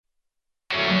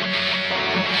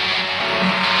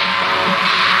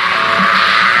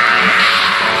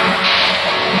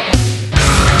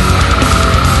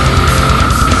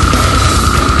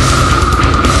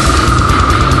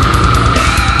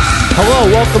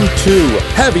Hello, welcome to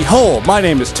Heavy Hole. My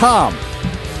name is Tom.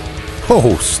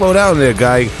 Oh, slow down there,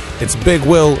 guy. It's Big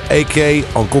Will, a.k.a.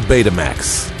 Uncle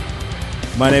Betamax.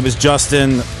 My name is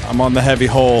Justin. I'm on the Heavy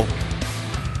Hole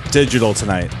digital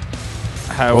tonight.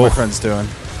 How are my friends doing?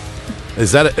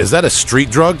 Is that a street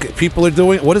drug people are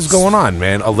doing? What is going on,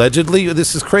 man? Allegedly?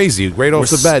 This is crazy. Right off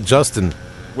the bat, Justin.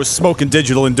 We're smoking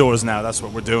digital indoors now. That's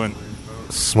what we're doing.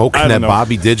 Smoking that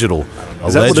Bobby Digital.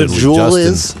 Is that what a jewel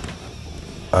is?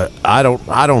 I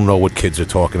don't know what kids are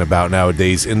talking about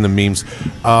nowadays in the memes.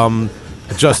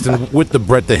 Justin, with the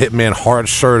Brett the Hitman Hart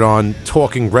shirt on,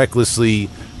 talking recklessly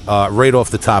right off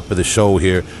the top of the show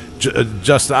here.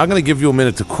 Justin, I'm going to give you a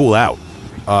minute to cool out.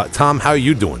 Tom, how are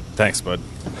you doing? Thanks, bud.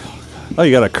 Oh,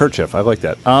 you got a kerchief. I like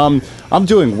that. I'm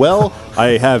doing well.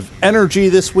 I have energy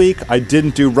this week. I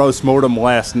didn't do roast mortem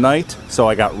last night, so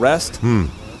I got rest.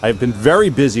 I've been very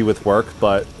busy with work,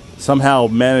 but somehow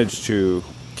managed to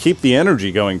keep the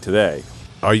energy going today.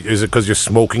 Is it because you're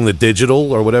smoking the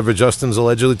digital or whatever Justin's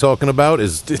allegedly talking about? Are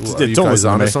you guys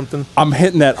on to something? I'm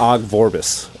hitting that Og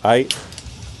Vorbis.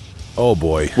 Oh,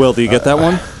 boy. Will, do you get that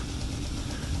one?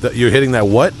 You're hitting that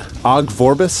what? Og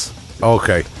Vorbis?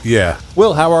 Okay, yeah.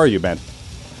 Will, how are you, man?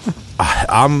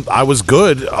 I was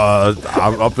good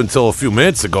up until a few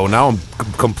minutes ago. Now I'm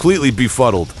completely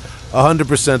befuddled.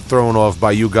 100% thrown off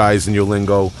by you guys and your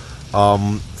lingo.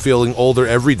 Feeling older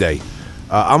every day.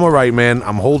 I'm all right, man.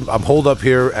 I'm holed up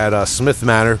here at Smith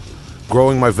Manor,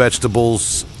 growing my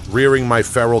vegetables, rearing my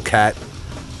feral cat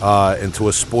into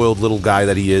a spoiled little guy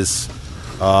that he is,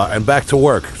 and back to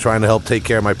work, trying to help take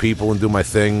care of my people and do my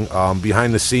thing.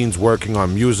 Behind the scenes, working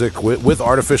on music with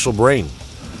Artificial Brain.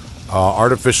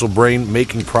 Artificial Brain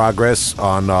making progress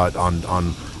on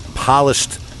polished,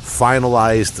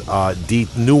 finalized,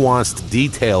 nuanced,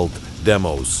 detailed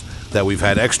demos that we've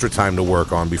had extra time to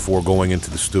work on before going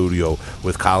into the studio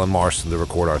with Colin Marston to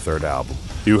record our third album.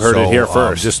 You heard it here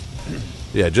first.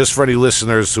 Just for any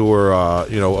listeners who are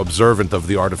observant of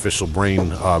the Artificial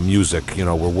Brain music,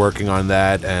 we're working on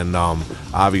that, and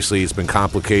obviously it's been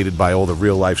complicated by all the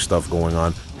real life stuff going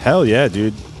on. Hell yeah,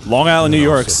 dude. Long Island, New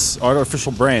York's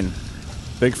Artificial Brain.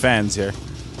 Big fans here.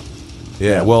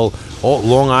 Yeah, well,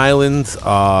 Long Island,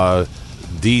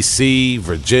 D.C.,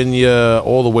 Virginia,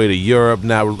 all the way to Europe.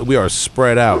 Now we are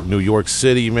spread out. New York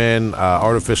City, man.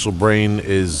 Artificial Brain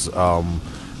is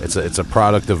it's a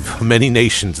product of many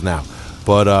nations now.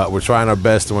 But we're trying our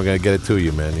best, and we're gonna get it to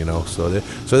you, man. So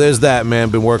there's that, man.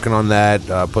 Been working on that,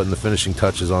 putting the finishing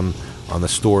touches on the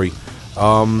story.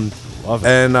 Love it.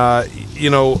 And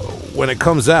when it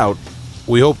comes out,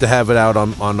 we hope to have it out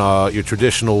on your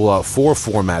traditional 4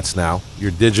 formats now. Your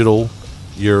digital,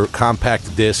 your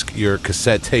compact disc, your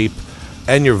cassette tape,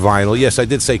 and your vinyl. Yes, I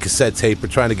did say cassette tape. We're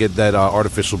trying to get that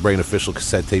Artificial Brain official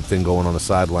cassette tape thing going on the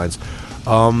sidelines.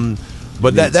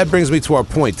 But that brings me to our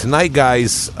point. Tonight,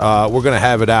 guys, we're going to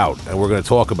have it out, and we're going to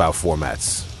talk about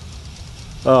formats.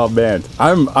 Oh, man.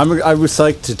 I was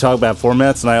psyched to talk about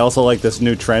formats, and I also like this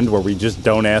new trend where we just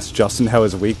don't ask Justin how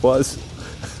his week was.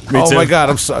 Me too. My God,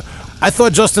 I'm sorry. I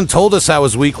thought Justin told us how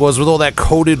his week was with all that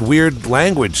coded weird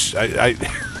language.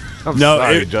 I'm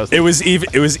sorry, Justin. It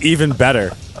was even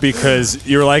better because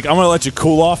you're like, I'm going to let you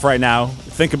cool off right now.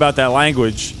 Think about that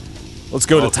language. Let's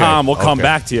go to Tom. We'll come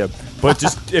back to you. But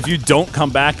just if you don't come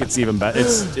back, it's even better.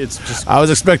 It's just. I was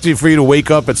expecting for you to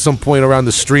wake up at some point around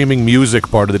the streaming music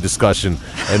part of the discussion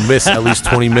and miss at least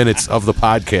 20 minutes of the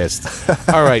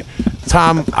podcast. All right,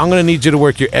 Tom, I'm going to need you to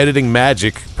work your editing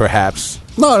magic, perhaps.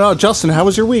 No, Justin, how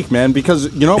was your week, man?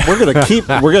 Because we're gonna keep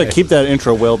that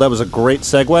intro, Will. That was a great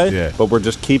segue, but we're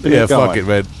just keeping it going. Fuck it,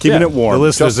 man. Keeping it warm. The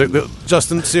listeners,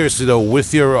 Justin, seriously though,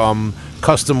 with your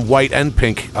custom white and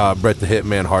pink Brett the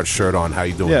Hitman Hart shirt on, how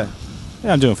you doing? Yeah,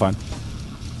 I'm doing fine.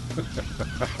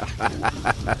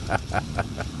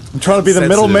 I'm trying to be the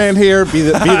middleman here. Be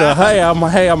the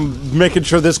hey, I'm making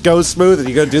sure this goes smooth. And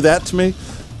you gonna do that to me?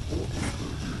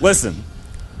 Listen.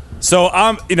 So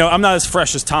I'm not as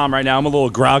fresh as Tom right now. I'm a little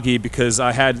groggy because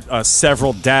I had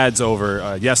several dads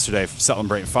over yesterday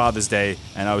celebrating Father's Day,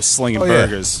 and I was slinging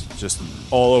burgers just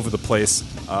all over the place.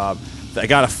 I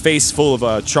got a face full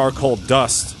of charcoal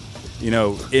dust,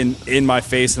 in my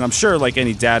face, and I'm sure like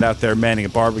any dad out there manning a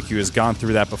barbecue has gone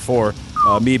through that before.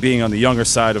 Me being on the younger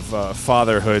side of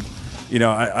fatherhood,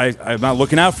 I'm not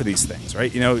looking out for these things,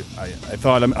 right? I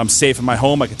thought I'm safe in my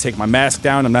home. I could take my mask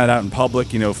down. I'm not out in public,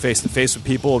 face to face with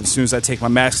people. As soon as I take my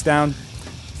mask down,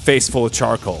 face full of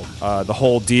charcoal. The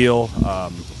whole deal,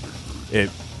 it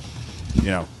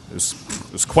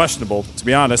was questionable, to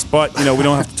be honest. But we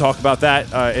don't have to talk about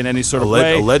that in any sort of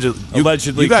way.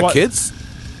 Allegedly, you got kids?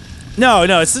 No,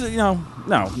 it's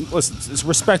No, listen.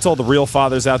 Respect all the real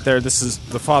fathers out there. This is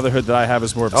the fatherhood that I have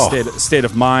is more of a state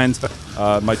of mind.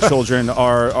 My children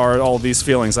are all these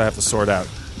feelings I have to sort out.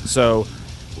 So,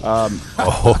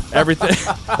 everything.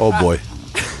 Oh boy.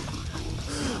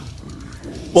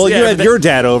 Well, you had your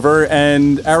dad over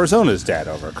and Arizona's dad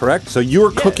over, correct? So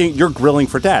you're cooking, you're grilling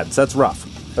for dads. That's rough.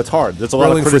 That's hard. That's a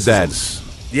lot of criticism. Grilling for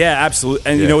dads. Yeah,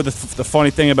 absolutely. And you know what the funny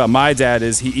thing about my dad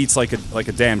is? He eats like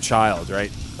a damn child,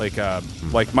 right? Like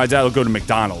my dad will go to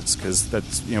McDonald's because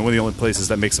that's one of the only places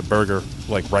that makes a burger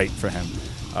right for him.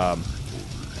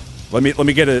 Let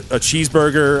me get a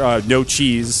cheeseburger, no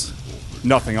cheese,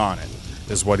 nothing on it,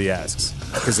 is what he asks.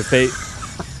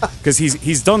 Because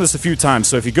he's done this a few times.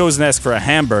 So if he goes and asks for a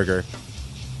hamburger,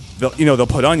 they'll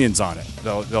put onions on it.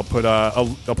 They'll put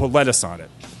lettuce on it,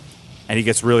 and he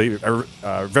gets really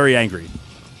very angry.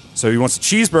 So he wants a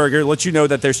cheeseburger, let you know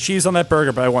that there's cheese on that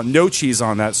burger, but I want no cheese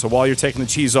on that. So while you're taking the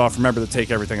cheese off, remember to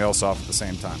take everything else off at the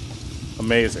same time.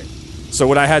 Amazing. So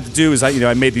what I had to do is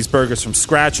I made these burgers from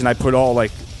scratch, and I put all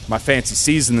my fancy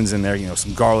seasonings in there.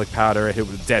 Some garlic powder. I hit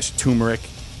with a dash of turmeric.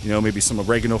 Maybe some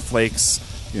oregano flakes.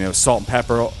 Salt and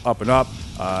pepper up and up.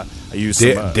 I used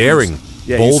some daring,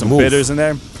 bold some move. Bitters in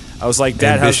there. I was like,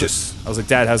 Dad, ambitious.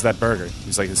 Dad, how's that burger?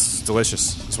 He's like, it's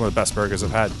delicious. It's one of the best burgers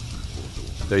I've had.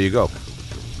 There you go.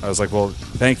 I was like, well,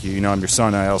 thank you. I'm your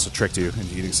son. I also tricked you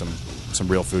into eating some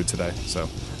real food today. So,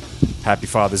 happy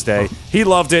Father's Day. He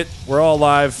loved it. We're all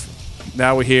alive.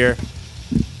 Now we're here.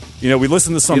 We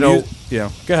listened to some. Go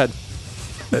ahead.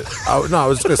 I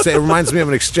was going to say, it reminds me of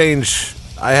an exchange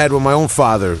I had with my own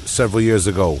father several years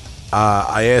ago.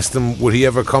 I asked him, would he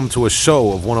ever come to a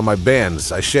show of one of my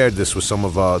bands? I shared this with some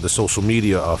of the social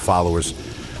media followers,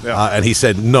 and he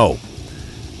said no.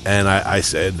 And I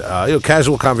said,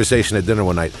 casual conversation at dinner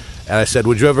one night, and I said,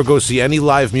 would you ever go see any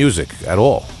live music at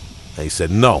all? And he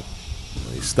said no.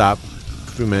 He stopped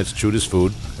a few minutes, chewed his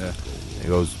food. Yeah. He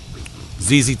goes,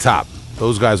 ZZ Top.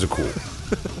 Those guys are cool.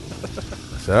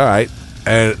 I said, all right.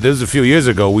 And this was a few years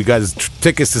ago. We got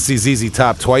tickets to see ZZ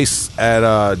Top twice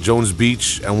at Jones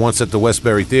Beach and once at the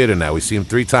Westbury Theater now. We see him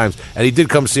 3 times. And he did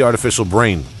come see Artificial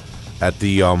Brain at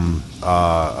the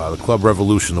Club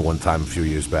Revolution the one time a few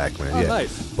years back, man. Oh, yeah.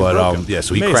 Nice. But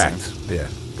so he amazing. cracked. Yeah.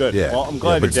 Good. Yeah. Well, I'm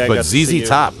glad your dad but got to see ZZ you.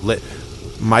 Top,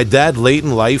 my dad late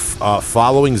in life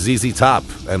following ZZ Top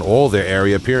and all their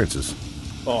area appearances.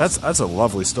 Oh. That's a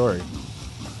lovely story.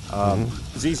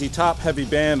 ZZ Top, heavy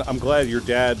band. I'm glad your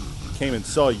dad came and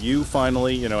saw you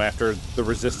finally, after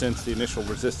the initial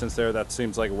resistance there. That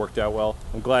seems like it worked out well.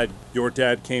 I'm glad your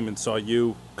dad came and saw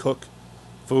you cook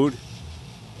food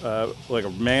like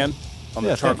a man on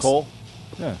the charcoal.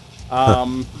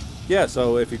 Thanks. Yeah.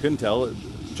 So if you couldn't tell,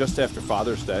 just after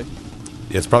Father's Day.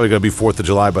 Yeah, it's probably going to be 4th of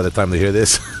July by the time they hear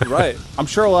this. Right. I'm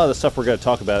sure a lot of the stuff we're going to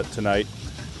talk about tonight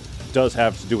does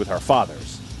have to do with our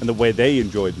fathers and the way they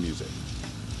enjoyed music.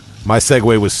 My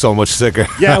segue was so much sicker.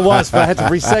 Yeah, it was, but I had to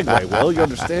re-segue. Will, you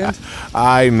understand?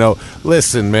 I know.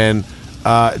 Listen, man,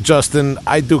 Justin,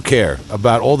 I do care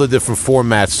about all the different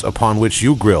formats upon which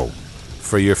you grill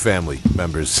for your family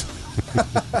members.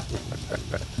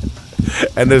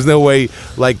 And there's no way,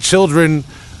 like children,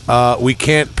 we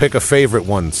can't pick a favorite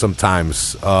one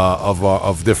sometimes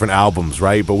of different albums,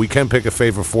 right? But we can pick a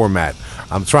favorite format.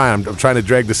 I'm trying to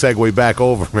drag the segue back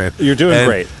over, man. You're doing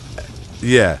great.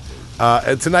 Yeah.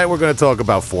 And tonight we're going to talk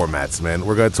about formats, man.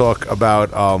 We're going to talk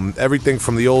about everything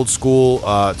from the old school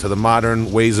to the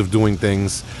modern ways of doing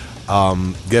things.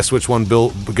 Guess which one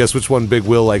Big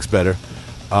Will likes better.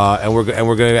 And we're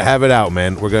going to have it out,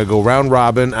 man. We're going to go round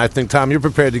robin. I think, Tom, you're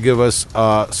prepared to give us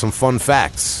some fun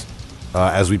facts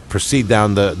as we proceed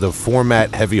down the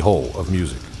format heavy hole of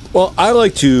music. Well, I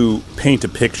like to paint a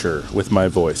picture with my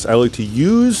voice. I like to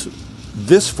use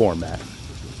this format,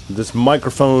 this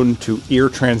microphone to ear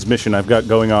transmission I've got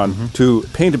going on, to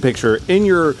paint a picture in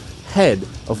your head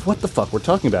of what the fuck we're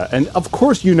talking about. And of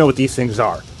course you know what these things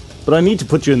are, but I need to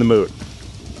put you in the mood.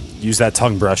 Use that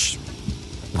tongue brush.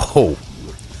 Whoa.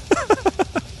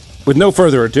 With no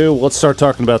further ado, let's start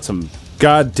talking about some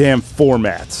goddamn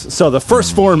formats. So the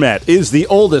first format is the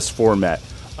oldest format.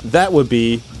 That would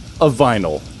be a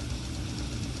vinyl.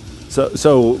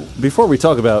 So before we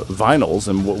talk about vinyls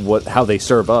and how they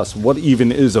serve us, what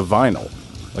even is a vinyl?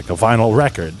 Like a vinyl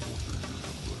record.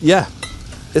 Yeah,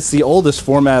 it's the oldest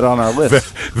format on our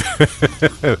list.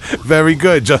 Very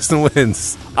good. Justin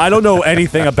wins. I don't know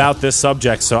anything about this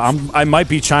subject, so I might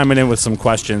be chiming in with some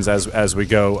questions as we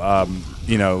go.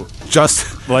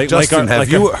 Justin, have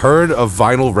you heard of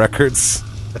vinyl records?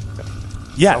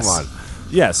 Yes. Come on.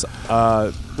 Yes.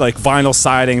 Like vinyl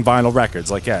siding, vinyl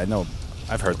records. Like, yeah, no,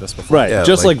 I've heard this before. Right, Yeah,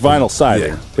 just like vinyl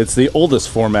siding. Yeah. It's the oldest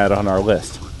format on our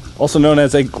list. also known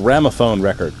as a gramophone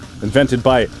record, invented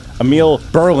by Emil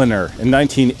Berliner in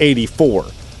 1984.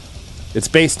 It's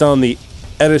based on the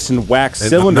Edison wax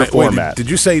cylinder format. Did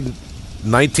you say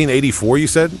 1984, you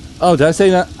said? Oh, did I say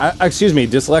that? Excuse me,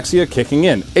 dyslexia kicking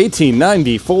in.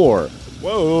 1894.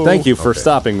 Whoa. Thank you for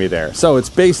stopping me there. So it's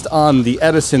based on the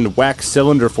Edison wax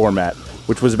cylinder format,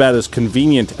 which was about as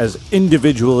convenient as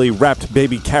individually wrapped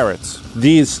baby carrots.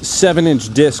 These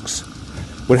 7-inch discs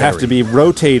would have to be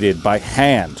rotated by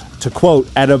hand to, quote,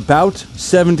 at about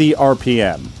 70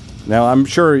 RPM. Now, I'm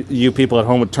sure you people at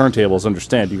home with turntables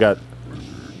understand. You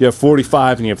have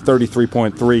 45 and you have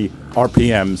 33.3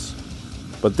 RPMs.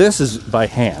 But this is by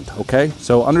hand, okay?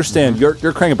 So understand, you're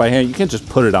cranking by hand. You can't just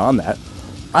put it on that.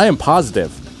 I am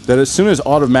positive that as soon as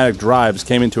automatic drives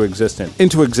came into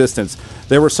existence,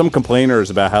 there were some complainers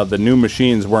about how the new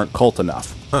machines weren't cult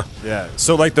enough. Huh. Yeah.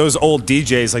 So like those old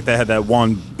DJs, like they had that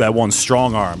one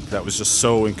strong arm that was just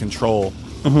so in control,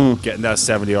 getting that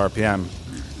 70 RPM.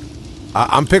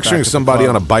 I'm picturing somebody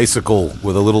on a bicycle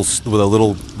with a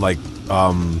little like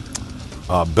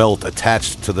belt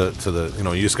attached to the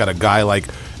you just got a guy like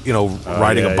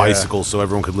riding a bicycle so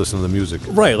everyone could listen to the music.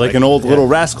 Right, like an old Little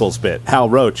Rascals bit, Hal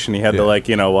Roach, and he had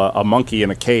a monkey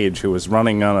in a cage who was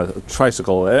running on a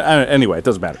tricycle. Anyway, it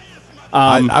doesn't matter.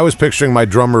 I was picturing my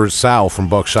drummer Sal from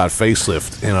Buckshot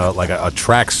Facelift in a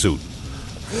tracksuit.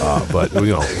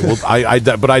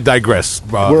 But I digress.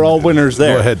 We're all winners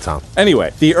there. Go ahead, Tom.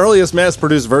 Anyway, the earliest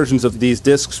mass-produced versions of these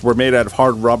discs were made out of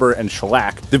hard rubber and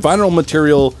shellac. The vinyl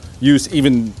material used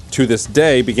even to this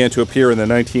day began to appear in the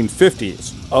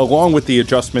 1950s, along with the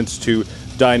adjustments to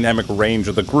dynamic range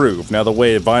of the groove. Now, the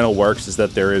way vinyl works is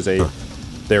that there is a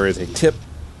tip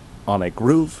on a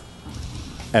groove,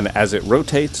 and as it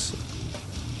rotates,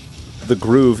 the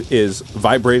groove is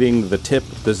vibrating the tip,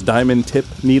 this diamond tip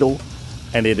needle,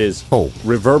 and it is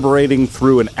reverberating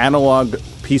through an analog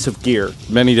piece of gear.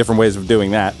 Many different ways of doing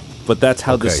that, but that's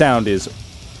how the sound is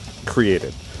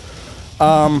created.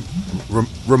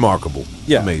 Remarkable.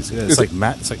 Yeah. Amazing. Yeah, it's like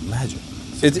magic.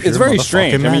 It's very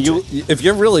strange. I mean, if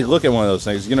you really look at one of those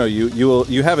things,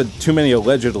 you have too many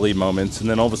allegedly moments, and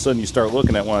then all of a sudden you start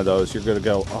looking at one of those, you're going to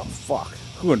go, oh, fuck,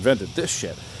 who invented this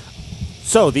shit?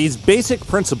 So these basic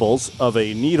principles of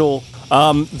a needle,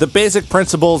 the basic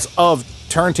principles of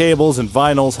turntables and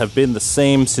vinyls have been the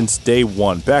same since day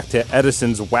one, back to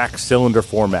Edison's wax cylinder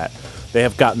format. They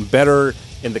have gotten better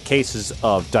in the cases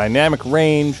of dynamic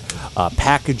range,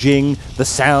 packaging, the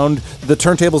sound. The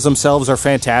turntables themselves are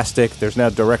fantastic. There's now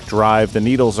direct drive. The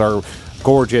needles are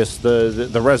gorgeous.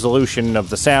 The resolution of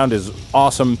the sound is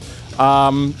awesome.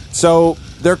 So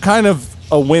they're kind of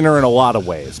a winner in a lot of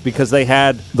ways because they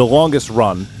had the longest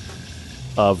run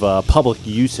of public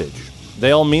usage.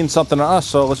 They all mean something to us,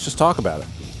 so let's just talk about it.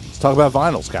 Let's talk about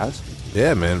vinyls, guys.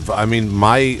 Yeah, man. I mean,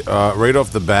 right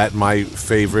off the bat, my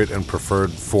favorite and preferred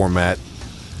format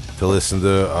to listen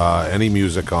to any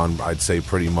music on, I'd say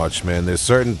pretty much, man. There's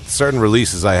certain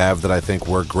releases I have that I think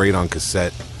work great on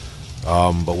cassette,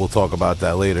 but we'll talk about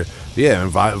that later. But yeah,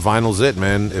 and vinyl's it,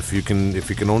 man. If you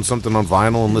can own something on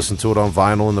vinyl and listen to it on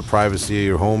vinyl in the privacy of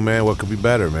your home, man, what could be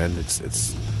better, man?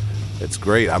 It's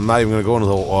great. I'm not even gonna go into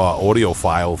the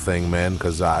audiophile thing, man,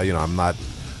 because I'm not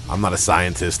a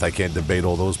scientist. I can't debate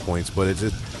all those points, but it's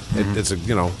a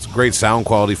great sound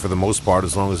quality for the most part,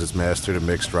 as long as it's mastered and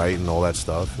mixed right and all that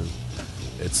stuff. And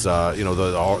it's the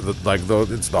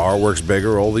artwork's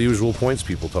bigger, all the usual points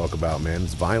people talk about, man.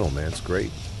 It's vinyl, man. It's great.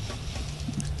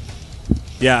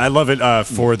 Yeah, I love it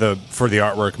for the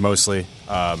artwork mostly.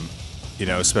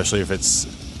 Especially if it's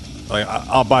like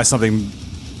I'll buy something,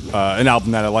 an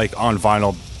album that I like on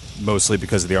vinyl, mostly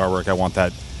because of the artwork. I want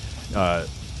that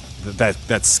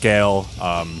scale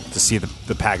to see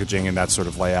the packaging and that sort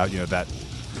of layout.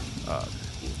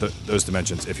 Those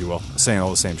dimensions, if you will. Saying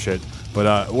all the same shit.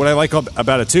 But what I like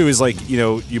about it too is like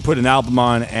you put an album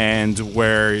on and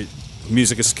where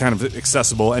music is kind of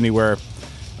accessible anywhere.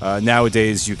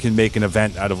 Nowadays, you can make an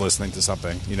event out of listening to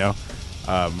something,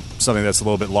 something that's a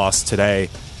little bit lost today,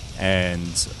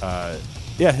 and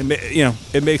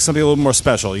it makes something a little more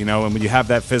special, And when you have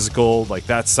that physical, like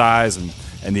that size,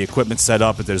 and the equipment set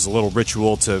up, there's a little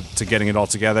ritual to getting it all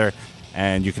together,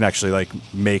 and you can actually like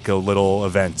make a little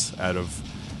event out of,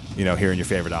 hearing your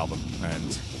favorite album,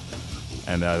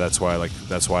 and that's why I like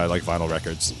vinyl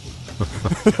records.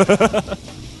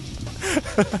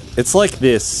 It's like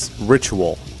this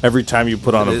ritual every time you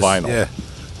put on a vinyl. Yeah.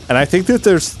 And I think that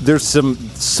there's some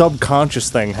subconscious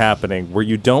thing happening where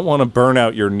you don't want to burn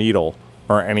out your needle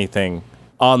or anything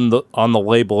on the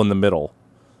label in the middle.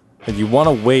 And you want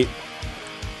to wait.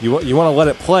 You want to let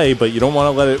it play, but you don't want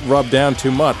to let it rub down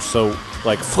too much. So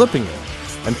like flipping it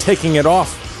and taking it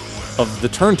off of the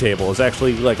turntable is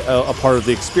actually like a part of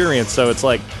the experience. So it's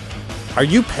like, are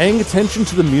you paying attention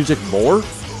to the music more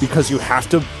because you have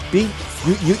to be?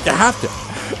 You have to.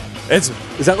 Is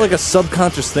that like a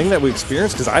subconscious thing that we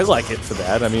experience? Because I like it for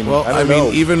that. I mean, well, I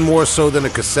mean, even more so than a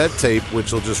cassette tape,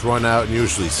 which will just run out and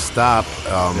usually stop,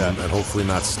 and hopefully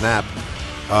not snap.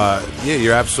 Yeah,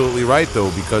 you're absolutely right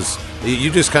though, because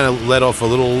you just kind of let off a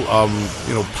little,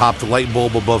 popped light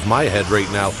bulb above my head right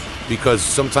now. Because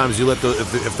sometimes you let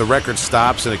if the record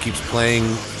stops and it keeps playing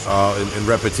in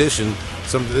repetition.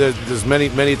 There's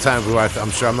many times where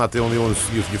I'm sure I'm not the only one.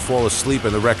 You fall asleep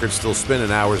and the record's still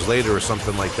spinning hours later or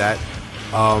something like that.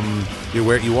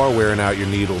 You are wearing out your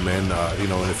needle, man.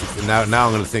 And now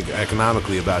I'm going to think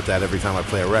economically about that every time I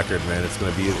play a record, man. It's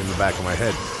going to be in the back of my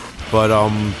head. But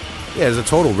there's a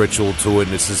total ritual to it,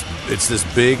 and it's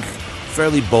this big,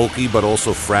 fairly bulky but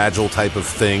also fragile type of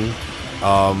thing.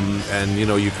 And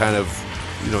you kind of,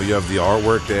 you have the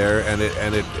artwork there, and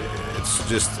it's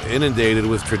just inundated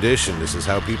with tradition. This is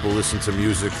how people listen to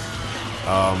music,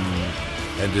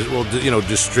 and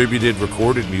distributed,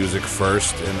 recorded music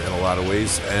first in a lot of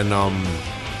ways. And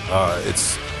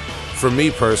it's, for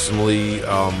me personally,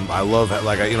 I love, I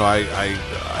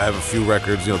have a few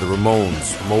records, the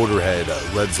Ramones, Motorhead,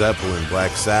 Led Zeppelin,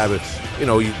 Black Sabbath.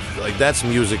 That's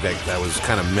music that was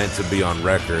kind of meant to be on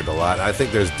record a lot. I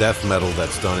think there's death metal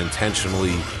that's done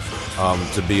intentionally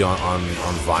to be on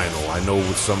vinyl. I know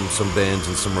with some bands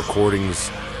and some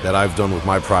recordings that I've done with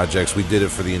my projects, we did it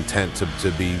for the intent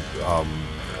to be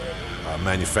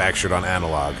manufactured on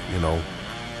analog.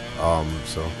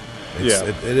 So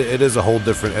it is a whole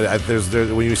different.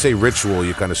 When you say ritual,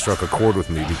 you kind of struck a chord with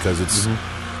me, because it's.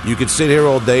 You could sit here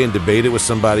all day and debate it with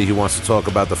somebody who wants to talk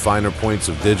about the finer points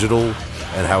of digital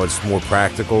and how it's more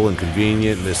practical and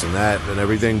convenient and this and that and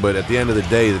everything. But at the end of the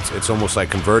day, it's almost like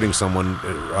converting someone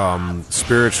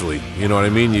spiritually. You know what I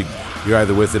mean? You're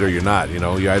either with it or you're not. You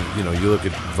look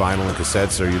at vinyl and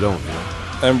cassettes or you don't.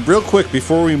 And real quick,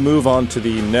 before we move on to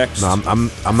the next, no,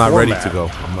 I'm not ready to go.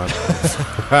 I'm not.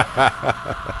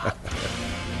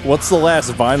 What's the last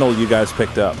vinyl you guys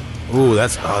picked up? Ooh,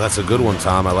 that's a good one,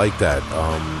 Tom. I like that.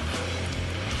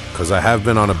 Because I have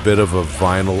been on a bit of a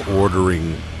vinyl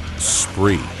ordering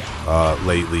spree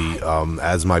lately,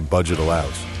 as my budget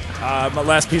allows. My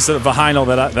last piece of vinyl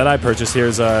that I purchased here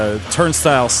is a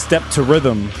Turnstile Step to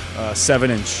Rhythm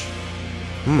 7-inch.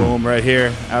 Boom, right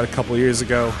here, out a couple years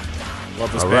ago.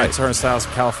 Love this band, right. Turnstiles,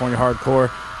 California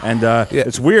hardcore. And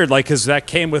it's weird, because that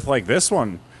came with this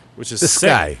one, which is this sick.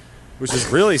 Guy. Which is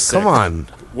really sick. Come on.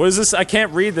 What is this? I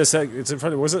can't read this. It's in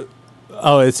front of me. Was it?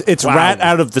 Oh, it's wow. Rat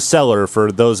Out of the Cellar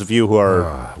for those of you who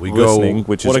are listening.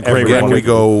 Which what is a great again, we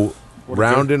go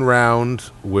round and round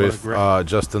with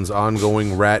Justin's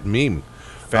ongoing Rat meme.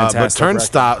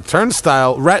 Fantastic. But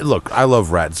Turnstile, Rat. Look, I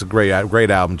love Rat. It's a great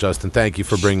album, Justin. Thank you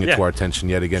for bringing it to our attention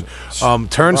yet again.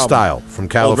 Turnstile from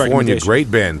California, great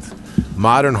band,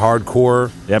 modern hardcore.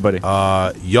 Yeah, buddy.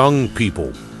 Young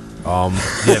people.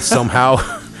 Yet somehow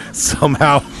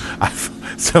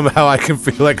I can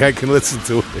feel like I can listen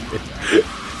to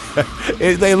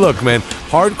it. They look, man.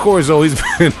 Hardcore has always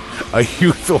been a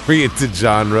youth-oriented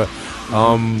genre,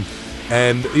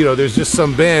 and there's just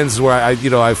some bands where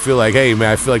I feel like, hey,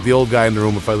 man, I feel like the old guy in the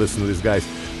room if I listen to these guys.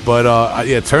 But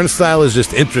Turnstile is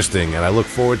just interesting, and I look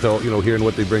forward to hearing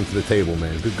what they bring to the table,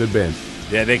 man. Good band.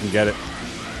 Yeah, they can get it.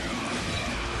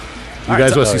 You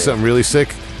guys want to see something really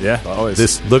sick? Yeah,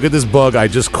 always. Look at this bug I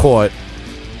just caught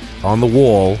on the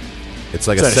wall. It's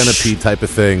like a centipede type of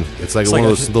thing. It's like one of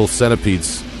those little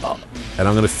centipedes. And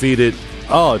I'm going to feed it.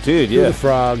 Oh, dude, yeah. The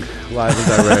frog, live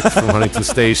and direct from Huntington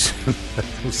Station.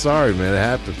 I'm sorry, man. It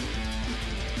happened.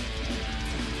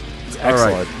 Excellent.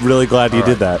 All right. Really glad you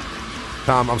did that.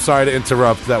 Tom, I'm sorry to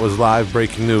interrupt. That was live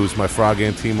breaking news. My frog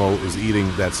Antimo is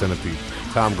eating that centipede.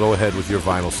 Tom, go ahead with your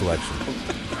vinyl selection.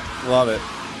 Love it.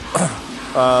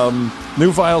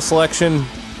 New vinyl selection.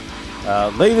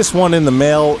 Latest one in the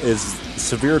mail is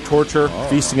Severe Torture,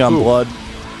 Feasting on Blood.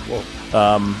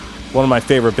 One of my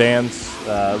favorite bands.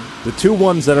 The two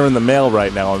ones that are in the mail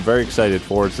right now I'm very excited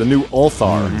for. It's the new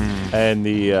Ulthar, and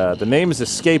the name is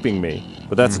escaping me,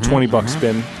 but that's a $20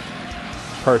 spin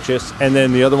purchase. And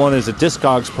then the other one is a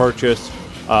Discogs purchase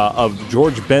of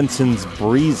George Benson's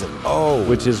Breezin',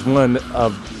 which is one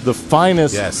of the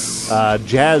finest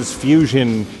jazz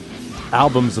fusion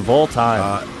albums of all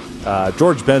time.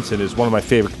 George Benson is one of my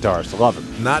favorite guitarists. I love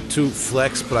him. Not to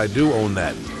flex, but I do own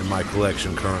that in my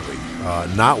collection currently.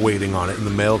 Not waiting on it in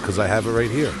the mail because I have it right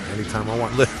here anytime I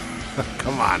want.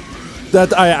 Come on.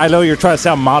 I know you're trying to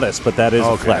sound modest, but that is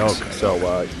a flex. Okay.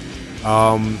 So,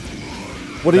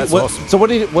 That's awesome. So what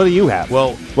do you have?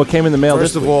 Well, what came in the mail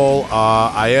first this of week? all,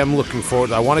 I am looking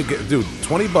forward. I want to get, dude,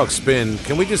 $20 spin.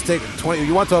 Can we just take 20?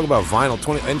 You want to talk about vinyl?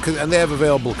 20, and they have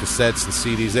available cassettes and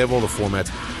CDs. They have all the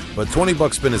formats. But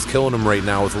 $20 spin is killing them right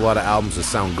now with a lot of albums that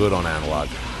sound good on analog.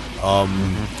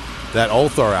 That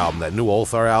Ulthar album, that new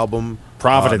Ulthar album,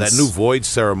 Providence, that new Void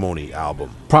Ceremony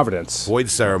album, Providence, Void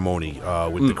Ceremony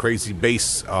with the crazy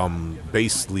bass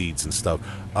leads and stuff,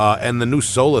 and the new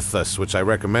Solithus, which I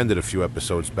recommended a few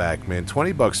episodes back. Man,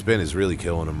 $20 spin is really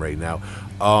killing them right now.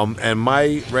 And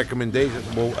my recommendation,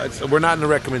 we're not in the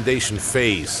recommendation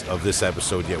phase of this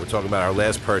episode yet. We're talking about our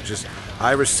last purchase.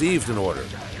 I received an order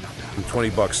from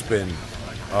 $20 spin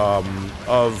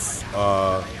of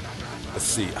let's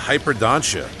see,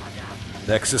 Hyperdontia,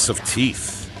 Nexus of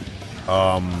Teeth.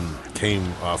 Came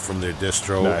from their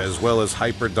distro, as well as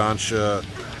Hyperdontia.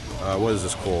 What is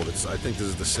this called? I think this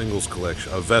is the singles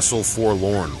collection, A Vessel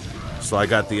Forlorn. So I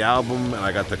got the album and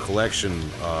I got the collection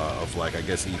of, like, I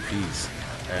guess EPs.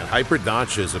 And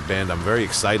Hyperdontia is a band I'm very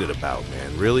excited about,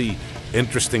 man. Really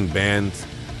interesting band.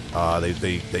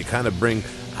 They kind of bring,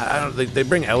 they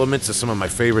bring elements of some of my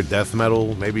favorite death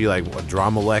metal, maybe like a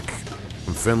Dramalek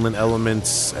from Finland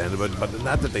elements, but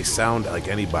not that they sound like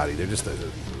anybody. They're just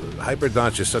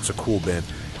Hyperdontia is such a cool band.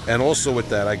 And also with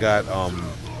that, I got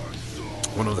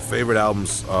one of the favorite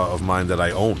albums of mine that I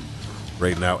own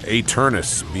right now,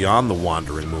 Aeternus, Beyond the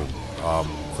Wandering Moon.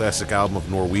 Classic album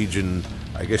of Norwegian,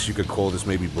 I guess you could call this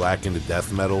maybe black into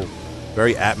death metal.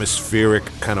 Very atmospheric,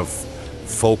 kind of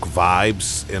folk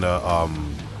vibes in a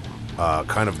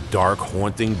kind of dark,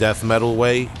 haunting death metal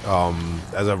way.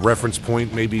 As a reference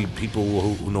point, maybe people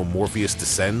who know Morpheus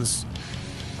Descends.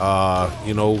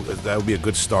 That would be a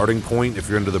good starting point if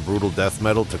you're into the brutal death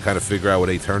metal to kind of figure out what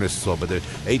Aeternus is all. But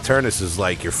Aeternus is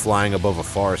like you're flying above a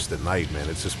forest at night, man.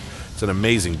 It's an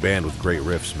amazing band with great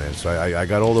riffs, man. So I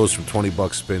got all those from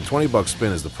 $20 spin. $20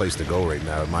 spin is the place to go right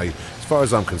now. As far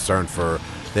as I'm concerned,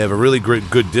 they have a really good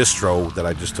distro that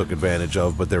I just took advantage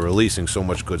of, but they're releasing so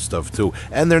much good stuff too,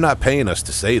 and they're not paying us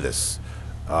to say this.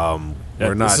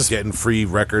 We're not getting free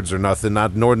records or nothing.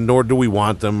 Nor do we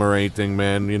want them or anything,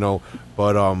 man.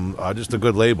 But just a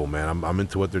good label, man. I'm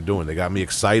into what they're doing. They got me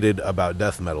excited about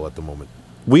death metal at the moment.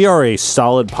 We are a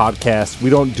solid podcast. We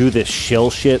don't do this shill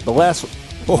shit. The last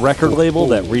record label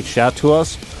that reached out to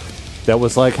us that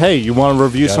was like, hey, you want to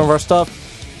review some of our stuff?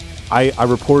 I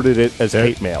reported it as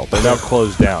hate mail. They're now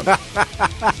closed down.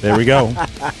 There we go.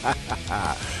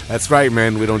 That's right,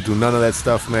 man. We don't do none of that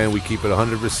stuff, man. We keep it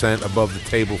 100% above the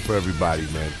table for everybody,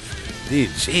 man. Dude,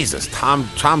 Jesus, Tom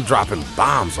dropping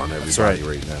bombs on everybody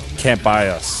right now. Man. Can't buy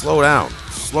us. Slow down.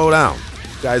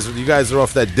 You guys are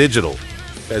off that digital.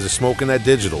 You guys are smoking that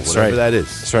digital, whatever that is.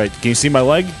 That's right. Can you see my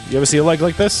leg? You ever see a leg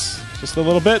like this? Just a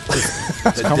little bit?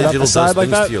 That digital does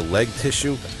things to your leg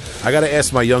tissue. I got to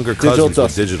ask my younger cousins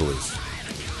what digital is.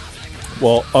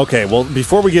 Well, okay. Well,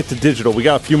 before we get to digital, we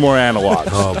got a few more analogs.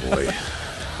 Oh, boy.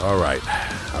 All right.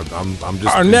 I'm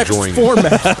just our next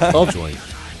format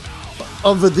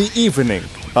of the evening.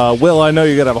 Will, I know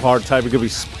you're going to have a hard time. You're going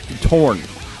to be torn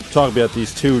talking about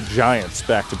these two giants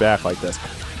back-to-back like this.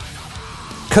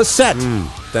 Cassette.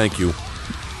 Thank you.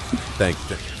 Thank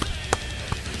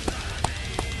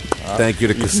you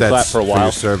to Cassettes for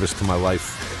your service to my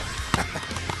life.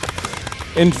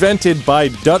 Invented by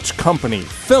Dutch company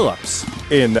Philips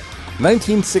in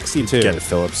 1962. Get it,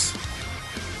 Philips.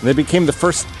 And they became the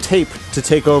first tape to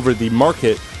take over the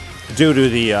market due to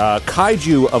the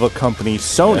kaiju of a company,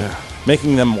 Sony,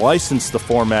 making them license the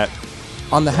format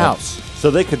on the house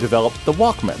so they could develop the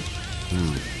Walkman.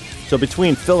 So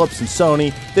between Philips and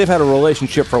Sony, they've had a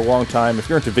relationship for a long time. If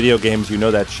you're into video games, you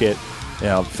know that shit.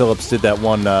 Philips did that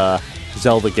one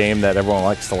Zelda game that everyone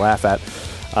likes to laugh at.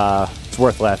 It's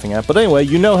worth laughing at. But anyway,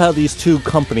 you know how these two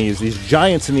companies, these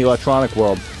giants in the electronic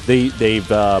world, they've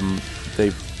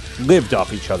lived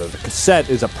off each other. The cassette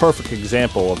is a perfect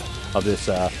example of this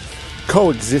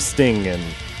coexisting and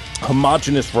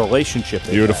homogenous relationship.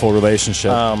 Beautiful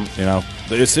relationship.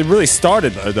 It really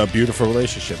started a beautiful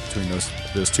relationship between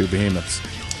those two behemoths.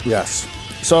 Yes.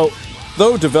 So,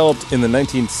 though developed in the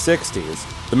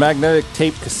 1960s, the magnetic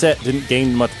tape cassette didn't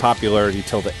gain much popularity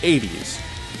till the 80s.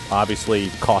 Obviously,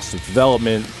 cost of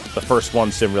development. The first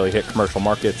ones didn't really hit commercial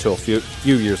market until a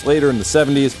few years later in the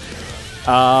 70s.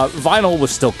 Vinyl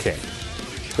was still king.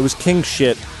 It was king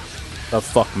shit of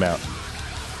fuck mountain.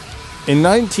 In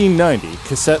 1990,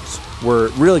 cassettes were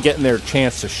really getting their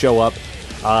chance to show up.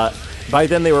 By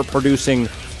then, they were producing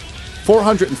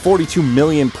 442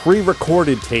 million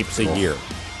pre-recorded tapes a year.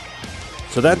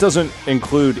 So that doesn't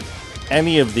include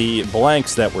any of the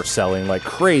blanks that were selling like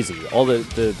crazy. All the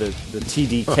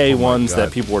TDK ones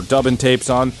that people were dubbing tapes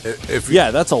on.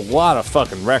 That's a lot of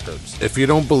fucking records. If you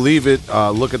don't believe it,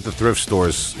 look at the thrift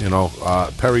stores.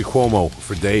 Perry Como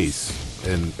for days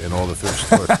in all the thrift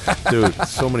stores. Dude,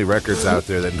 so many records out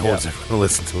there that no one's ever going to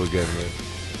listen to again, man.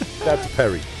 That's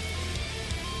Perry.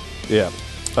 Yeah.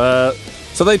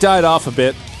 So they died off a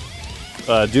bit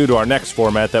due to our next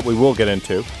format that we will get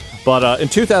into. But in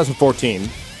 2014,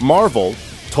 Marvel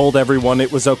told everyone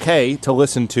it was okay to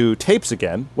listen to tapes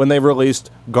again when they released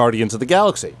Guardians of the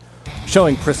Galaxy,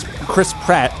 showing Chris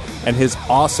Pratt and his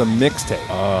awesome mixtape.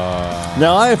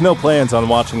 Now, I have no plans on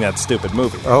watching that stupid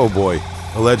movie. Oh, boy.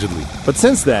 Allegedly. But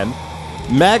since then,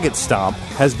 Maggot Stomp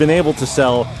has been able to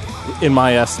sell, in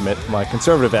my estimate, my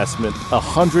conservative estimate,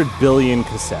 100 billion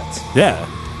cassettes. Yeah.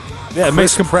 Yeah,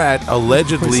 Chris Pratt,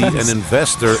 allegedly an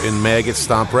investor in Maggot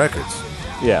Stomp Records.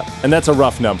 Yeah, and that's a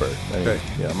rough number.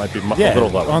 It might be a little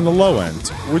lower. On the low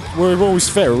end. We're always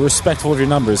fair. We're respectful of your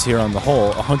numbers here on the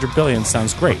whole. 100 billion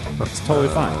sounds great. It's totally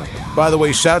fine. By the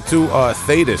way, shout to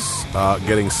Thetis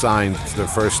getting signed to their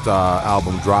first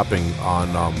album dropping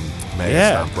on Maggot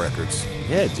Stomp Records.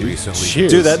 Yeah, dude. Recently.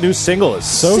 Cheers. Dude, that new single is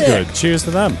so sick. good. Cheers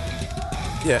to them.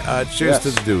 Yeah, cheers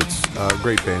to the dudes.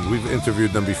 Great band. We've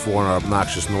interviewed them before in our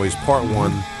Obnoxious Noise Part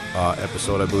 1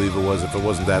 episode, I believe it was. If it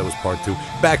wasn't that, it was Part 2.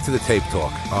 Back to the tape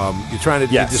talk. You're trying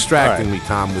to you're distracting me,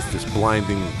 Tom, with this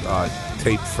blinding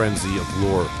tape frenzy of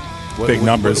lore. Big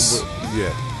numbers.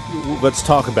 Let's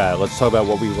talk about it. Let's talk about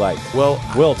what we like. Well,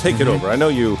 Will, take it over. I know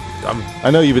you've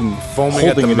been foaming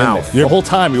at the mouth. The whole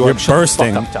time you were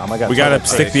bursting. Fuck up, Tom. We got to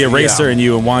stick the eraser in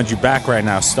you and wind you back right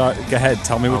now. Go ahead.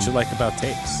 Tell me what you like about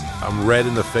tapes. I'm red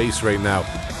in the face right now.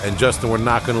 And Justin, we're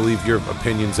not going to leave your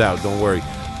opinions out. Don't worry.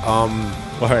 All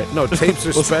right. No, tapes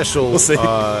are special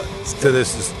to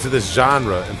this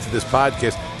genre and to this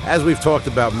podcast. As we've talked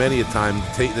about many a time,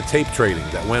 the tape trading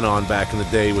that went on back in the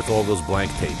day with all those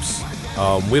blank tapes.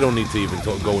 We don't need to even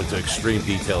go into extreme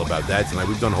detail about that tonight.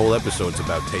 We've done whole episodes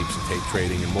about tapes and tape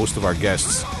trading, and most of our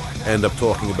guests end up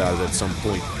talking about it at some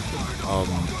point.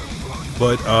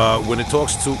 But when it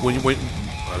talks to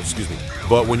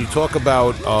But when you talk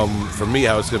about, for me,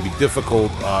 how it's going to be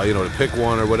difficult, to pick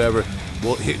one or whatever.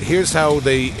 Well, here's how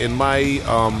they, in my,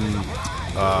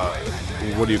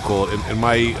 what do you call it? In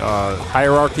my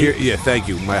hierarchy. Thank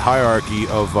you. My hierarchy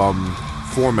of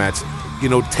formats.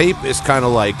 Tape is kind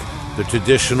of like the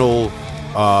traditional,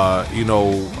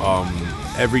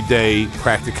 everyday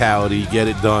practicality, get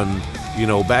it done.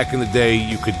 Back in the day,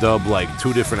 you could dub like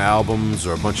 2 different albums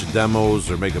or a bunch of demos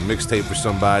or make a mixtape for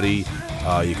somebody.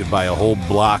 You could buy a whole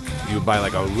block. You would buy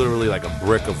literally like a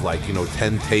brick of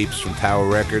 10 tapes from Tower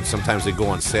Records. Sometimes they go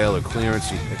on sale or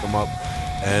clearance. You pick them up,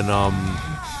 and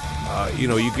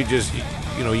you could just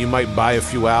you might buy a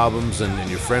few albums, and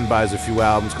your friend buys a few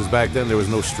albums, because back then there was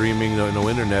no streaming, no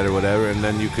internet or whatever, and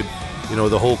then you could.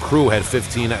 The whole crew had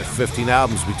 15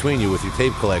 albums between you with your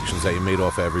tape collections that you made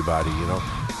off everybody,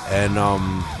 And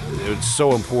it's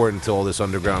so important to all this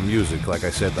underground music, like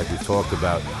I said, like we've talked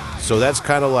about. So that's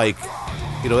kind of like,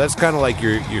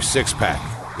 your six-pack,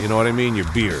 you know what I mean?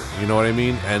 Your beer, you know what I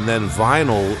mean? And then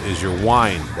vinyl is your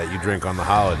wine that you drink on the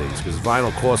holidays, because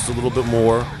vinyl costs a little bit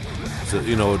more. So,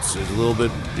 it's a little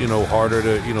bit, harder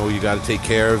to, you got to take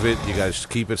care of it. You got to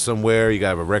keep it somewhere. You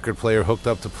got to have a record player hooked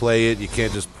up to play it. You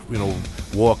can't just,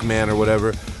 Walkman or whatever.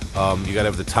 You got to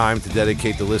have the time to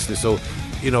dedicate to listening. So,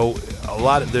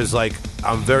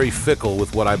 I'm very fickle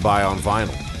with what I buy on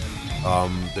vinyl.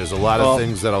 There's a lot of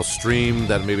things that I'll stream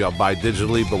that maybe I'll buy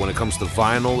digitally, but when it comes to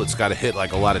vinyl, it's got to hit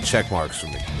a lot of check marks for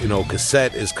me.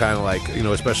 Cassette is kind of like,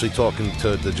 especially talking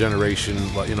to the generation,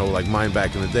 like mine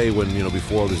back in the day when,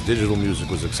 before all this digital music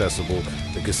was accessible,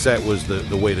 the cassette was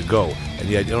the way to go.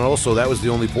 And also that was the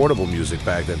only portable music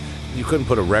back then. You couldn't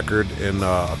put a record in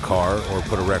a car or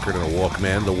put a record in a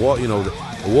Walkman. The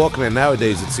Walkman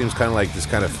nowadays, it seems kind of like this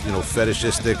kind of,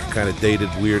 fetishistic, kind of dated,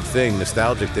 weird thing,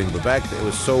 nostalgic thing. But back then, it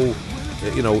was so,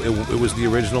 it was the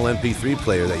original MP3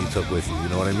 player that you took with you. You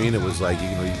know what I mean? It was like,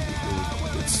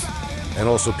 it's, and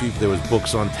also there was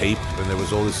books on tape, and there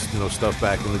was all this, stuff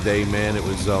back in the day. Man, it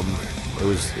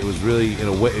was really, in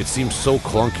a way, it seems so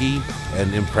clunky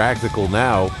and impractical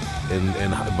now.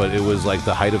 But it was like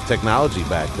the height of technology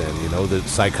back then, the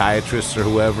psychiatrists or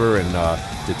whoever and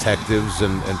detectives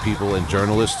and people and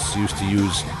journalists used to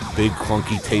use big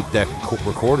clunky tape deck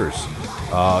recorders,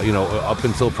 up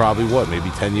until probably maybe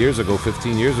 10 years ago,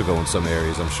 15 years ago in some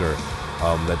areas, I'm sure,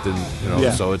 that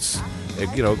didn't, so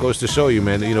it goes to show you,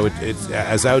 man, it's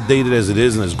as outdated as it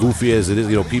is and as goofy as it is,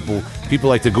 people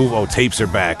like to goof, tapes are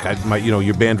back.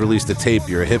 Your band released a tape,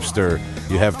 you're a hipster,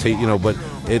 you have tape, but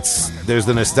there's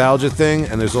the nostalgia thing,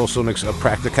 and there's also a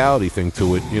practicality thing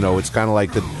to it. You know, it's kind of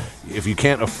like if you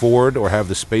can't afford or have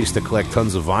the space to collect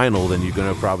tons of vinyl, then you're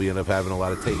gonna probably end up having a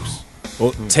lot of tapes.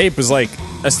 Well, tape is like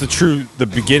that's the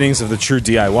beginnings of the true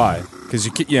DIY, because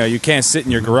you can't sit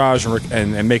in your garage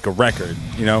and make a record,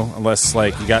 unless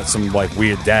like you got some like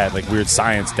weird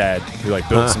science dad who like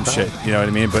built some shit, you know what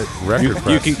I mean? But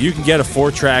you can get a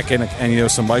 4-track and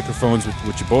some microphones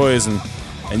with your boys and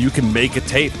you can make a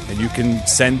tape and you can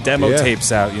send demo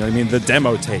tapes out, you know what I mean? The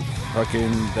demo tape, fucking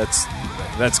that's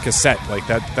cassette, like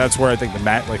that's where I think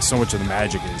so much of the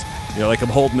magic is. Like I'm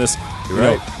holding this,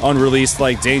 unreleased,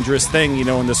 like Dangerous Thing,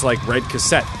 in this like red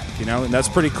cassette, and that's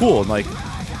pretty cool. And like,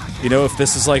 if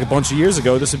this is like a bunch of years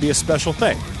ago, this would be a special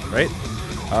thing, right?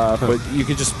 But you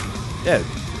could just,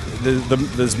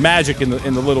 there's magic in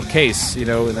the little case,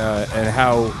 and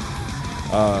how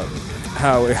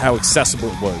accessible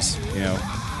it was,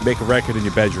 Make a record in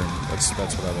your bedroom. That's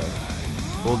what I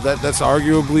love. Well, that's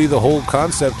arguably the whole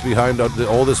concept behind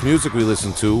all this music we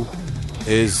listen to.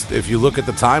 Is if you look at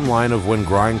the timeline of when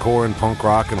grindcore and punk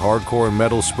rock and hardcore and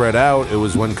metal spread out, it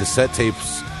was when cassette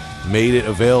tapes made it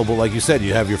available. Like you said,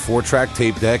 you have your 4-track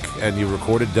tape deck and you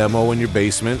record a demo in your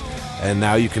basement, and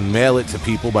now you can mail it to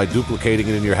people by duplicating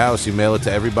it in your house. You mail it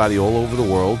to everybody all over the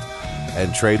world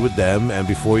and trade with them, and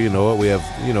before you know it, we have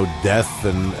Death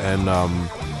and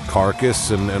Carcass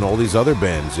and all these other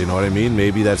bands. You know what I mean?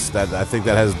 Maybe I think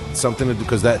that has something to do,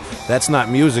 because that's not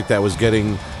music that was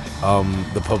getting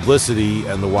the publicity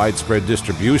and the widespread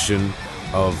distribution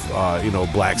of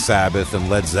Black Sabbath and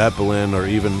Led Zeppelin, or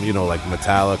even like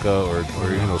Metallica or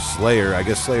Slayer. I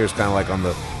guess Slayer's kind of like on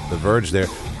the verge there,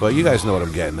 but you guys know what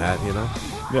I'm getting at,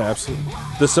 Yeah, absolutely.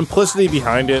 The simplicity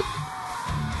behind it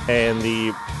and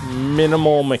the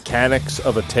minimal mechanics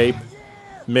of a tape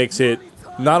makes it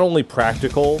not only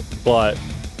practical but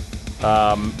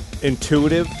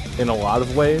intuitive in a lot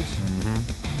of ways.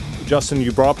 Justin,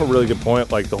 you brought up a really good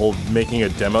point, like the whole making a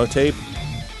demo tape.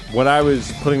 When I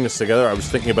was putting this together, I was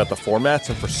thinking about the formats,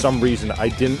 and for some reason, I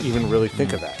didn't even really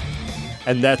think of that.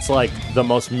 And that's like the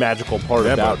most magical part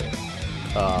about it.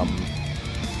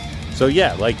 So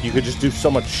yeah, like you could just do so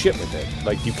much shit with it.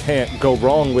 Like you can't go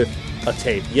wrong with a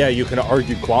tape. Yeah, you can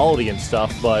argue quality and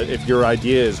stuff, but if your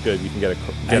idea is good, you can get it.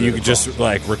 And you could just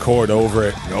like record over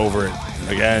it and over it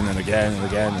and again and again and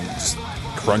again and just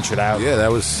crunch it out. Yeah,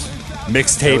 that was...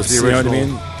 Mixtapes, you know what I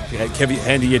mean?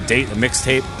 Hand you a date, a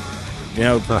mixtape.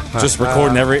 Just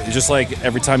recording every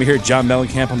time you hear John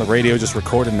Mellencamp on the radio, just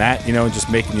recording that, and just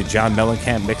making your John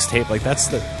Mellencamp mixtape. Like that's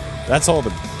the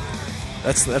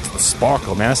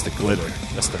sparkle, man. That's the glitter.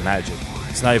 That's the magic.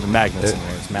 It's not even magnets in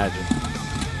there. It's magic.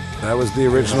 That was the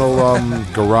original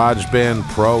Garage Band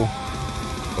Pro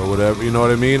or whatever. You know what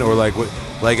I mean? Or like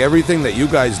everything that you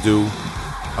guys do.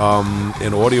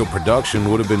 In audio production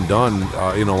would have been done,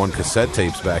 on cassette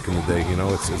tapes back in the day.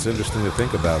 It's interesting to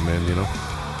think about, man.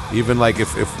 Even like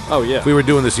if we were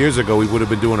doing this years ago, we would have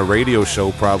been doing a radio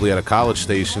show probably at a college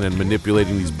station and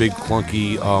manipulating these big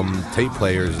clunky tape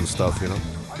players and stuff.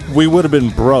 We would have been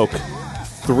broke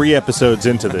 3 episodes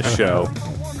into this show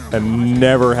and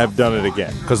never have done it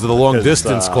again because of the long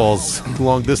distance calls,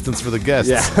 long distance for the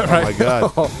guests. Yeah, right. Oh my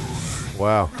god!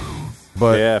 Wow.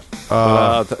 But yeah,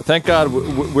 thank God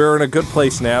we're in a good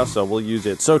place now, so we'll use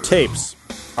it. So tapes.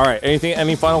 All right.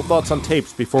 Any final thoughts on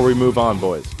tapes before we move on,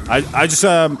 boys? I just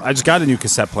got a new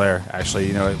cassette player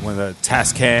actually. One of the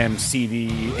Tascam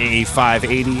CD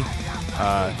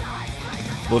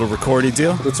A580 little recording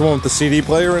deal. That's the one with the CD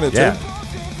player in it. Yeah. Too?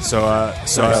 So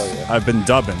I've been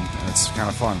dubbing. It's kind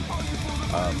of fun.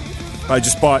 I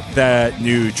just bought that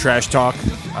new Trash Talk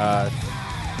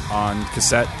on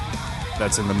cassette.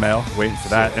 That's in the mail, waiting for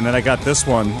that. And then I got this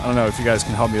one. I don't know if you guys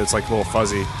can help me. It's like a little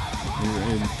fuzzy.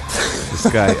 This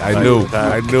guy, I knew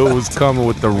it was coming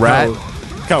with the rat. Look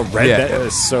how red that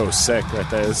is. So sick right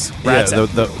there.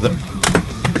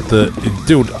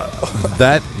 Dude,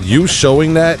 that you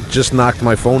showing that just knocked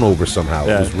my phone over somehow.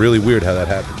 Yeah. It was really weird how that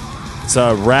happened. It's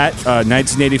a Rat,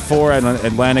 1984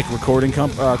 Atlantic Recording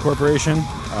Corporation.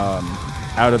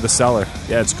 Out of the Cellar.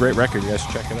 Yeah, it's a great record. You guys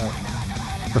should check it out.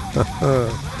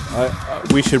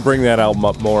 We should bring that album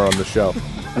up more on the show.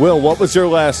 Will, what was your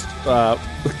last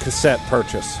cassette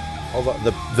purchase?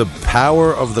 The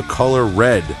power of the color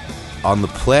red on the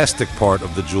plastic part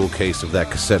of the jewel case of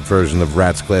that cassette version of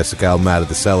Rat's classic album Out of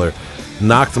the Cellar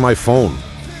knocked my phone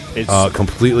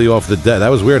completely off the deck. That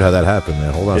was weird how that happened,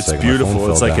 man. Hold on a second. It's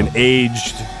beautiful. It's like an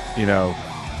aged,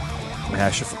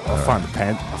 I'll find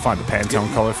the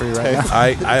Pantone color for you right now. It's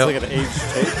like an aged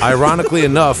tape. Ironically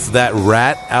enough, that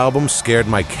Rat album scared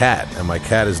my cat, and my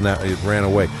cat it ran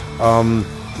away.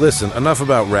 Listen, enough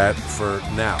about Rat for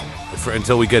now.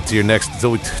 until we get to your next,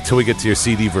 until we get to your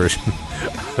CD version,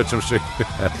 which I'm sure.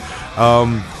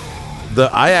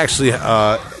 I actually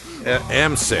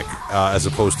am sick, as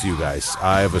opposed to you guys.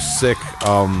 I have a sick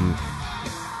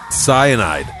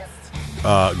Cianide,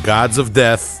 Gods of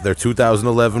Death, their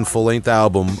 2011 full-length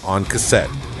album on cassette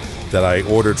that I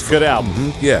ordered. Good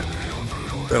album. Yeah.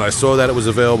 And I saw that it was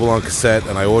available on cassette,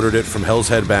 and I ordered it from Hell's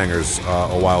Headbangers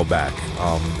a while back,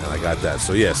 and I got that.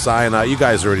 So yeah, Cianide. You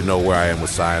guys already know where I am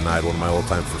with Cianide, one of my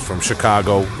all-time from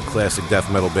Chicago, classic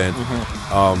death metal band.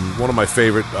 One of my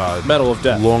favorite Metal of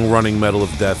Death, long-running Metal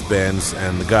of Death bands,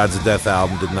 and the Gods of Death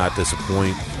album did not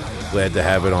disappoint. Glad to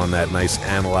have it on that nice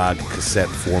analog cassette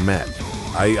format.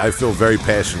 I feel very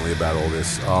passionately about all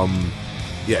this.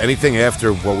 Yeah, anything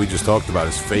after what we just talked about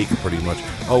is fake, pretty much.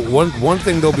 Oh, one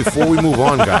thing, though, before we move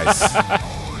on, guys.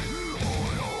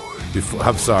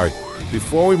 I'm sorry.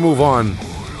 Before we move on,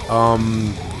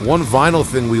 one vinyl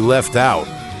thing we left out.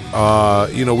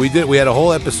 We had a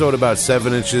whole episode about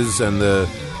 7 inches and a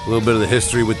little bit of the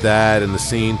history with that and the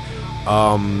scene.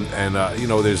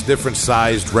 There's different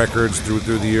sized records through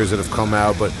the years that have come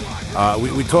out, but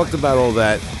we talked about all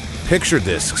that. Picture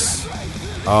discs.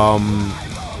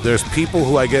 There's people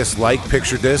who I guess like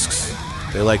picture discs.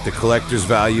 They like the collector's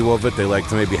value of it. They like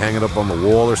to maybe hang it up on the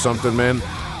wall or something, man.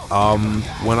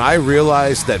 When I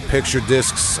realized that picture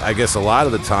discs, I guess a lot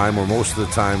of the time, or most of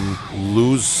the time,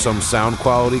 lose some sound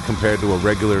quality compared to a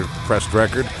regular pressed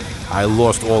record, I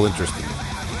lost all interest in it.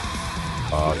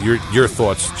 Your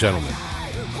thoughts, gentlemen?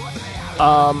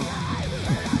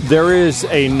 There is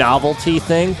a novelty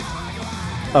thing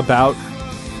about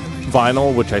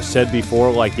vinyl, which I said before,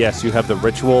 like, yes, you have the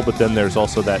ritual, but then there's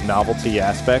also that novelty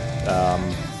aspect.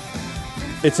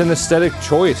 It's an aesthetic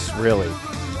choice, really.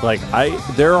 Like, I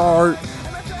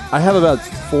have about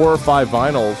 4 or 5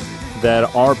 vinyls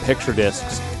that are picture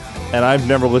discs, and I've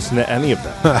never listened to any of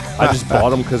them. I just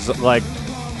bought them because, like,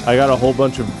 I got a whole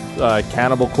bunch of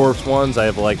Cannibal Corpse ones. I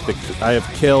have I have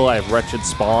Kill, I have Wretched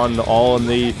Spawn, all in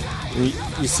the.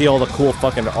 You see all the cool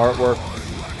fucking artwork.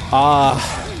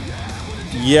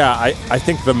 Yeah, I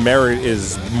think the merit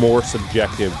is more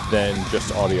subjective than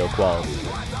just audio quality.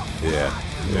 Yeah.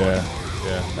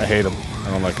 I hate them.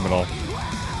 I don't like them at all.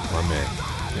 My man.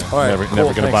 Yeah. All right,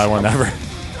 never gonna buy one ever.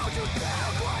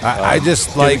 I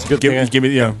just like give me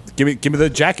the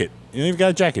jacket. You don't even got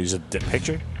a jacket. Just a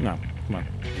picture. No, come on.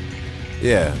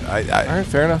 Yeah, all right,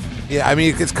 fair enough. Yeah, I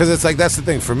mean, it's because it's like that's the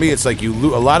thing for me. It's like a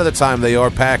lot of the time they are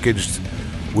packaged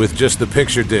with just the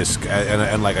picture disc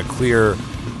and like a clear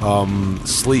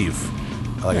sleeve,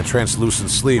 like a translucent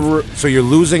sleeve. So you're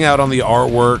losing out on the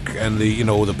artwork and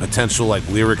the potential like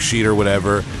lyric sheet or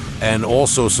whatever, and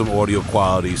also some audio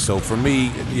quality. So for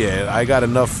me, yeah, I got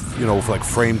enough for like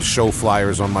framed show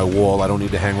flyers on my wall. I don't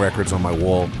need to hang records on my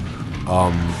wall.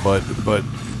 But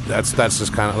that's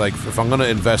just kind of like if I'm going to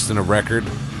invest in a record,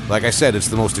 like I said, it's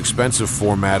the most expensive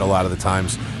format a lot of the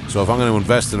times. So if I'm going to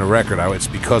invest in a record, it's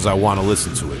because I want to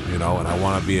listen to it, and I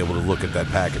want to be able to look at that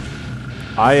package.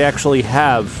 I actually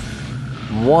have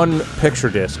one picture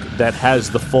disc that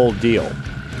has the full deal,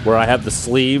 where I have the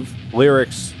sleeve,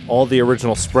 lyrics, all the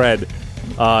original spread.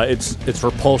 It's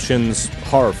Repulsion's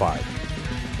Horrified.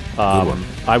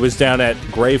 I was down at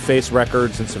Graveface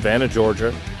Records in Savannah,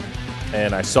 Georgia,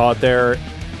 and I saw it there,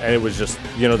 and it was just,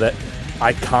 that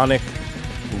iconic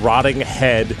rotting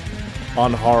head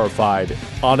on Horrified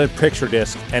on a picture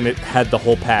disc, and it had the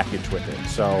whole package with it.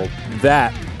 So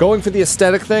that, going for the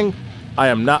aesthetic thing, I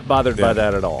am not bothered by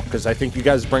that at all, because I think you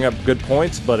guys bring up good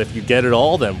points, but if you get it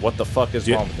all, then what the fuck is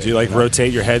wrong with it? Do you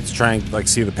rotate your head to try and like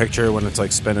see the picture when it's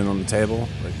like spinning on the table?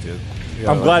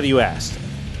 I'm glad you asked.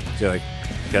 Do you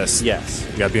yes. You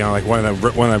gotta be on like one of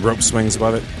the rope swings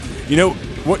above it.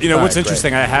 What's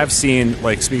interesting? Great. I have seen,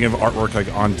 like, speaking of artwork,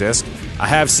 like on disc, I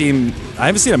haven't seen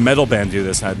a metal band do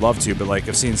this, and I'd love to, but like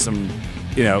I've seen some,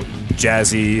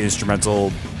 jazzy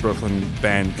instrumental Brooklyn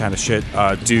band kind of shit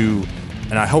do,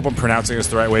 and I hope I'm pronouncing this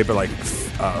the right way, but like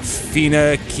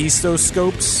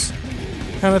phenakistoscopes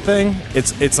kind of thing.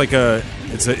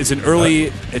 It's an early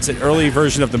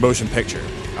version of the motion picture,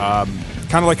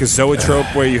 kind of like a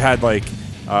zoetrope where you had like.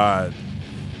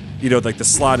 Like the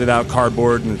slotted out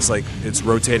cardboard, and it's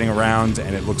rotating around,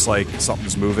 and it looks like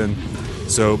something's moving.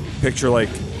 So picture like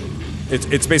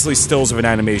it's basically stills of an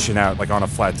animation out like on a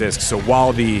flat disc. So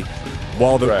while the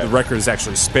record is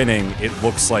actually spinning, it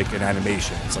looks like an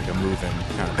animation. It's like a moving kind of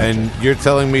picture. And you're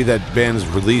telling me that bands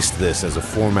released this as a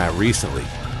format recently?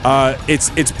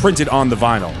 It's printed on the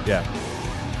vinyl. Yeah.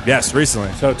 Yes,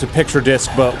 recently. So it's a picture disc,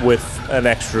 but with an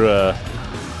extra.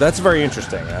 That's very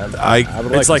interesting. I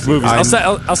would it's like movies.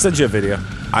 I'll send you a video.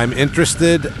 I'm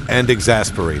interested and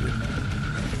exasperated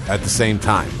at the same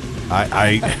time.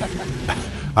 I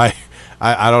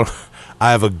don't.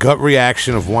 I have a gut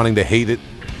reaction of wanting to hate it,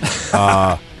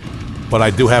 but I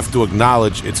do have to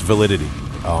acknowledge its validity.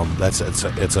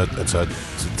 It's a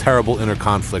terrible inner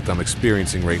conflict I'm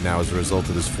experiencing right now as a result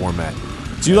of this format.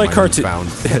 Do you like cartoons?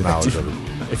 Knowledge of it.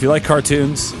 If you like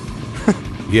cartoons,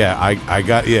 yeah, I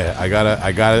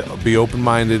gotta be open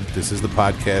minded. This is the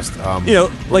podcast.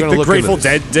 Like the Grateful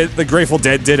Dead did. The Grateful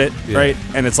Dead did it, right?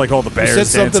 And it's like all the bears. You said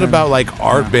something dancing. about like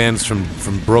art bands from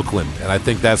Brooklyn, and I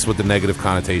think that's what the negative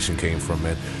connotation came from.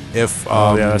 Man, if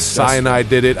Cianide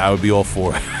did it, I would be all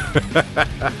for it.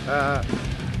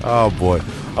 Oh boy.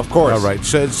 Of course. All right.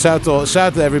 Shout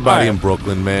to everybody in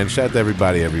Brooklyn, man. Shout to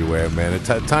everybody everywhere, man.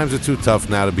 Times are too tough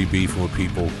now to be beefing with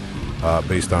people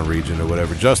based on region or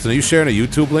whatever. Justin, are you sharing a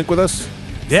YouTube link with us?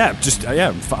 Yeah,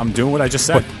 I'm doing what I just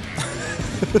said.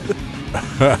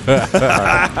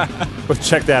 We'll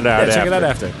check that out. Check it out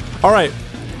after. All right,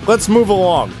 let's move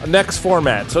along. Next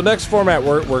format. So next format,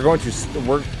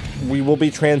 we will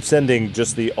be transcending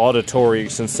just the auditory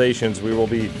sensations. We will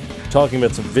be talking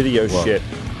about some video shit.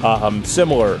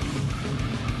 Similar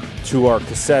to our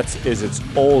cassettes is its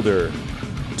older,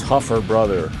 tougher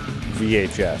brother,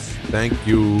 VHS. Thank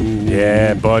you.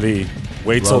 Yeah, buddy.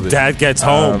 Wait till Dad gets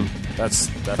home. That's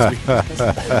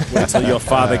wait till your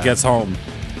father gets home.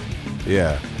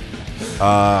 Yeah.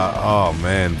 Oh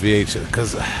man, VHS.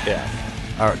 Because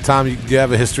All right, Tom, do you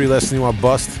have a history lesson you want to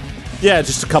bust? Yeah,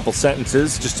 just a couple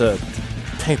sentences, just to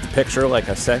paint the picture, like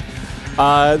I said.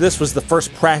 This was the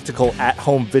first practical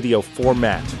at-home video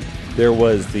format. There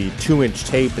was the 2-inch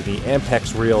tape and the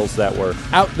Ampex reels that were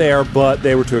out there, but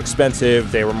they were too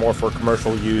expensive. They were more for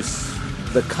commercial use.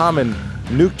 The common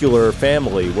nuclear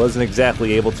family wasn't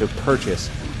exactly able to purchase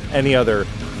any other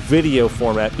video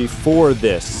format before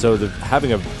this. So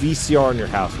having a VCR in your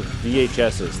house with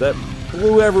VHSs, that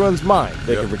blew everyone's mind.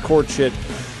 They could record shit.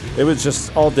 It was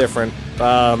just all different.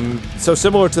 So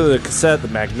similar to the cassette, the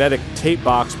magnetic tape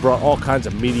box brought all kinds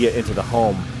of media into the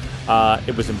home.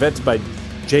 It was invented by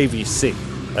JVC,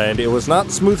 and it was not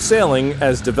smooth sailing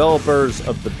as developers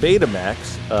of the Betamax,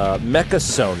 Mecha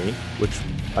Sony, which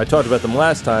I talked about them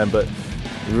last time, but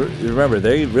remember,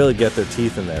 they really get their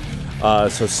teeth in there.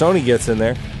 So Sony gets in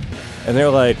there, and they're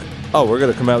like, oh, we're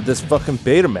going to come out with this fucking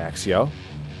Betamax, yo.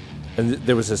 And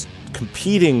there was this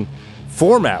competing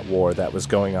format war that was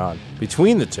going on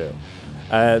between the two.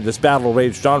 This battle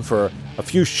raged on for a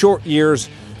few short years,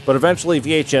 but eventually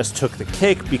VHS took the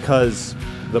cake because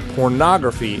the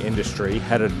pornography industry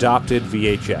had adopted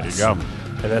VHS. There you go.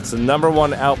 And that's the number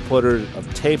one outputter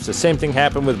of tapes. The same thing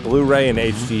happened with Blu-ray and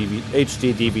HD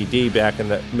DVD back in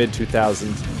the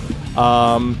mid-2000s.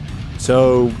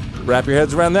 So wrap your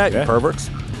heads around that, you perverts.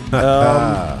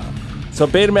 So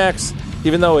Betamax,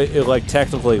 even though it like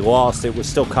technically lost, it was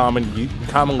still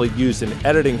commonly used in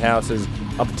editing houses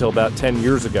up until about 10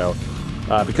 years ago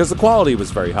because the quality was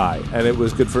very high and it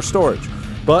was good for storage.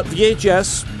 But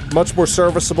VHS, much more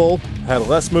serviceable, had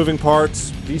less moving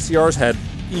parts. VCRs had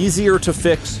easier to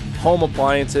fix home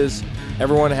appliances.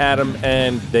 Everyone had them,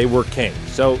 and they were king.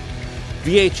 So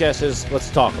VHSs,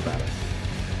 let's talk about it.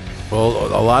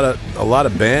 Well, a lot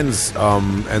of bands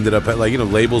ended up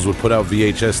labels would put out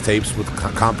VHS tapes with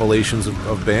compilations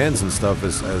of bands and stuff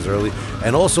as early.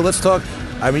 And also, let's talk.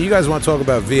 I mean, you guys want to talk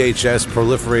about VHS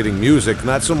proliferating music?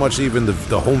 Not so much even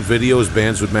the home videos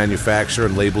bands would manufacture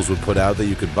and labels would put out that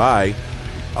you could buy,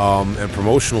 and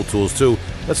promotional tools too.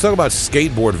 Let's talk about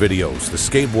skateboard videos, the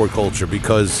skateboard culture,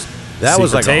 because that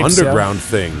was like an underground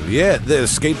thing. Yeah, the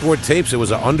skateboard tapes, it was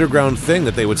an underground thing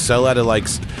that they would sell at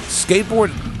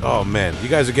skateboard. Oh man, you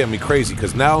guys are getting me crazy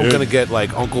because now I'm going to get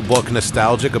like Uncle Buck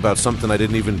nostalgic about something I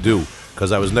didn't even do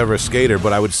because I was never a skater,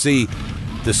 but I would see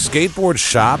the skateboard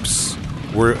shops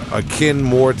were akin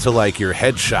more to like your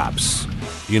head shops,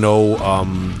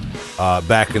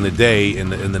 back in the day in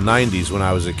the 90s when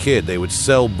I was a kid. They would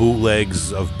sell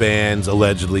bootlegs of bands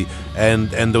allegedly,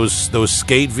 and those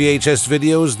skate VHS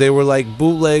videos, they were like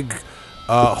bootleg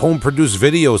home produced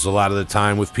videos a lot of the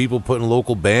time with people putting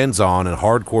local bands on and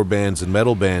hardcore bands and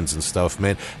metal bands and stuff,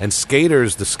 man. And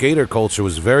skaters, the skater culture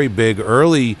was very big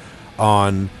early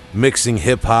on, mixing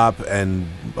hip hop and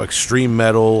extreme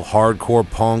metal, hardcore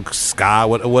punk, ska,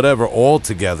 whatever, all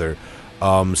together.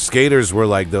 Skaters were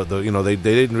like they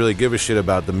didn't really give a shit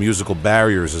about the musical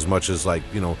barriers as much as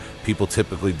people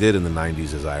typically did in the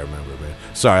 90s, as I remember, man.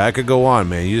 Sorry, I could go on,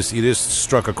 man. You just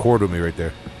struck a chord with me right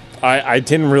there. I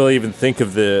didn't really even think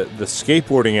of the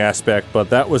skateboarding aspect,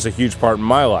 but that was a huge part in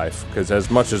my life because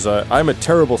as much as I'm a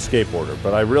terrible skateboarder,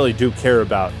 but I really do care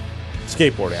about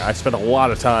skateboarding. I spent a lot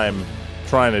of time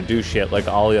trying to do shit like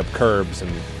ollie up curbs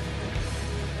and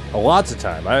Lots of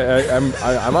time.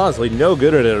 I'm honestly no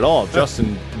good at it at all.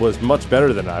 Justin was much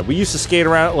better than I. We used to skate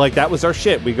around like that was our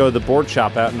shit. We go to the board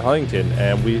shop out in Huntington,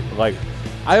 and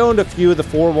I owned a few of the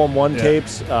 411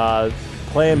 tapes.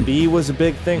 Plan B was a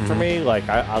big thing for me. Like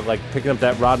I like picking up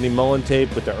that Rodney Mullen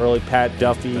tape with the early Pat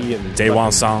Duffy and Day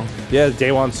One song. Yeah, the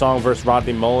Day One song versus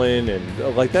Rodney Mullen,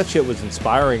 and like that shit was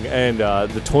inspiring. And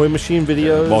the Toy Machine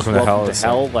videos, Welcome to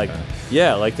Hell.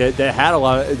 Like they had a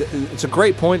lot. It's a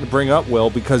great point to bring up, Will,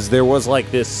 because there was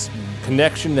like this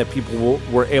connection that people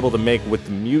were able to make with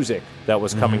the music that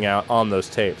was coming out on those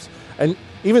tapes, and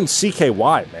even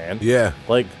CKY, man. Yeah,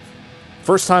 like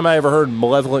first time I ever heard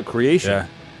Malevolent Creation. Yeah.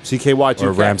 CKY2K.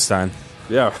 Or Rammstein.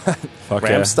 Yeah.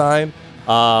 Rammstein.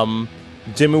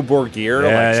 Dimmu Borgir,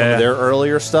 some of their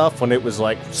earlier stuff when it was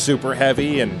like super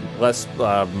heavy and less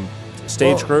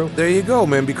stage crew. There you go,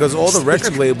 man, because all the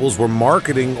record labels were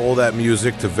marketing all that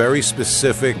music to very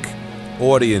specific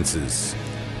audiences.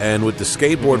 And with the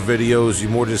skateboard videos, you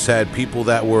more just had people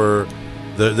that were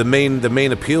the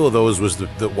main appeal of those was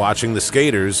the watching the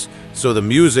skaters. So the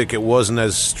music, it wasn't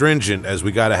as stringent as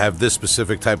we got to have this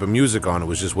specific type of music on. It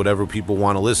was just whatever people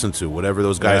want to listen to, whatever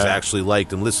those guys actually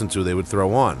liked and listened to, they would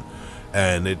throw on.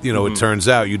 And it turns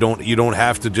out you don't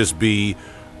have to just be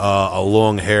a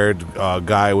long-haired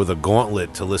guy with a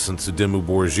gauntlet to listen to Dimmu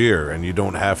Borgir, and you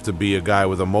don't have to be a guy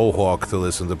with a mohawk to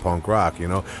listen to punk rock.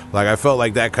 Like I felt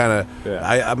like that kind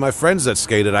of. My friends that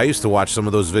skated, I used to watch some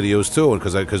of those videos too,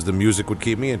 because the music would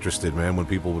keep me interested, man. When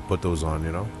people would put those on,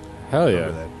 Hell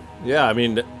yeah. Yeah, I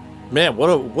mean, man,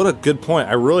 what a good point.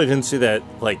 I really didn't see that,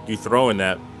 like, you throwing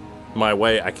that my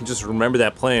way. I can just remember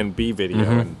that Plan B video,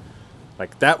 and,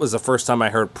 like, that was the first time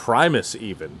I heard Primus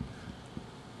even.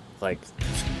 Like,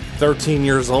 13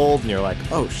 years old, and you're like,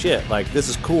 oh, shit, like, this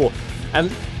is cool.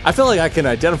 And I feel like I can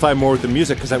identify more with the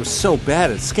music because I was so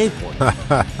bad at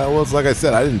skateboarding. Well, it's like I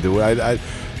said, I didn't do it.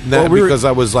 Because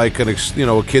I was like a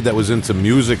kid that was into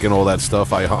music and all that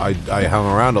stuff. I hung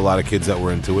around a lot of kids that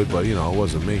were into it, but it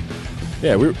wasn't me.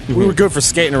 Yeah, we were good for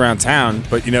skating around town,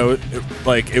 but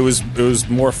it was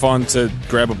more fun to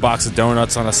grab a box of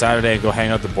donuts on a Saturday and go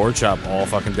hang out at the board shop all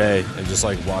fucking day and just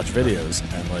like watch videos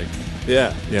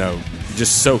and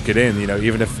just soak it in.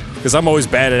 Even if because I'm always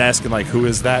bad at asking like who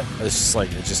is that. It's just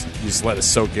like you just let it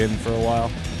soak in for a while,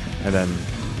 and then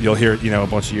you'll hear it a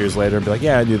bunch of years later and be like,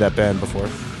 yeah, I knew that band before.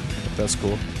 That's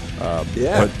cool.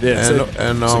 It's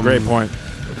a great point.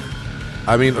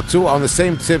 I mean, too, on the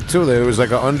same tip, too, there was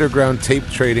like an underground tape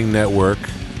trading network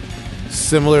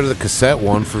similar to the cassette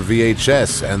one for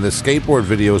VHS, and the skateboard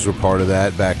videos were part of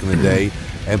that back in the day,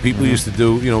 and people used to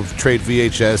do, trade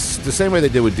VHS the same way they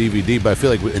did with DVD, but I feel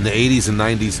like in the 80s and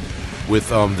 90s with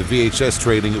the VHS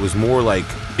trading, it was more like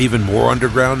even more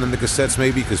underground than the cassettes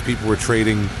maybe, because people were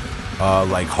trading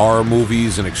like horror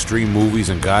movies and extreme movies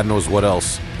and God knows what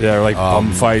else. Yeah, like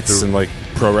bum fights and like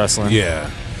pro wrestling.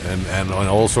 Yeah, and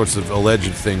all sorts of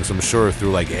alleged things, I'm sure,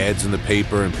 through like ads in the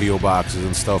paper and P.O. boxes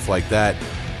and stuff like that.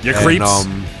 You creeps.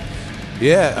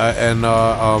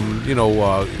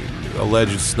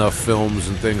 Alleged snuff films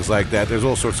and things like that. There's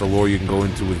all sorts of lore you can go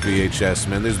into with VHS,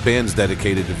 man. There's bands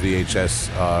dedicated to VHS,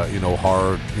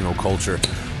 horror, culture.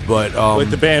 But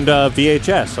with the band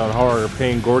VHS on Horror,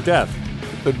 Pain, Gore, Death.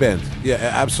 Good band. Yeah,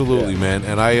 absolutely, man.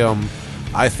 And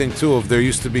I think too, if there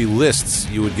used to be lists,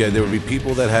 there would be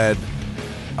people that had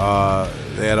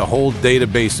they had a whole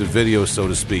database of videos, so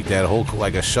to speak. They had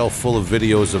a shelf full of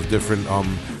videos of different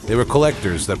they were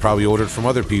collectors that probably ordered from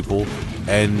other people,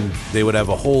 and they would have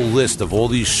a whole list of all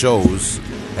these shows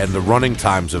and the running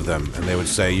times of them, and they would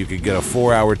say you could get a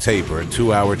 4-hour tape or a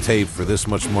 2-hour tape for this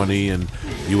much money, and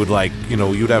you would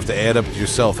you'd have to add up to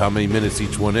yourself how many minutes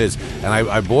each one is. And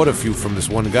I bought a few from this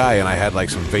one guy, and I had like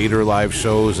some Vader live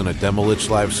shows and a Demolich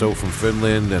live show from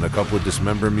Finland and a couple of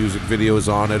Dismember music videos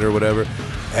on it or whatever.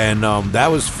 And that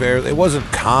was fair. It wasn't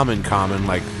common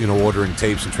like ordering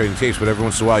tapes and trading tapes, but every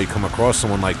once in a while you come across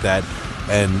someone like that.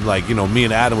 And me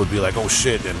and Adam would be like, oh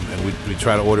shit, and we'd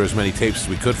try to order as many tapes as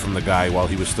we could from the guy while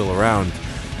he was still around,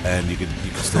 and you could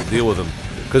still deal with him.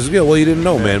 Because you didn't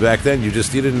know, man. Back then, you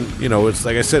didn't. It's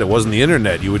like I said, it wasn't the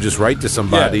internet. You would just write to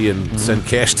somebody and send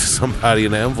cash to somebody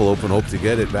in an envelope and hope to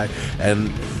get it back. And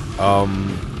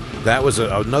that was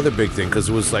another big thing, because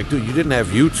it was like, dude, you didn't have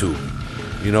YouTube.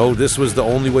 This was the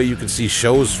only way you could see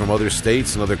shows from other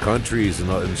states and other countries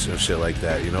and shit like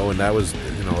that, and that was,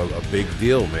 a big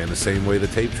deal, man, the same way the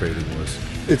tape trading was.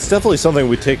 It's definitely something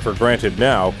we take for granted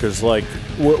now, because, like,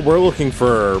 we're looking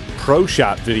for pro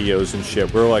shot videos and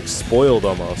shit. We're, like, spoiled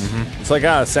almost. It's like,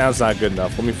 it sounds not good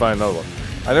enough. Let me find another one.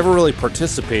 I never really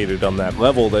participated on that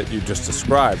level that you just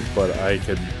described, but I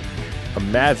could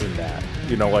imagine that.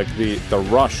 you know, like the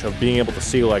rush of being able to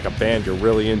see like a band you're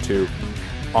really into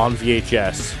on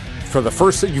VHS for the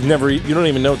first thing you don't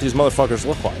even know what these motherfuckers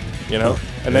look like, you know,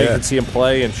 and then you can see them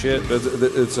play and shit.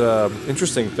 It's a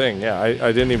interesting thing. Yeah,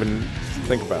 I didn't even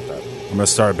think about that. I'm gonna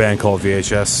start a band called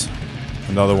VHS.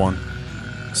 Another one.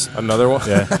 Another one?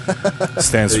 Yeah.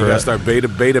 Stands So for. you gotta start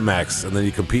Betamax, and then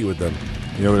you compete with them.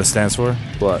 You know what it stands for?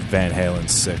 What? Van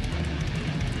Halen's sick.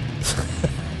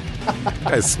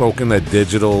 Guy's smoking that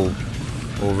digital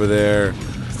over there.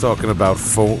 He's talking about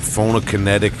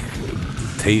phonokinetic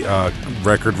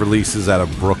record releases out of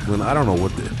Brooklyn. I don't know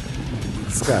what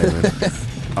this guy, man.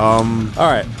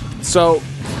 All right. So,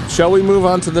 shall we move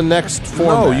on to the next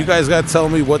format? No, you guys got to tell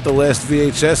me what the last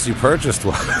VHS you purchased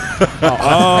was.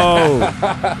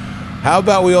 How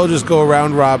about we all just go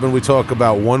around robin? We talk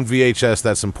about one VHS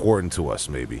that's important to us,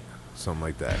 maybe something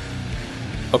like that.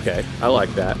 Okay, I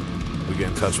like that. We get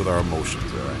in touch with our emotions.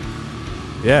 All right.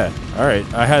 Yeah. All right.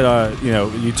 I had you know,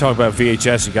 you talk about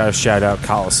VHS, you got to shout out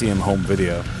Coliseum Home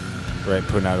Video, right?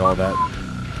 Putting out all that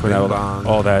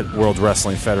all that World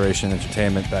Wrestling Federation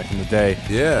entertainment back in the day.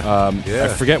 Yeah. I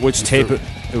forget which tape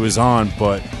it was on,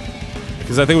 but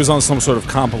because I think it was on some sort of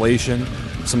compilation,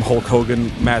 some Hulk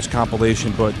Hogan match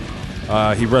compilation, but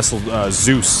he wrestled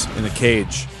Zeus in a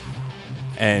cage.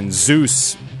 And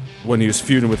Zeus, when he was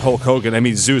feuding with Hulk Hogan, I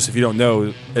mean, Zeus, if you don't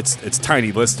know, it's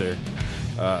Tiny Lister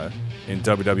in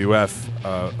WWF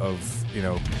of, you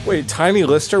know. Wait, Tiny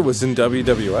Lister was in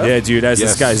WWF? Yeah, dude, as Yes.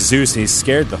 this guy Zeus, and he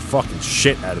scared the fucking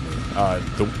shit out of me.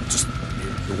 Just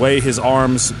the way his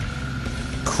arms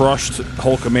crushed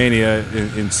Hulkamania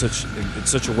in such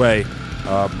a way,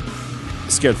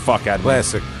 scared the fuck out of me.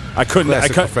 Classic. I couldn't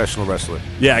Professional wrestler.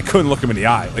 Yeah, I couldn't look him in the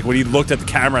eye. Like when he looked at the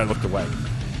camera, I looked away.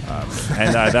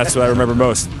 And that's what I remember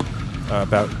most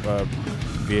about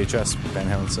VHS, Van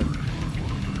Halen sick.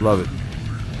 Love it.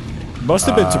 Must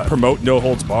have been to promote No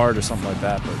Holds Barred or something like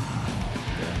that, but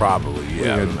Probably,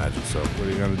 yeah, I would imagine so. what are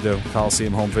you going to do?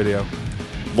 Coliseum Home Video.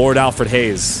 Lord Alfred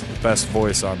Hayes, best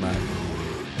voice on that.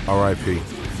 R.I.P.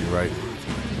 You're right.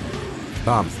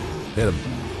 Tom, hit him.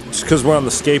 Just because we're on the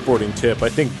skateboarding tip, I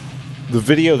think the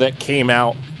video that came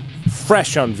out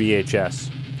fresh on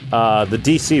VHS, the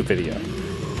DC video.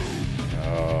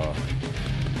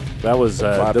 That was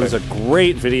a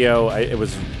great video. It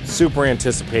was super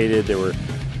anticipated. There were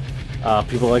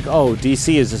people like, oh,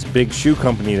 DC is this big shoe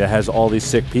company that has all these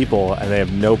sick people, and they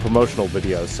have no promotional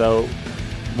videos. So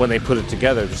when they put it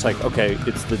together, just like, okay,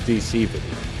 it's the DC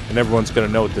video, and everyone's gonna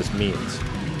know what this means.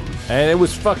 And it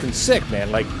was fucking sick,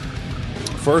 man. Like,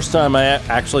 first time I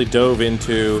actually dove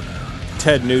into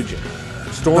Ted Nugent,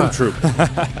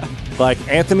 Stormtrooper. Like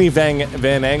Anthony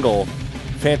Van Engel,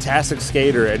 fantastic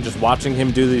skater, and just watching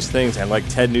him do these things, and like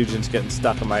Ted Nugent's getting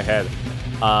stuck in my head.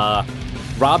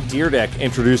 Rob Dyrdek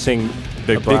introducing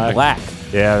Big Black.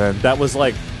 Yeah, man. That was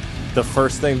like the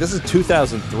first thing. This is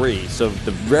 2003, so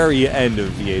the very end of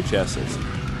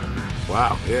VHSs.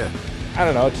 Wow, yeah. I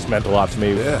don't know, it just meant a lot to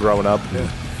me growing up. Yeah.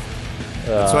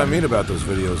 That's what I mean about those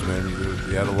videos, man.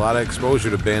 You had a lot of exposure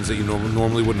to bands that you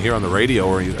normally wouldn't hear on the radio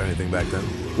or anything back then.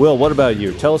 Will, what about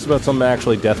you? Tell us about something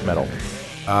actually death metal.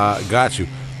 Got you.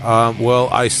 Well,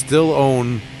 I still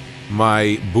own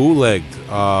my bootlegged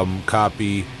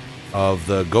copy of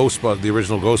the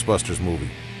original Ghostbusters movie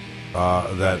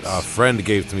that a friend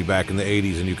gave to me back in the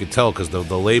 80s, and you could tell because the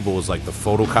label was like the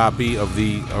photocopy of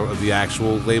the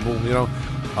actual label, you know.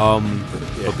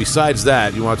 But besides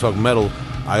that, you want to talk metal,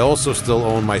 I also still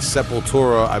own my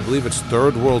Sepultura, I believe it's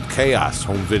Third World Chaos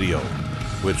home video,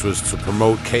 which was to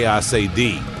promote Chaos AD.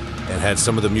 It had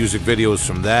some of the music videos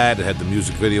from that. It had the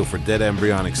music video for Dead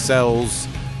Embryonic Cells.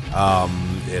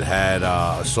 It had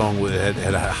a song with it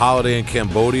had a Holiday in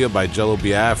Cambodia by Jello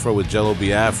Biafra with Jello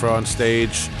Biafra on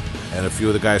stage, and a few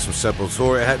of the guys from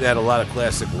Sepultura. It had a lot of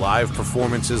classic live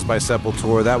performances by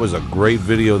Sepultura. That was a great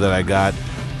video that I got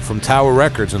from Tower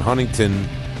Records in Huntington,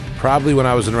 probably when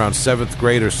I was in around 7th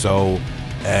grade or so.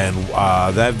 And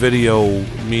that video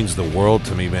means the world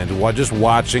to me, man. Just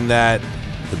watching that,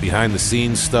 the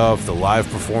behind-the-scenes stuff, the live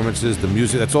performances, the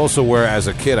music. That's also where, as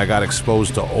a kid, I got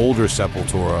exposed to older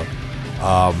Sepultura.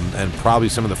 And probably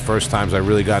some of the first times I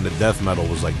really got into death metal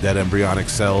was like Dead Embryonic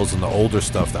Cells and the older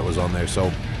stuff that was on there.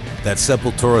 So that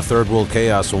Sepultura Third World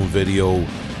Chaos home video,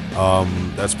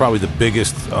 that's probably the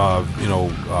biggest,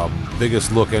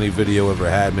 biggest look any video ever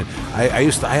had. Man, I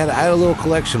had a little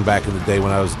collection back in the day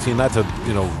when I was a teen. Not to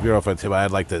veer off on tip. I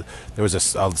had like there was a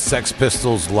Sex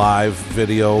Pistols live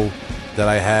video that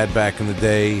I had back in the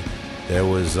day. There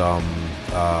was a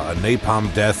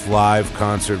Napalm Death live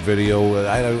concert video.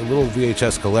 I had a little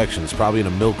VHS collection. It's probably in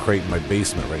a milk crate in my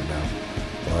basement right now.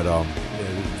 But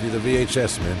the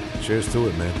VHS, man. Cheers to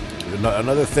it, man.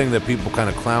 Another thing that people kind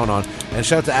of clown on. And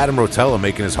shout out to Adam Rotella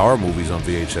making his horror movies on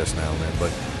VHS now, man.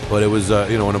 But it was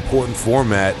an important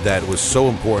format that was so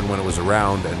important when it was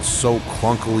around and so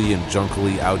clunkily and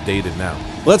junkily outdated now.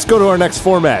 Let's go to our next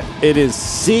format. It is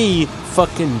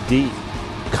C-fucking-D.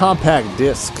 Compact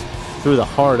disc through the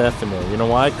hard F in there. You know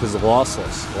why? Because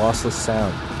lossless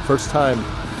sound. First time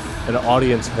an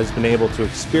audience has been able to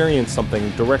experience something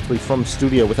directly from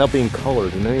studio without being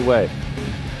colored in any way.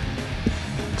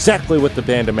 Exactly what the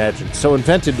band imagined. So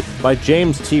invented by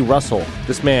James T. Russell,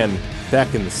 this man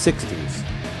back in the 60s.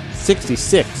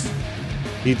 66.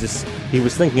 He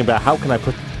was thinking about how can I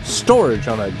put storage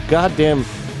on a goddamn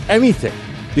anything,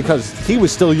 because he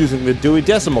was still using the Dewey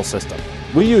Decimal System.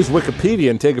 We use Wikipedia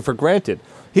and take it for granted.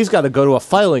 He's got to go to a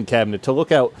filing cabinet to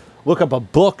look up a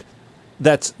book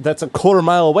that's a quarter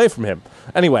mile away from him.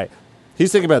 Anyway,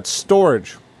 he's thinking about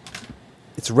storage.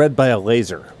 It's read by a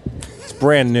laser. It's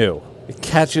brand new. It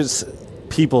catches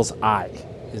people's eye.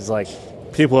 It's like,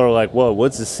 people are like, whoa,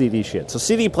 what's this CD shit? So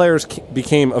CD players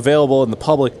became available in the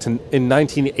public in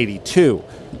 1982,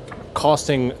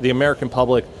 costing the American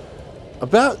public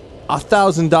about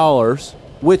 $1,000,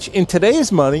 which in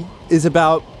today's money is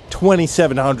about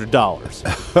 $2,700.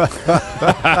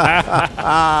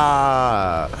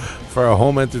 For a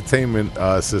home entertainment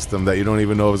system that you don't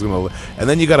even know is going to... And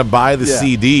then you got to buy the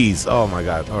CDs. Oh, my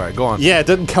God. All right, go on. Yeah, it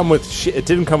didn't come with shit. It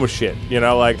didn't come with shit,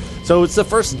 So it's the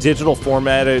first digital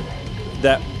format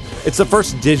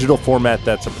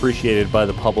that's appreciated by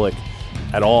the public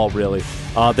at all, really.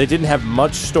 They didn't have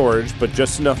much storage, but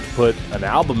just enough to put an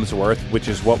album's worth, which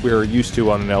is what we were used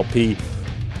to on an LP,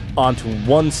 onto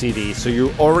one CD. So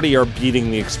you already are beating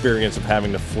the experience of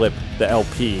having to flip the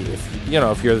LP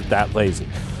if you're that lazy.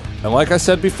 And like I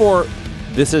said before,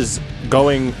 this is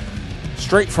going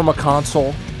straight from a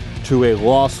console to a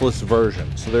lossless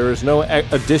version. So there is no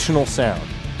additional sound.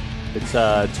 It's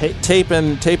tape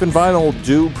and vinyl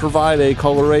do provide a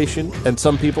coloration, and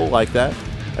some people like that,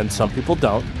 and some people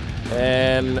don't.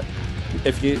 And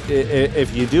if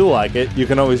you do like it, you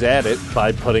can always add it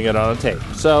by putting it on a tape.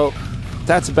 So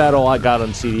that's about all I got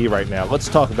on CD right now. Let's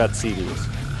talk about CDs.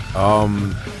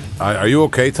 Are you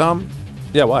okay, Tom?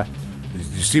 Yeah, why?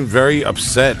 You seemed very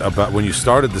upset about when you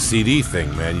started the CD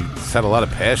thing, man. You had a lot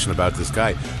of passion about this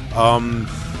guy.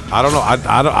 I don't know.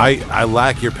 I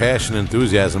lack your passion and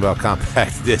enthusiasm about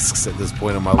compact discs at this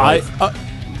point in my life.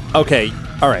 Okay.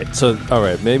 All right. So, all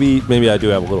right. Maybe I do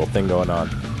have a little thing going on.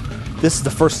 This is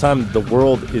the first time the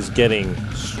world is getting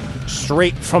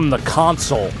straight from the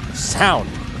console sound.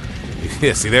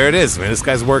 Yeah. See, there it is, man. This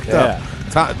guy's worked up.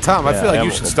 Tom, I feel like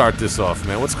you should start this off,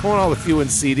 man. What's going on with you and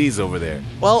CDs over there?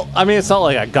 Well, I mean, it's not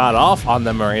like I got off on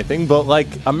them or anything, but like,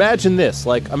 imagine this.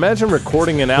 Like, imagine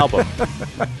recording an album.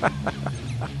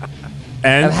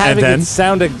 and having it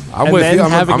sound. I'm with you.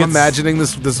 I'm imagining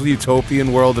this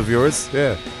utopian world of yours.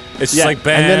 Yeah. It's just like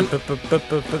bam. Okay.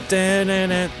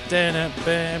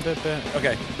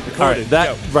 Recorded. All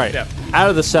right. Right. Yeah. Out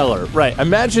of the cellar. Right.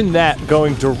 Imagine that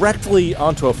going directly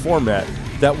onto a format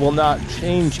that will not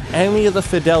change any of the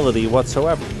fidelity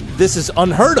whatsoever. This is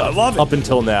unheard of. I love it. Up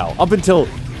until now. Up until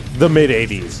the mid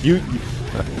 '80s.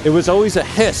 It was always a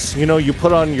hiss. You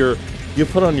put on your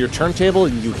turntable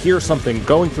and you hear something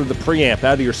going through the preamp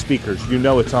out of your speakers. You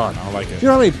know it's on. I like it. You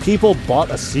know how many people bought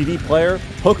a CD player,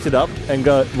 hooked it up, and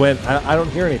went, I don't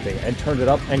hear anything, and turned it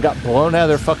up and got blown out of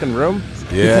their fucking room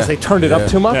because they turned it up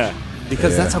too much? Yeah.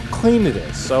 Because that's how clean it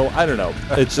is. So, I don't know.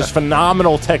 It's just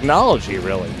phenomenal technology,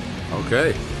 really.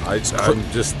 Okay. I'm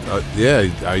just,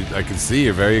 I can see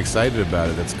you're very excited about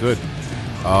it. That's good.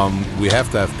 We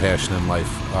have to have passion in life.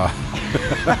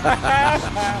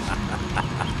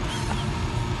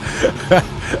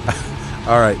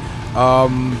 All right.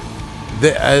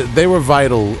 They were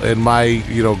vital in my,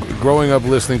 growing up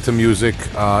listening to music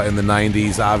in the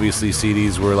 90s. Obviously,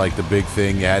 CDs were like the big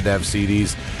thing. You had to have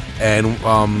CDs. And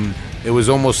it was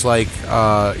almost like,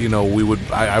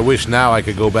 I wish now I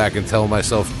could go back and tell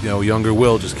myself, younger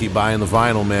Will, just keep buying the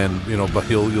vinyl, man, but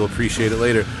you'll appreciate it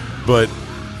later. But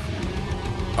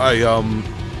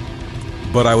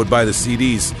I would buy the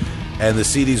CDs, and the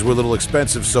CDs were a little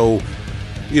expensive, so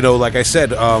like I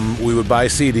said, we would buy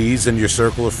CDs, and your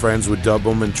circle of friends would dub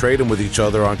them and trade them with each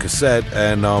other on cassette,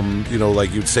 and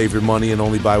like you'd save your money and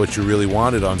only buy what you really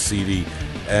wanted on CD.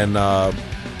 And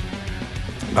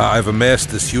I've amassed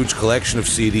this huge collection of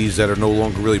CDs that are no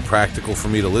longer really practical for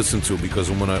me to listen to,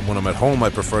 because when I'm at home, I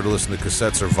prefer to listen to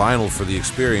cassettes or vinyl for the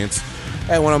experience.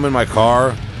 And when I'm in my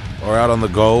car or out on the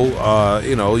go,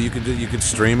 you could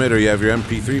stream it, or you have your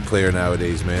MP3 player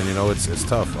nowadays, man. It's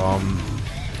tough.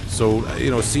 So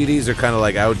CDs are kind of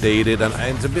like outdated,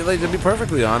 and to be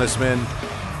perfectly honest, man,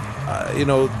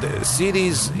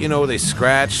 CDs, they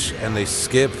scratch and they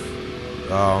skip.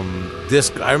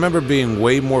 I remember being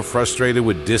way more frustrated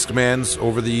with Discmans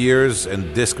over the years,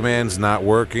 and Discmans not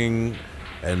working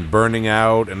and burning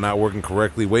out and not working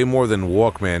correctly, way more than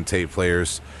Walkman tape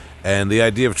players. And the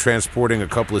idea of transporting a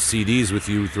couple of CDs with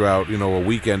you throughout, a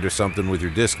weekend or something with your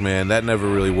Discman, that never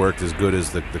really worked as good as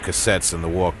the cassettes and the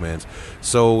Walkmans.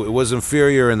 So it was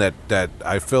inferior in that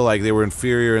I feel like they were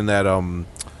inferior in that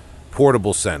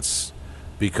portable sense.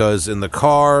 Because in the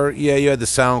car, you had the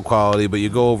sound quality, but you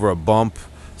go over a bump,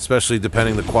 especially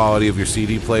depending the quality of your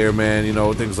CD player, man,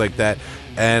 things like that.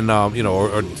 And,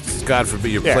 or God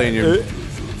forbid, you're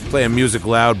playing music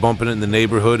loud, bumping it in the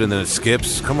neighborhood, and then it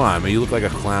skips. Come on, man, you look like a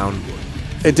clown.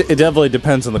 It definitely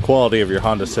depends on the quality of your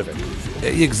Honda Civic.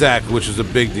 Exactly, which was a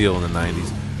big deal in the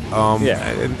 90s.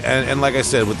 And like I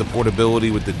said, with the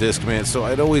portability with the Discman, so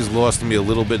it always lost me a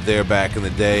little bit there back in the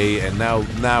day, and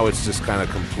now it's just kind of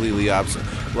completely opposite.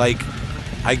 Like,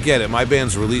 I get it. My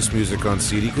bands release music on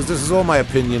CD because this is all my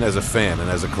opinion as a fan and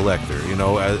as a collector.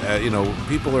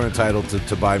 People are entitled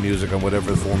to buy music on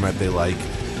whatever format they like.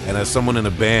 And as someone in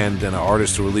a band and an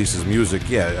artist who releases music,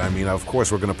 of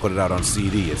course we're going to put it out on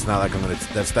CD. It's not like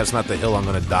that's not the hill I'm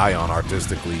going to die on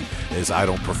artistically, is I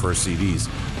don't prefer CDs.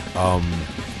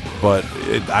 But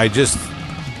I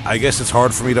guess it's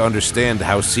hard for me to understand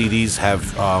how CDs have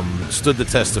stood the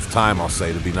test of time, I'll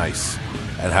say, to be nice,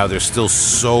 and how they're still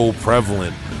so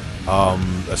prevalent,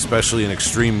 especially in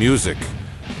extreme music.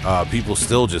 People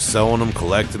still just selling them,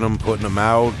 collecting them, putting them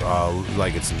out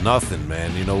like it's nothing,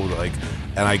 man.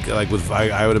 And I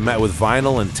would imagine with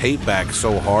vinyl and tape back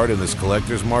so hard in this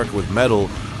collector's market with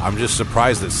metal, I'm just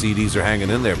surprised that CDs are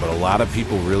hanging in there. But a lot of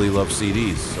people really love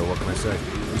CDs. So what can I say?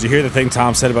 Did you hear the thing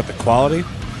Tom said about the quality?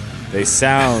 They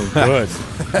sound good.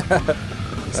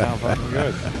 They sound fucking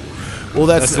good. Well,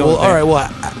 that's all right. Well,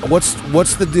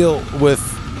 what's the deal with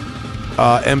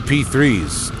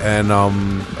MP3s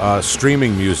and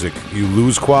streaming music? You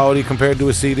lose quality compared to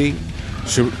a CD?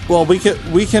 Well, we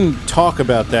can talk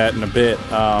about that in a bit.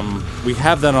 We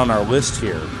have that on our list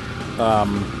here.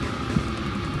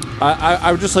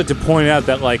 I would just like to point out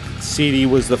that CD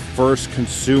was the first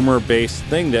consumer-based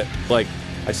thing that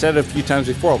I said it a few times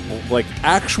before,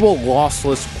 actual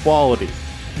lossless quality.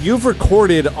 You've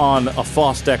recorded on a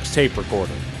Fostex tape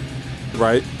recorder,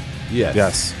 right?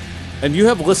 Yes. And you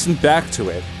have listened back to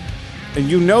it, and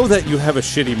you know that you have a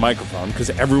shitty microphone,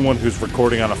 because everyone who's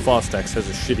recording on a Fostex has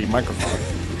a shitty microphone.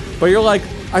 But you're like,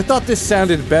 I thought this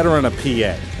sounded better on a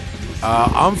PA.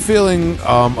 I'm feeling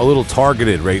a little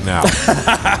targeted right now.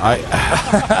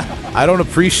 I don't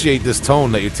appreciate this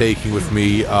tone that you're taking with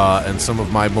me and some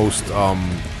of my most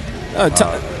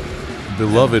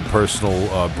beloved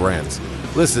personal brands.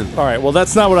 Listen. All right. Well,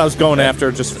 that's not what I was going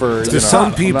after. Just for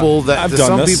some people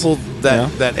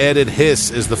that added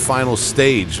hiss is the final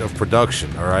stage of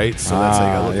production. All right. So that's how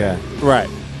you gotta look at it. Right.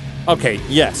 Okay.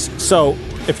 Yes. So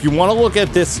if you want to look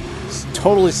at this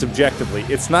totally subjectively,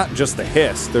 it's not just the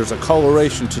hiss. There's a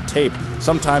coloration to tape.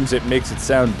 Sometimes it makes it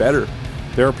sound better.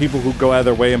 There are people who go out of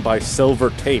their way and buy silver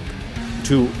tape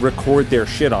to record their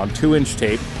shit on 2-inch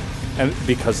tape, and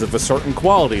because of a certain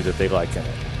quality that they like in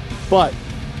it. But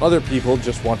other people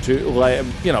just want to,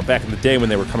 back in the day when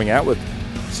they were coming out with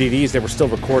CDs, they were still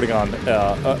recording on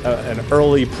an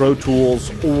early Pro Tools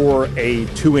or a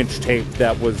 2-inch tape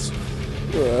that was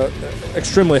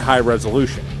extremely high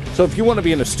resolution. So if you want to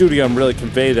be in a studio and really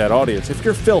convey that audience, if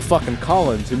you're Phil fucking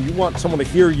Collins and you want someone to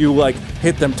hear you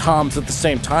hit them toms at the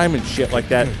same time and shit like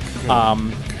that,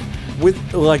 with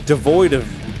devoid of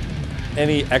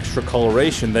any extra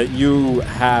coloration that you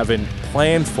haven't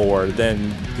planned for,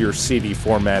 then your CD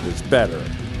format is better,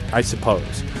 I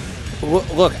suppose.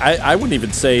 Look, I wouldn't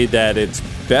even say that it's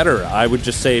better. I would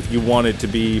just say if you want it to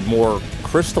be more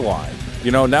crystalline.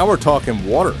 Now we're talking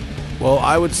water. Well,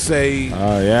 I would say...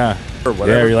 Oh, yeah. Or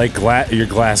whatever. Yeah, you're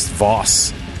glass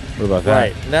Voss. What about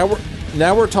that? Right.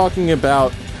 Now we're talking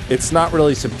about, it's not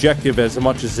really subjective as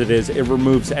much as it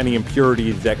removes any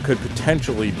impurity that could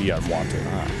potentially be unwanted.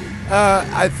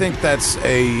 I think that's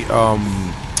a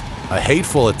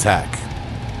hateful attack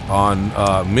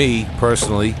on me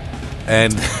personally,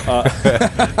 and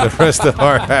the rest of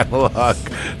our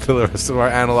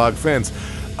analog fans,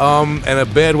 and a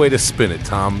bad way to spin it,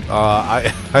 Tom.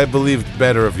 I believe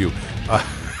better of you.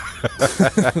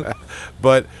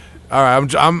 But all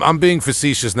right, I'm being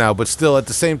facetious now, but still at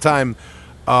the same time,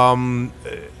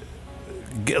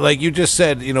 like you just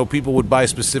said, people would buy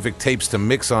specific tapes to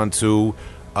mix onto.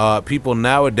 People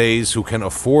nowadays who can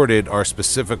afford it are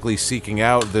specifically seeking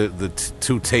out the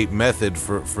two-tape method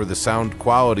for the sound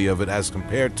quality of it as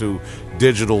compared to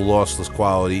digital lossless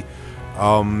quality.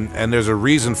 and there's a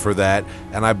reason for that.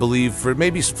 And I believe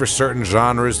for certain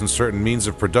genres and certain means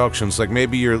of productions, like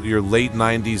maybe your late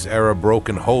 '90s era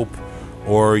Broken Hope,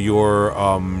 or your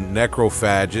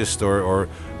Necrophagist, or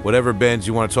whatever bands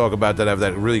you want to talk about that have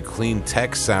that really clean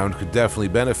tech sound, could definitely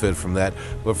benefit from that.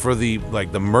 But for the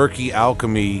murky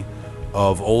alchemy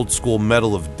of old school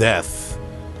metal of death,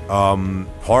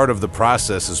 part of the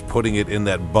process is putting it in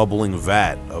that bubbling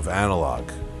vat of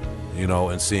analog,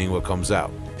 and seeing what comes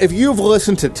out. If you've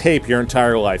listened to tape your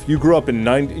entire life, you grew up in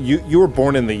you were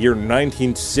born in the year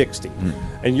 1960,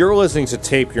 and you're listening to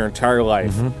tape your entire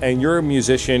life, and you're a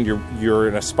musician, you're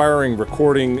an aspiring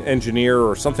recording engineer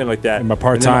or something like that. In my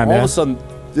part-time, all of a sudden,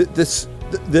 this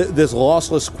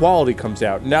lossless quality comes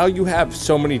out. Now you have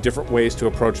so many different ways to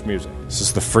approach music. It's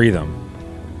just the freedom.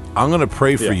 I'm going to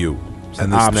pray for you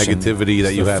and this negativity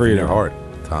that you have in your heart,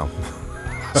 Tom.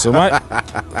 So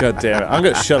God damn it! I'm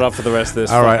gonna shut up for the rest of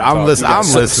this. All right, I'm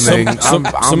listening.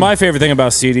 So my favorite thing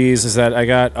about CDs is that I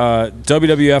got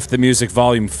WWF The Music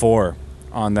Volume 4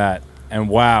 on that, and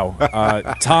wow,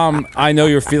 Tom, I know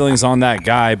your feelings on that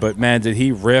guy, but man, did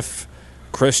he riff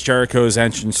Chris Jericho's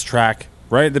entrance track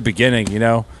right at the beginning?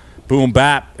 Boom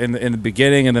bap in the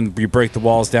beginning, and then you break the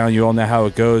walls down. You all know how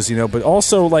it goes, But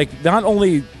also, not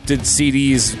only did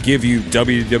CDs give you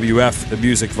WWF The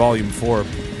Music Volume 4.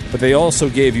 But they also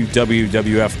gave you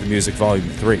WWF The Music Volume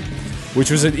 3,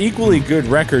 which was an equally good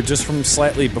record just from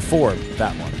slightly before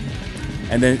that one.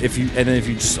 And then if you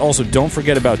just also don't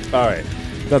forget about... All right.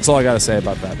 That's all I got to say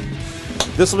about that.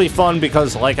 This will be fun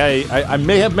because, like I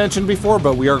may have mentioned before,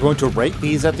 but we are going to rate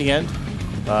these at the end.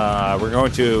 We're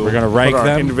going to rank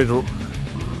them? Individual...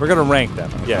 We're going to rank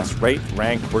them. Okay. Yes, rate,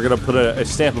 rank. We're going to put a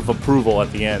stamp of approval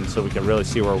at the end so we can really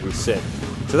see where we sit.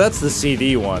 So that's the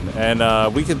CD one,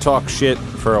 and we can talk shit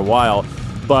for a while,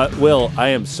 but Will, I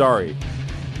am sorry.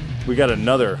 We got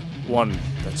another one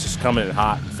that's just coming in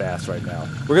hot and fast right now.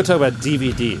 We're going to talk about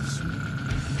DVDs.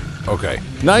 Okay.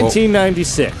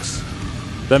 1996.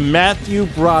 The Matthew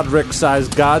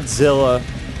Broderick-sized Godzilla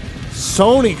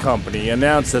Sony company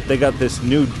announced that they got this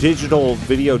new digital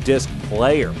video disc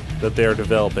player that they're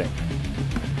developing.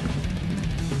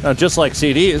 Now, just like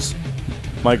CDs,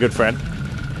 my good friend,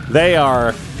 they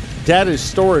are data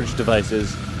storage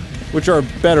devices, which are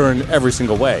better in every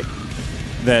single way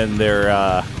than their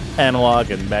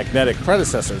analog and magnetic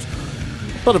predecessors.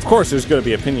 But of course, there's going to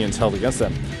be opinions held against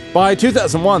them. By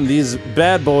 2001, these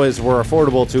bad boys were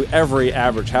affordable to every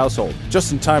average household,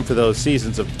 just in time for those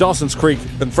seasons of Dawson's Creek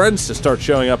and Friends to start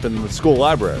showing up in the school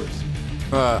libraries.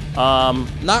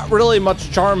 Not really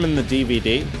much charm in the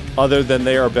DVD, other than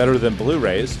they are better than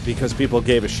Blu-rays, because people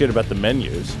gave a shit about the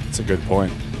menus. That's a good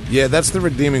point. Yeah, that's the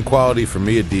redeeming quality for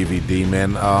me at DVD,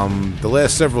 man. The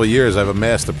last several years, I've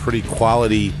amassed a pretty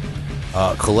quality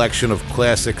collection of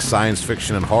classic science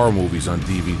fiction and horror movies on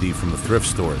DVD from the thrift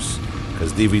stores,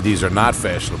 because DVDs are not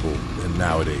fashionable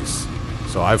nowadays.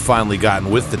 So I've finally gotten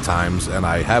with the times, and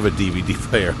I have a DVD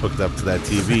player hooked up to that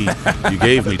TV you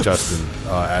gave me, Justin,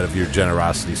 out of your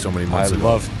generosity so many months ago.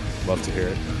 I love to hear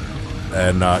it.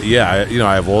 And I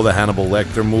have all the Hannibal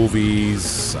Lecter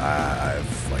movies. I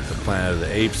have the Planet of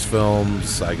the Apes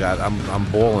films. I'm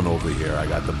balling over here. I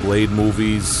got the Blade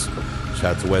movies.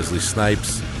 Shout out to Wesley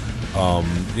Snipes. But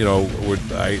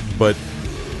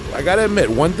I gotta admit,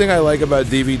 one thing I like about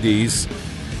DVDs,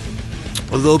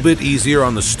 a little bit easier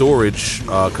on the storage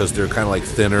because they're kind of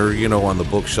thinner, on the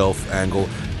bookshelf angle.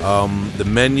 The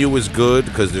menu is good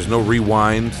because there's no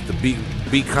rewind. The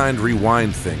Be Kind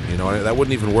rewind thing, that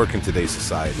wouldn't even work in today's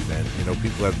society, man.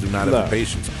 People do not have the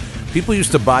patience. People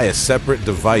used to buy a separate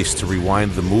device to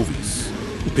rewind the movies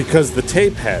because the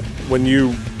tape head, when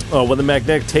the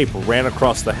magnetic tape ran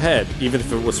across the head, even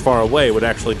if it was far away, it would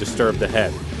actually disturb the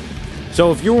head.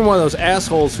 So if you were one of those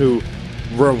assholes who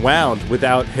rewound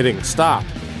without hitting stop,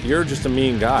 you're just a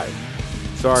mean guy.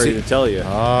 Sorry to tell you. If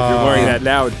you're wearing that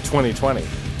now in 2020,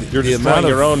 you're just playing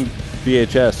your own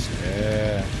VHS.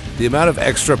 Yeah. The amount of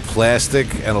extra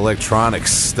plastic and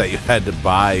electronics that you had to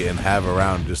buy and have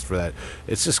around just for that,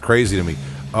 it's just crazy to me.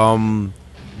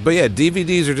 But yeah,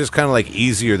 DVDs are just kind of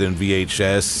easier than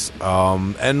VHS,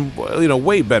 and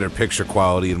way better picture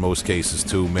quality in most cases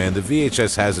too, man. The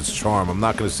VHS has its charm. I'm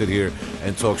not going to sit here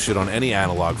and talk shit on any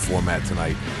analog format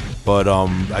tonight, but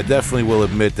I definitely will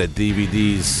admit that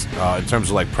DVDs, in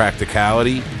terms of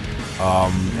practicality,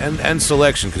 and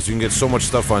selection, because you can get so much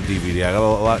stuff on DVD. I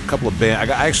got a couple of bands.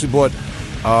 I actually bought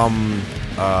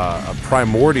a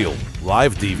Primordial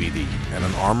live DVD and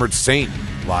an Armored Saint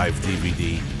live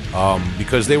DVD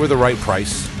because they were the right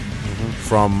price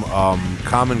from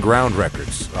Common Ground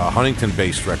Records,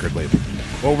 Huntington-based record label.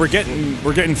 Well, we're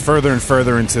getting further and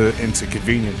further into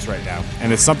convenience right now,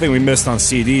 and it's something we missed on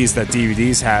CDs that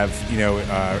DVDs have.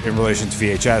 In relation to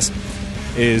VHS,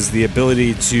 is the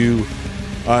ability to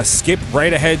skip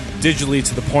right ahead digitally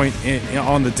to the point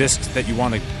on the disc that you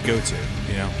want to go to.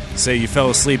 Say you fell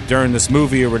asleep during this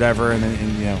movie or whatever, and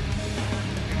then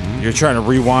you're trying to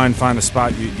rewind, find a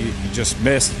spot you just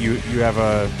missed. You have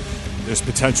there's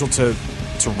potential to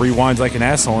rewind like an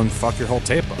asshole and fuck your whole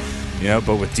tape up.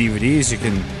 But with DVDs, you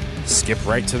can skip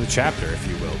right to the chapter, if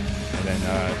you will, and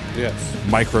then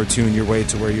micro tune your way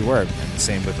to where you were. And the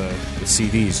same with the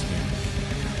CDs.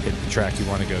 Hit the track you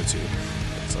want to go to.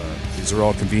 These are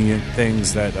all convenient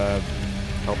things that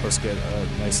help us get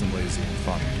nice and lazy and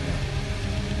fun.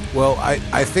 Well,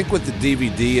 I think with the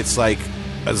DVD, it's like,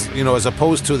 as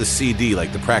opposed to the CD,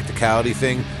 like the practicality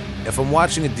thing. If I'm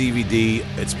watching a DVD,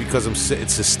 it's because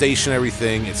it's a stationary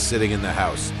thing. It's sitting in the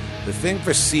house. The thing for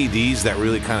CDs that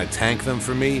really kind of tank them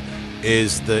for me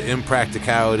is the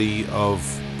impracticality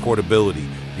of portability.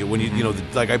 When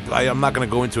I'm not going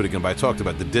to go into it again, but I talked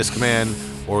about the Discman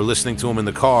or listening to them in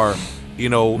the car.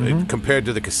 Compared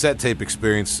to the cassette tape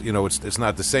experience, it's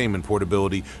not the same in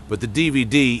portability. But the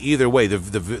DVD, either way, the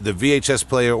VHS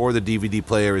player or the DVD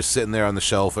player is sitting there on the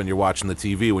shelf, and you're watching the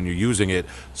TV when you're using it.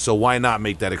 So why not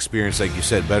make that experience, like you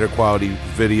said, better quality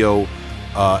video,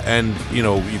 and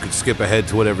you could skip ahead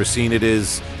to whatever scene it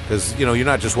is, because you're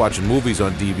not just watching movies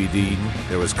on DVD.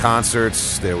 There was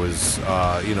concerts, there was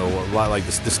a lot, like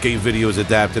the skate videos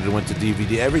adapted and went to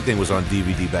DVD. Everything was on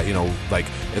DVD back, like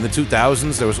in the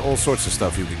 2000s there was all sorts of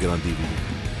stuff you could get on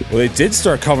DVD. Well, they did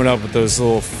start coming up with those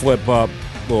little flip up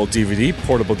little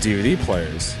portable DVD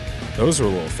players. Those were a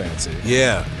little fancy.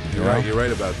 Yeah, you're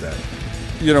right about that.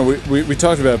 We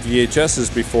talked about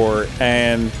VHSs before,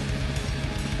 and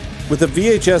with a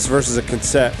VHS versus a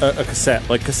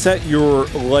cassette, you're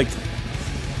like,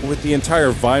 with the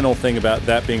entire vinyl thing about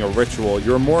that being a ritual,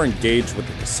 you're more engaged with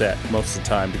the cassette most of the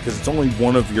time because it's only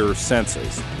one of your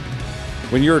senses.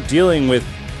 When you're dealing with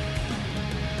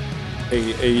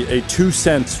a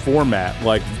two-sense format,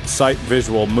 like sight,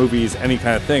 visual, movies, any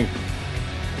kind of thing,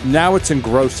 now it's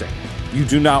engrossing. You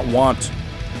do not want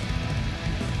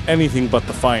anything but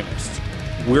the finest.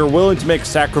 We're willing to make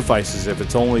sacrifices if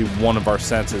it's only one of our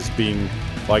senses being,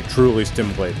 like, truly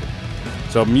stimulated.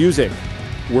 So music,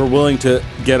 we're willing to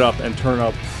get up and turn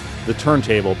up the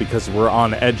turntable because we're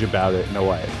on edge about it in a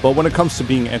way. But when it comes to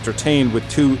being entertained with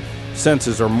two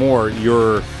senses or more,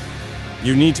 you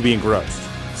need to be engrossed.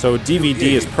 So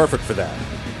DVD is perfect for that.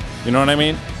 You know what I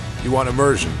mean? You want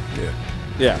immersion.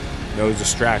 Yeah. No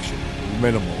distraction.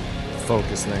 Minimal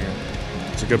focus there.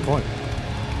 It's a good point.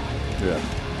 Yeah.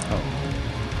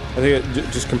 I think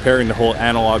just comparing the whole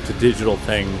analog to digital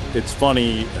thing, it's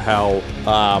funny how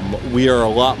we are a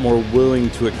lot more willing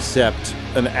to accept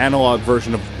an analog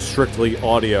version of strictly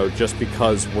audio just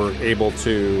because we're able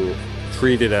to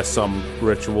treat it as some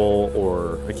ritual,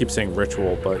 or I keep saying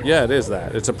ritual, but yeah, it is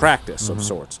that. It's a practice of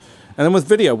sorts. And then with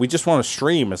video, we just want to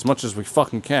stream as much as we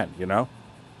fucking can,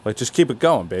 Like, just keep it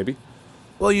going, baby.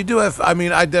 Well, you do have,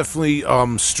 I definitely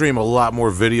stream a lot more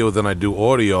video than I do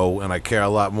audio, and I care a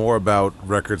lot more about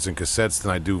records and cassettes than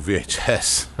I do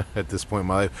VHS at this point in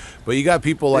my life. But you got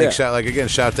people like, shout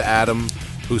out to Adam,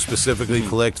 who specifically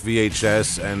collect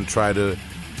VHS and try to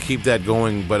keep that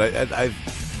going. But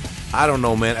I don't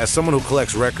know, man. As someone who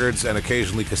collects records and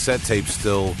occasionally cassette tapes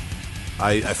still,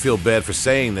 I feel bad for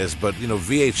saying this, but,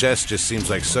 VHS just seems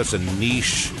like such a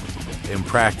niche,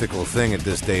 impractical thing at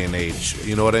this day and age.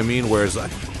 You know what I mean? Whereas,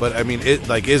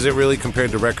 is it really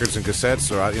compared to records and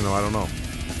cassettes, or I don't know.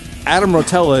 Adam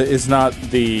Rotella is not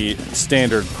the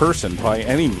standard person by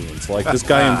any means. Like, this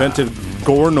guy invented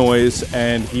gore noise,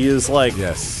 and he is like,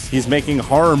 he's making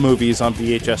horror movies on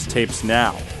VHS tapes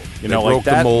now. They broke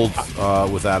the mold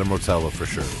with Adam Rotella for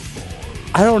sure.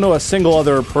 I don't know a single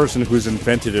other person who's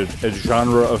invented a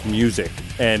genre of music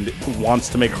and wants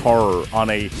to make horror on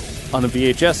a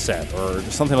VHS set or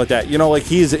something like that.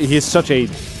 He's such a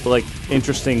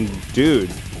interesting dude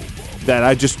that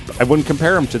I wouldn't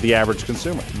compare him to the average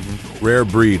consumer. Rare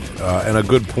breed, and a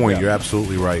good point. You're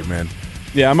absolutely right, man.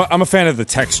 Yeah, I'm a fan of the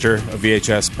texture of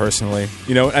VHS personally.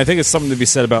 I think it's something to be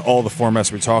said about all the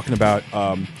formats we're talking about,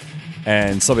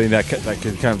 and something that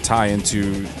can kind of tie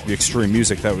into the extreme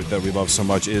music that we love so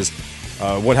much is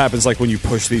what happens when you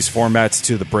push these formats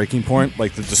to the breaking point,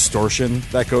 like the distortion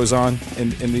that goes on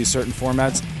in these certain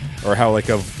formats, or how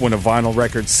when a vinyl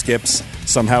record skips,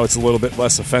 somehow it's a little bit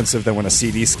less offensive than when a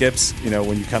CD skips.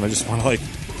 When you kind of just want to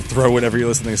throw whatever you're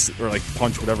listening to, or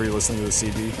punch whatever you're listening to the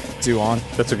CD to on.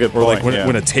 That's a good point. Or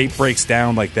when a tape breaks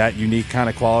down, like that unique kind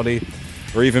of quality.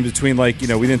 or even between we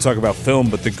didn't talk about film,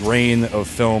 but the grain of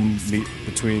film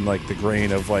between the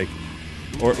grain of or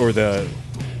the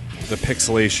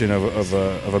pixelation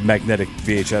of a magnetic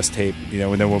VHS tape,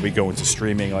 and then when we go into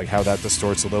streaming, how that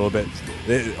distorts a little bit.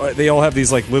 They all have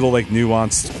these little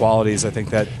nuanced qualities. I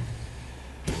think that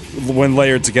when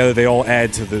layered together, they all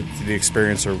add to the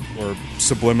experience, or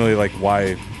subliminally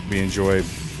why we enjoy,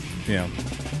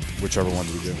 whichever one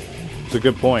we do. It's a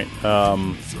good point.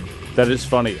 That is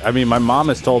funny. I mean, my mom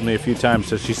has told me a few times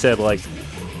that she said,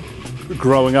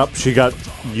 growing up, she got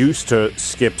used to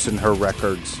skips in her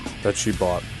records that she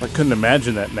bought. I couldn't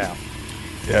imagine that now.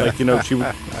 Yeah. She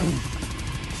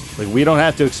we don't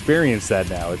have to experience that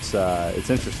now. It's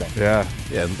interesting. Yeah.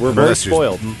 Yeah. We're very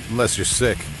spoiled. Unless you're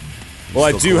sick. Well,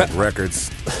 I do have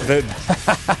records.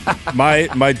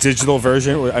 My digital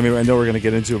version. I mean, I know we're going to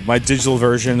get into it. My digital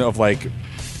version of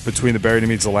Between the Buried and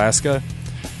Meets Alaska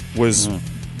was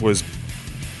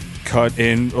cut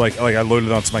in. I loaded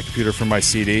it onto my computer from my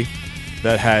CD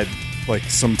that had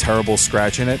some terrible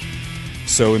scratch in it.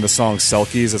 So in the song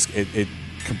Selkies,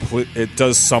 it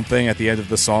does something at the end of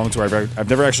the song to where I've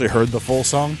never actually heard the full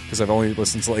song because I've only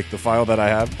listened to the file that I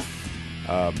have.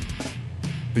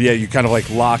 But yeah, you kind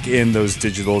of lock in those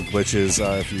digital glitches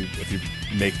if you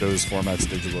make those formats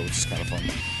digital, which is kind of fun.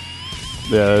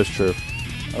 Yeah, that's true.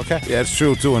 Okay. Yeah, it's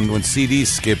true too. And when CDs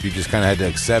skip, you just kind of had to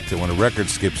accept it. When a record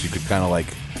skips, you could kind of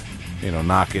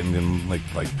knock it and then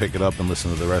pick it up and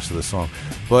listen to the rest of the song.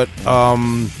 But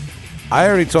I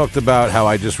already talked about how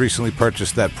I just recently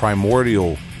purchased that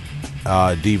Primordial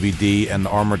DVD and the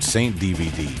Armored Saint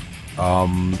DVD.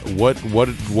 What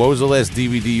was the last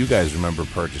DVD you guys remember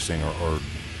purchasing or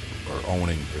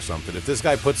owning or something? If this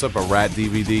guy puts up a Rat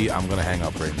DVD, I'm gonna hang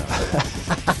up right now.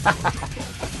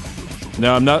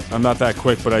 No, I'm not that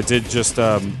quick, but I did just.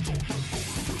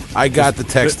 I got the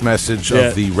text message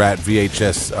of the Rat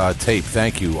VHS tape.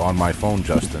 Thank you on my phone,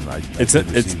 Justin. I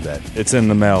received that. It's in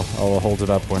the mail. I'll hold it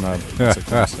up when I.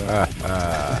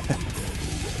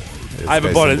 I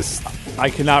haven't bought it. I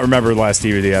cannot remember the last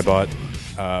DVD I bought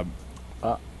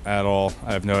at all.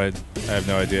 I have no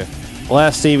idea.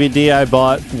 Last DVD I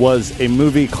bought was a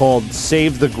movie called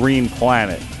Save the Green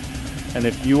Planet, and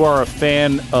if you are a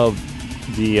fan of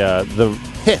the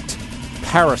hit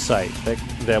Parasite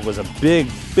that was a big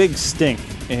stink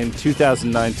in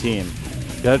 2019, you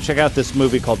gotta check out this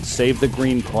movie called Save the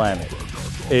Green Planet.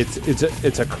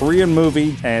 It's a Korean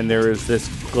movie, and there is this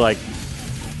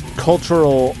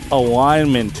cultural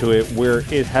alignment to it where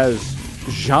it has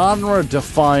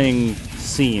genre-defying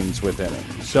scenes within it.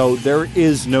 So there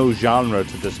is no genre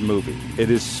to this movie.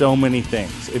 It is so many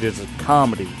things. It is a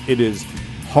comedy. It is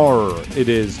horror. It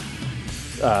is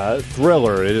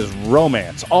thriller. It is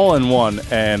romance, all in one.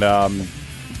 And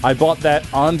I bought that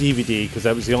on DVD because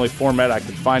that was the only format I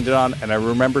could find it on. And I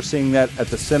remember seeing that at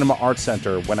the Cinema Arts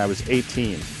Center when I was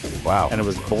 18. Wow. And it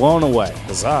was blown away.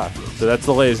 Huzzah. So that's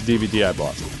the latest DVD I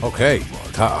bought. Okay.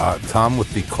 Tom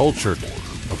with the cultured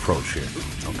approach here.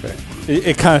 Okay.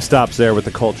 It kind of stops there with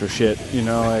the culture shit,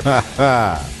 All right.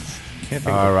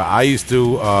 I used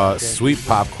to sweep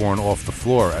popcorn off the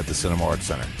floor at the Cinema Arts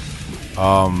Center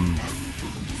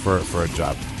for a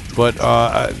job. But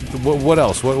what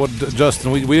else? What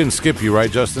Justin? We didn't skip you, right,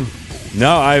 Justin?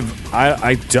 No, I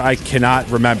cannot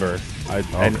remember.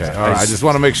 Okay. All right. I just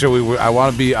want to make sure I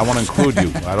want to include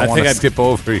you. I don't want to skip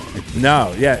over you.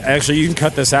 No. Yeah. Actually, you can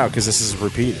cut this out because this is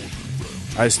repeated.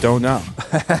 I just don't know.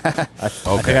 I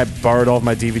think I borrowed all of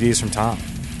my DVDs from Tom.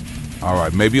 All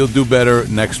right. Maybe you'll do better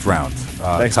next round.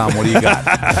 Tom, what do you got?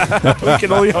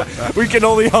 We can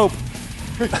only hope.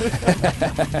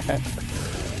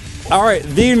 All right.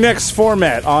 The next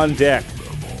format on deck.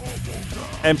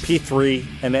 MP3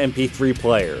 and MP3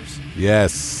 players.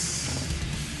 Yes.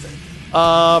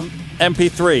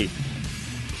 MP3.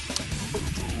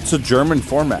 It's a German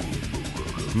format.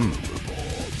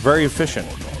 Very efficient.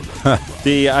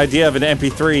 The idea of an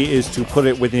MP3 is to put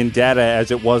it within data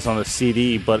as it was on a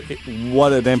CD, but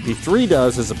what an MP3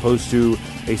 does, as opposed to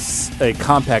a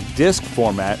compact disc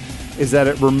format, is that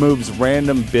it removes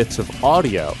random bits of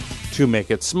audio to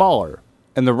make it smaller.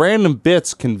 And the random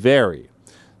bits can vary.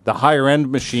 The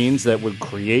higher-end machines that would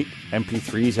create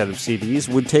MP3s out of CDs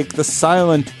would take the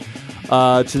silent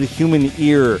to the human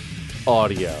ear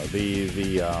audio,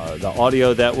 the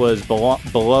audio that was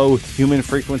below human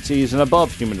frequencies and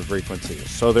above human frequencies.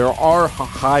 So there are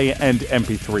high-end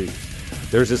MP3s.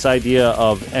 There's this idea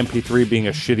of MP3 being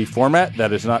a shitty format.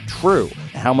 That is not true.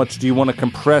 How much do you want to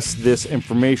compress this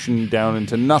information down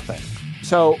into nothing?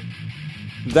 So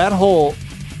that whole...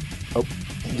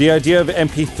 the idea of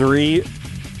MP3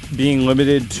 being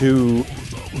limited to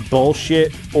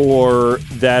bullshit or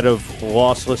that of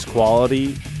lossless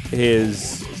quality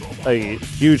is a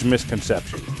huge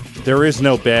misconception. There is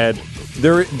no bad.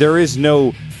 There is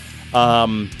no.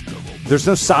 There's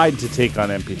no side to take on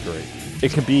MP3.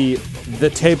 It could be the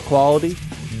tape quality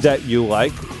that you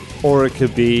like, or it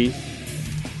could be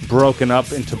broken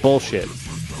up into bullshit.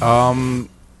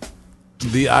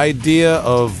 The idea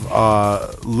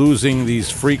of losing these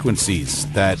frequencies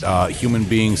that human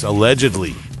beings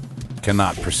allegedly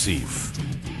cannot perceive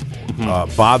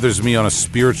bothers me on a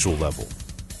spiritual level.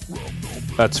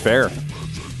 That's fair.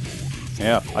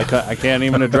 Yeah, I can't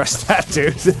even address that,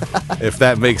 dude. If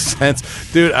that makes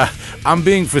sense. Dude, I'm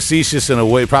being facetious in a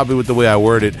way, probably with the way I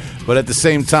word it, but at the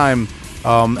same time,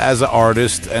 as an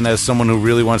artist and as someone who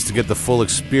really wants to get the full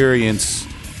experience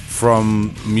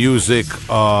from music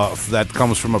that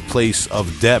comes from a place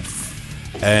of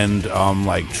depth and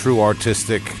like true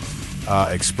artistic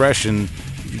expression,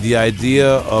 the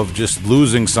idea of just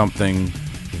losing something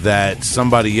that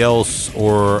somebody else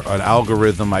or an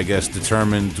algorithm, I guess,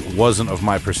 determined wasn't of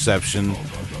my perception,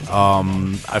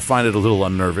 I find it a little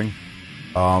unnerving,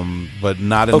 but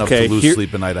not enough to lose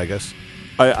sleep at night, I guess.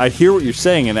 I hear what you're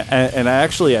saying, and I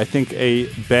think a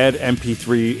bad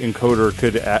MP3 encoder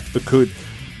could,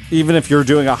 even if you're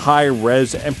doing a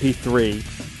high-res MP3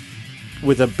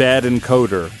 with a bad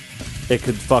encoder, it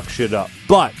could fuck shit up.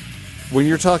 But when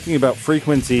you're talking about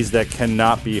frequencies that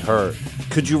cannot be heard,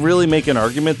 could you really make an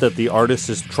argument that the artist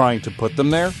is trying to put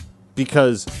them there?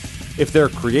 Because if they're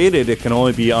created, it can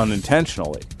only be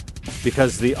unintentionally.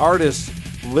 Because the artist's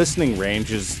listening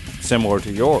range is similar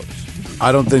to yours.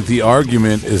 I don't think the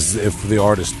argument is if the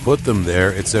artist put them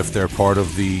there, it's if they're part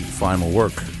of the final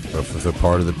work, or if they're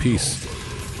part of the piece.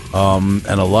 And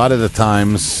a lot of the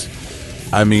times,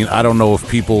 I mean, I don't know if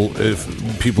people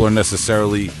are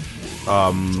necessarily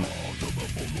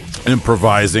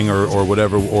improvising or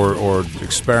whatever, or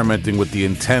experimenting with the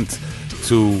intent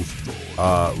to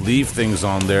leave things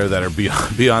on there that are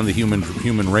beyond the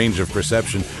human range of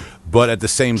perception. But at the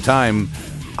same time,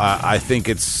 I think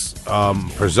it's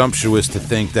presumptuous to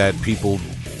think that people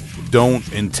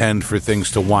don't intend for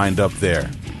things to wind up there,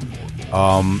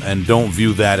 and don't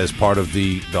view that as part of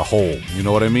the whole. You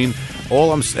know what I mean?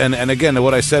 And again,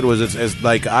 what I said was it's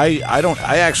like I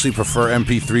actually prefer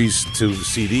MP3s to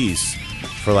CDs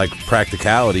for like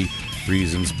practicality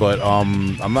reasons, but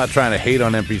I'm not trying to hate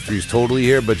on MP3s totally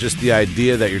here, but just the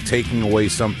idea that you're taking away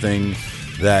something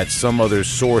that some other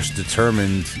source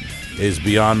determined is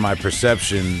beyond my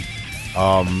perception.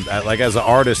 Like as an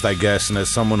artist, I guess, and as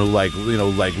someone who like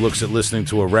looks at listening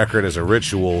to a record as a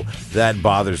ritual, that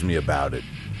bothers me about it.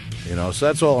 So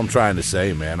that's all I'm trying to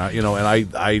say, man.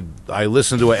 I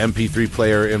listen to an MP3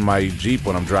 player in my Jeep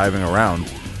when I'm driving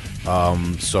around. I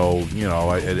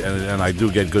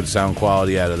do get good sound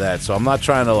quality out of that. So I'm not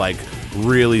trying to like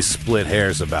really split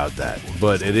hairs about that,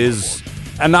 but it is.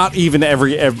 And not even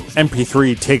every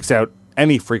MP3 takes out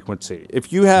any frequency.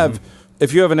 If you have an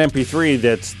MP3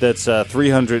 that's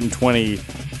 320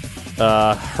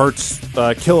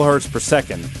 kilohertz per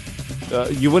second,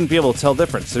 you wouldn't be able to tell the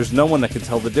difference. There's no one that can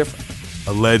tell the difference.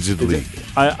 Allegedly.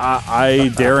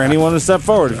 I dare anyone to step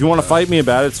forward. If you want to fight me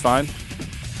about it, it's fine.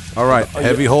 All right,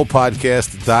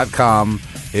 heavyholepodcast.com.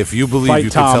 If you believe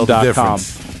you can tell the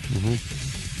difference.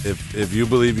 If you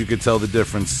believe you can tell the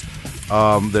difference,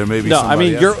 there may be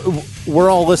somebody else. We're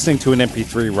all listening to an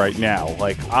MP3 right now.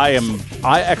 Like I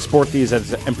export these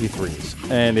as MP3s,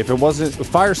 and if it wasn't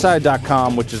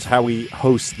fireside.com, which is how we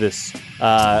host this,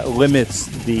 limits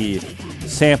the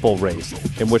sample rate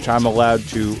in which I'm allowed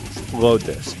to load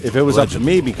this. If it was up to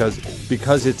me, because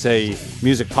it's a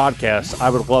music podcast, I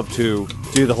would love to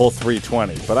do the whole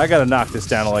 320, but I got to knock this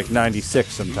down to like 96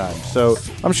 sometimes. So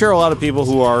I'm sure a lot of people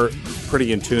who are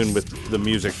pretty in tune with the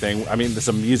music thing. I mean, this is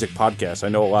a music podcast. I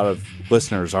know a lot of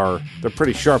listeners they're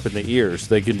pretty sharp in the ears.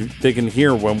 They can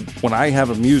hear when I have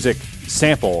a music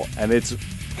sample and it's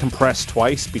compressed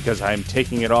twice because I'm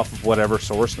taking it off of whatever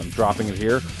source and I'm dropping it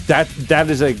here. That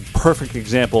is a perfect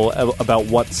example about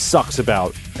what sucks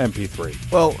about MP3.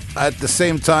 Well, at the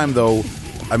same time, though,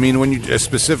 I mean, when you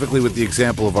specifically with the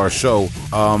example of our show,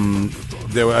 I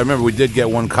remember we did get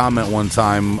one comment one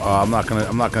time. I'm not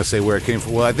gonna say where it came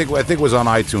from. Well, I think it was on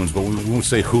iTunes, but we won't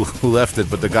say who left it.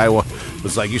 But the guy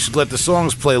was like, "You should let the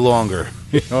songs play longer."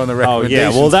 On the recommendations. Oh yeah,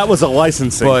 well that was a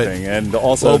licensing thing, and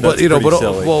also silly.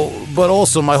 But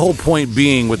also my whole point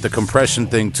being with the compression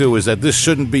thing too is that this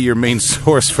shouldn't be your main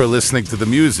source for listening to the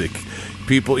music.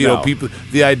 People,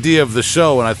 the idea of the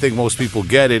show, and I think most people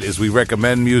get it, is we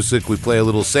recommend music, we play a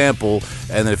little sample,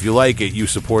 and then if you like it, you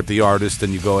support the artist,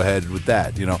 and you go ahead with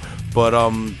that, But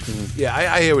yeah,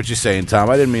 I hear what you're saying, Tom.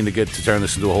 I didn't mean to turn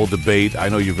this into a whole debate. I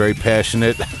know you're very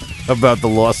passionate about the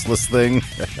lossless thing.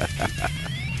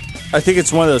 I think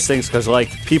it's one of those things because, like,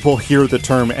 people hear the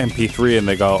term MP3 and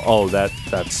they go, "Oh, that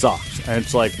sucks," and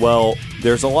it's like, well,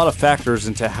 there's a lot of factors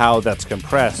into how that's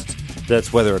compressed.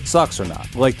 That's whether it sucks or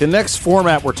not. Like, the next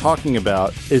format we're talking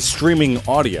about is streaming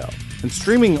audio, and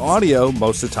streaming audio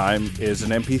most of the time is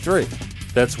an MP3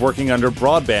 that's working under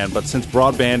broadband. But since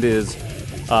broadband is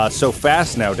so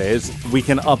fast nowadays, we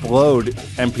can upload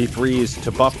MP3s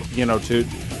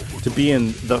to be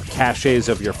in the caches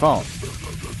of your phone.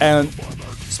 And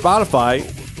Spotify,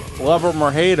 love them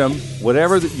or hate them,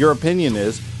 whatever your opinion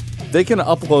is, they can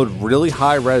upload really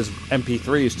high-res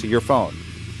MP3s to your phone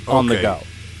on the go.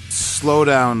 Slow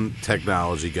down,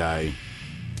 technology guy.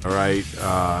 All right?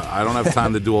 I don't have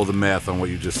time to do all the math on what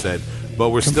you just said, but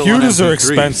we're still on MP3s. Computers are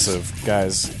expensive,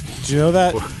 guys. Do you know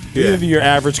that? Yeah. Even your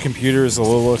average computer is a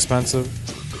little expensive.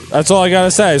 That's all I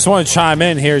gotta say. I just want to chime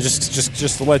in here,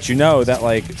 just to let you know that,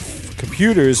 like,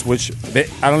 computers, I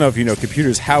don't know if you know,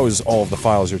 computers house all of the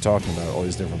files you're talking about, all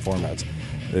these different formats.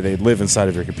 They live inside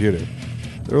of your computer.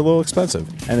 They're a little expensive,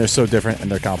 and they're so different, and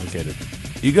they're complicated.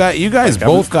 You guys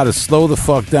both got to slow the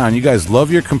fuck down. You guys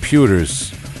love your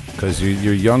computers because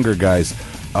you're younger guys.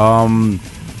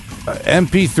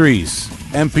 MP3s.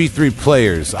 MP3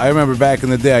 players. I remember back in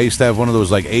the day, I used to have one of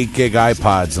those like 8 gig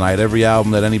iPods, and I had every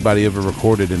album that anybody ever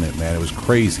recorded in it, man. It was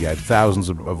crazy. I had thousands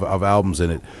of albums in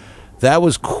it. That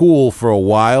was cool for a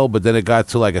while, but then it got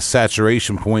to like a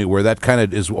saturation point where that kind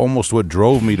of is almost what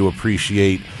drove me to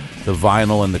appreciate the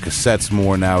vinyl and the cassettes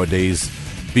more nowadays,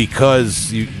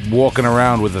 because you walking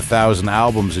around with 1,000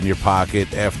 albums in your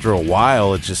pocket, after a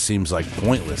while, it just seems like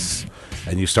pointless.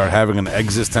 And you start having an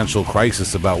existential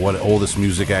crisis about what all this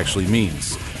music actually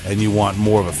means, and you want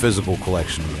more of a physical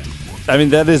collection again. I mean,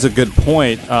 that is a good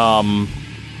point.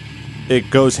 It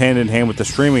goes hand in hand with the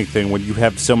streaming thing. When you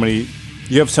have so many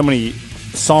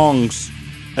songs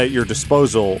at your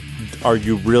disposal, are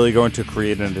you really going to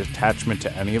create an attachment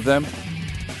to any of them?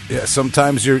 Yeah,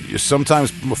 sometimes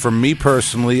for me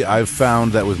personally, I've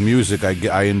found that with music,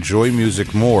 I enjoy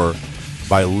music more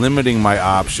by limiting my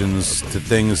options to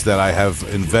things that I have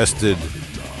invested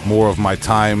more of my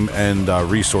time and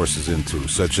resources into,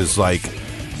 such as like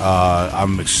I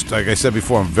said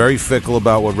before, I'm very fickle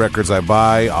about what records I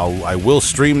buy. I will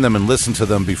stream them and listen to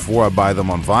them before I buy them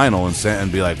on vinyl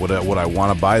and be like, would I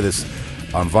want to buy this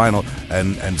on vinyl,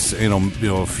 and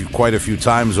quite a few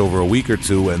times over a week or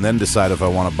two, and then decide if I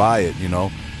want to buy it,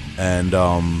 and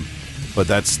but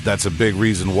that's a big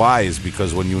reason why, is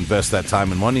because when you invest that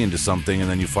time and money into something, and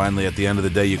then you finally at the end of the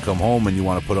day you come home and you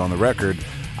want to put it on the record,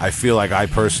 I feel like I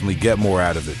personally get more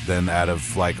out of it than out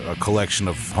of like a collection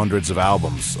of hundreds of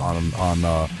albums on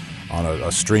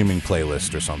a streaming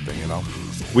playlist or something.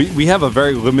 We have a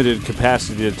very limited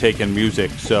capacity to take in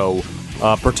music, so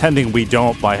pretending we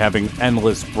don't by having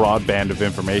endless broadband of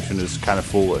information is kind of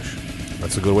foolish.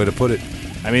 That's a good way to put it.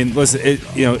 I mean, listen,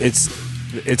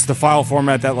 it's the file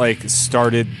format that like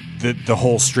started the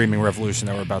whole streaming revolution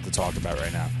that we're about to talk about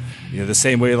right now. The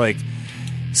same way like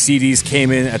CDs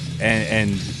came in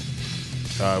and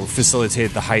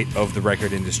facilitated the height of the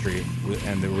record industry,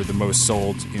 and they were the most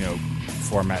sold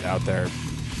format out there.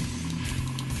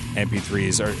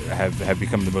 MP3s have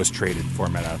become the most traded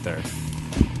format out there.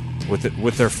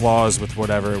 With their flaws, with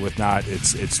whatever, with not,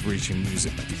 it's reaching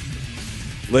music,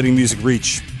 letting music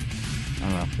reach. I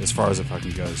don't know, as far as it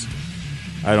fucking goes.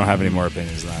 I don't have any more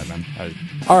opinions than that, man.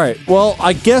 All right, well,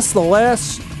 I guess the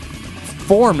last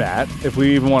format, if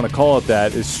we even want to call it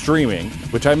that, is streaming,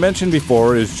 which I mentioned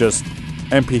before is just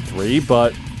MP3,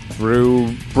 but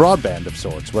through broadband of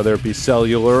sorts, whether it be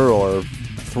cellular or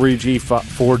 3G,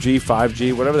 4G,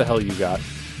 5G, whatever the hell you got.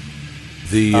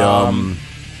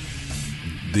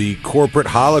 The corporate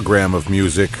hologram of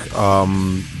music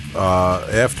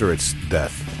after its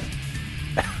death.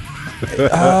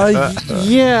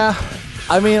 Yeah.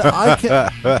 I mean, I can...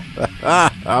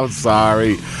 I'm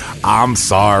sorry. I'm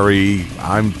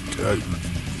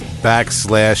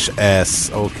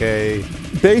 /S, okay?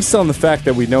 Based on the fact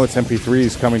that we know it's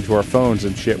MP3s coming to our phones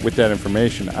and shit with that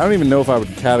information, I don't even know if I would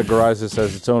categorize this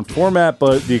as its own format,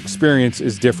 but the experience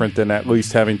is different than at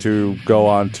least having to go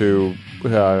on to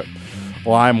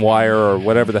LimeWire or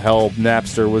whatever the hell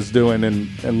Napster was doing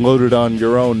and load it on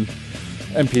your own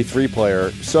MP3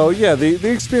 player. So, yeah,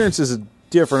 the experience is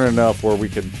different enough where we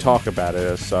can talk about it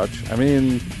as such. I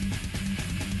mean,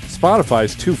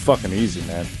 Spotify's too fucking easy,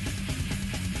 man.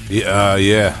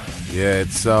 Yeah.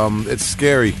 It's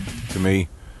scary to me.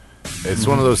 It's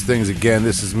one of those things. Again,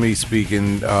 this is me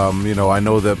speaking. I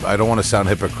know that I don't want to sound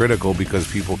hypocritical because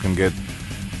people can get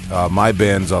my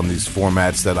bands on these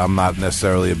formats that I'm not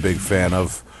necessarily a big fan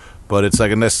of. But it's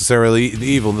like a necessarily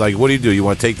evil. Like, what do? You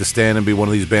want to take the stand and be one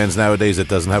of these bands nowadays that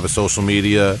doesn't have a social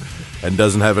media and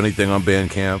doesn't have anything on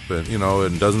Bandcamp and,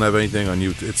 and doesn't have anything on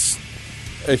YouTube? It's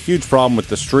a huge problem with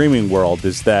the streaming world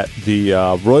is that the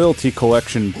royalty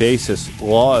collection basis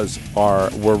laws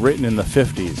were written in the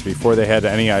 50s before they had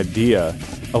any idea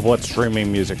of what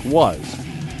streaming music was.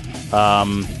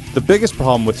 The biggest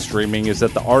problem with streaming is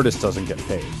that the artist doesn't get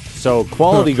paid. So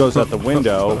quality goes out the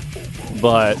window,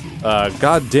 but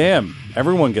goddamn,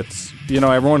 everyone gets,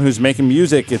 everyone who's making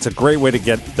music, it's a great way to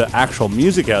get the actual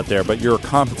music out there, but you're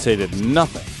compensated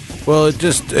nothing. Well, it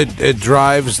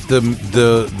drives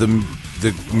the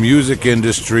music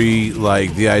industry,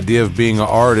 like the idea of being an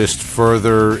artist,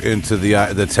 further into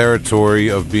the territory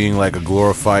of being like a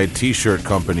glorified T-shirt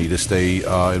company to stay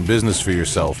in business for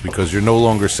yourself, because you're no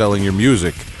longer selling your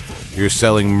music. You're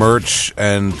selling merch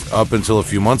and, up until a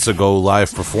few months ago,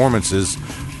 live performances.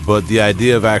 But the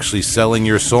idea of actually selling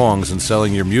your songs and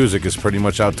selling your music is pretty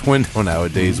much out the window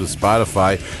nowadays with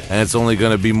Spotify, and it's only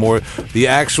going to be more the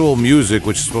actual music,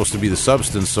 which is supposed to be the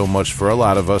substance so much for a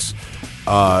lot of us.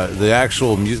 The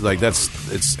actual music, like it's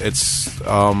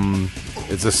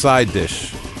a side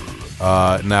dish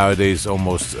nowadays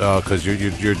almost, because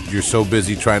you're so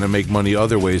busy trying to make money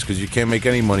other ways, because you can't make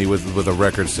any money with a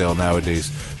record sale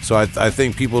nowadays. So I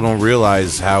think people don't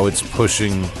realize how it's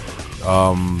pushing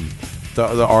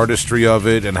the artistry of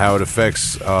it and how it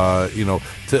affects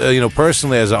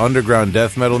personally, as an underground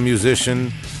death metal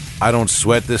musician, I don't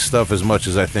sweat this stuff as much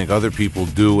as I think other people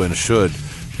do and should,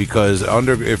 because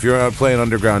if you're playing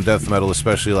underground death metal,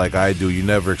 especially like I do, you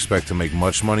never expect to make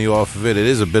much money off of it. It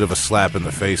is a bit of a slap in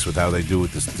the face with how they do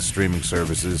with the streaming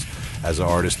services as an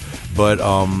artist, but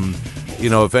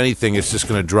if anything, it's just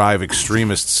going to drive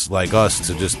extremists like us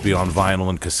to just be on vinyl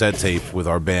and cassette tape with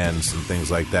our bands and things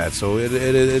like that. So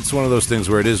it's one of those things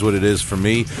where it is what it is for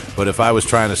me. But if I was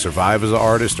trying to survive as an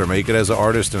artist or make it as an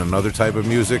artist in another type of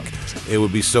music, it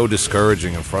would be so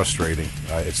discouraging and frustrating.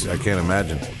 I can't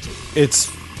imagine.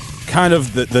 It's kind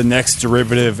of the next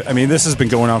derivative. I mean, this has been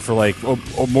going on for like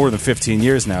more than 15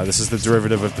 years now. This is the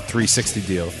derivative of the 360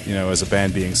 deal, as a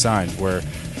band being signed, where,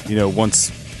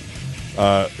 once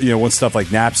stuff like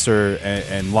Napster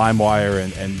and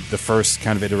LimeWire and the first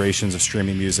kind of iterations of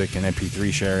streaming music and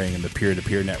MP3 sharing and the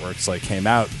peer-to-peer networks came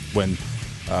out, when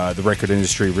the record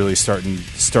industry really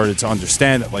started to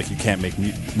understand that you can't make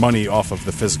money off of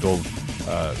the physical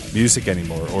music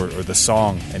anymore or the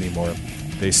song anymore.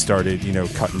 They started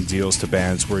cutting deals to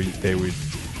bands where they would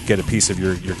get a piece of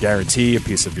your guarantee, a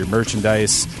piece of your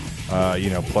merchandise,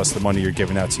 plus the money you're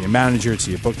giving out to your manager,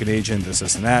 to your booking agent,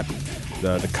 this and that.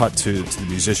 The cut to the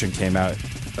musician came out,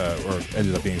 or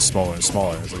ended up being smaller and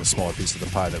smaller. It was like a smaller piece of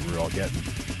the pie that we were all getting.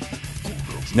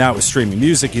 Now with streaming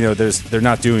music, they're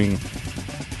not doing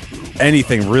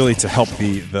anything really to help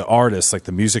the artist, like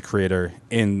the music creator,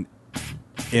 in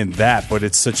that. But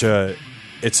it's such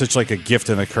like a gift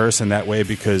and a curse in that way,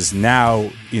 because now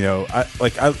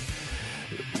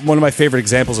one of my favorite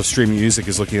examples of streaming music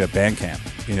is looking at Bandcamp,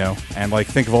 and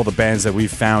think of all the bands that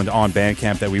we've found on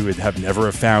Bandcamp that we would have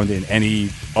never found in any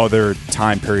other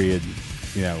time period,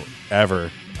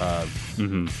 ever.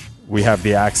 We have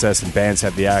the access, and bands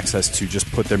have the access to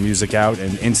just put their music out,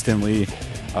 and instantly,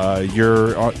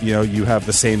 you have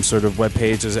the same sort of web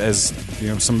page as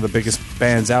some of the biggest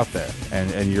bands out there,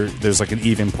 and there's like an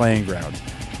even playing ground.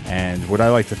 And what I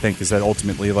like to think is that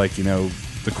ultimately,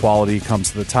 the quality comes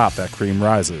to the top, that cream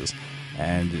rises.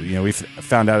 And, we've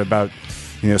found out about,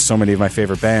 so many of my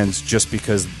favorite bands just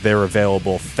because they're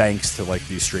available thanks to,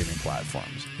 these streaming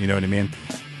platforms. You know what I mean?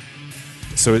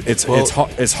 So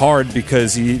it's hard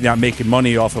because you're not making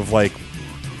money off of,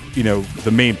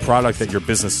 the main product that your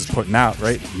business is putting out,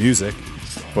 right? Music.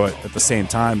 But at the same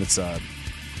time, it's a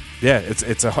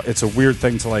weird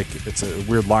thing to, it's a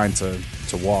weird line to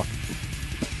walk.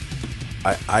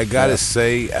 I gotta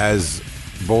say, as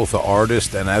both an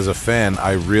artist and as a fan,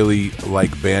 I really like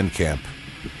Bandcamp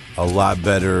a lot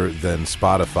better than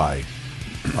Spotify.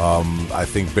 I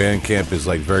think Bandcamp is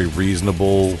very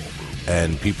reasonable,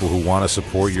 and people who want to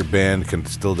support your band can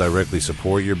still directly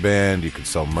support your band. You can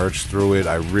sell merch through it.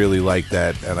 I really like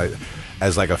that, and I,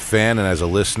 as a fan and as a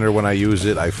listener, when I use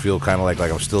it, I feel kind of like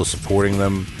I'm still supporting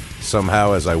them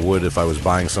somehow, as I would if I was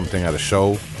buying something at a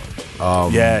show.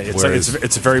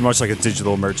 It's very much like a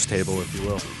digital merch table, if you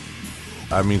will.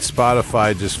 I mean,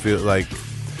 Spotify just feels like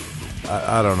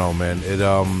I don't know, man. It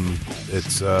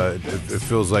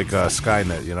feels like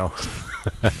Skynet,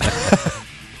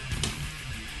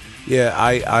 Yeah,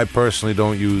 I personally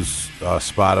don't use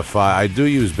Spotify. I do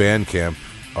use Bandcamp,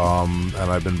 and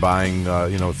I've been buying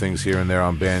things here and there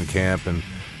on Bandcamp, and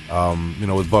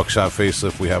with Buckshot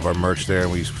Facelift, we have our merch there,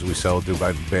 and we sell it through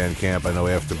by Bandcamp. I know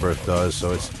Afterbirth does,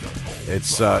 so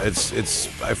it's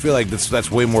I feel like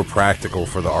that's way more practical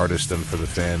for the artist than for the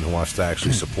fan who wants to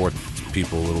actually support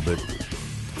people a little bit.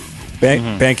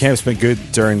 Bandcamp's been good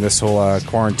during this whole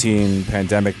quarantine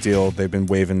pandemic deal. They've been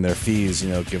waiving their fees,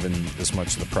 giving as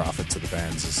much of the profit to the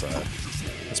bands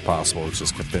as possible, which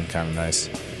has been kind of nice.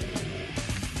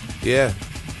 Yeah,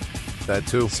 that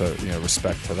too. So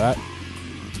respect for that.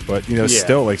 But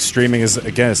still, like, streaming is,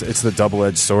 again, it's the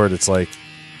double-edged sword. It's like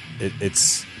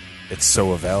it's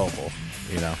so available,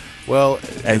 Well,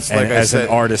 and like I as said,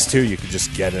 an artist too, you could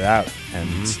just get it out, and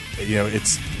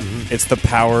it's the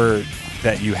power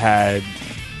that you had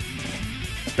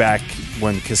back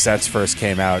when cassettes first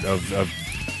came out of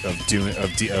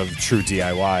true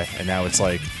DIY, and now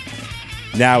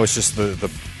it's just the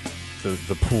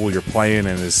pool you're playing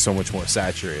in is so much more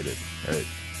saturated, right?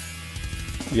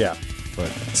 Yeah. But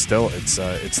still, it's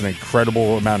an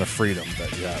incredible amount of freedom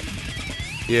that you have.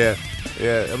 Yeah,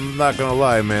 I'm not gonna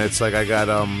lie, man. It's like I got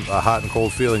hot and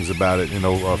cold feelings about it,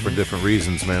 for different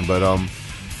reasons, man. But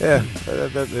it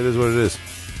is what it is.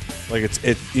 Like it's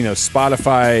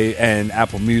Spotify and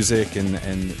Apple Music and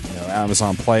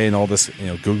Amazon Play and all this,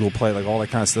 Google Play, like all that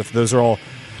kind of stuff.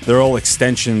 They're all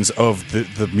extensions of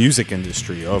the music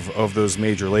industry, of those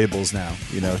major labels now.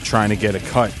 Trying to get a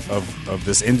cut of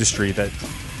this industry that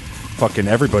fucking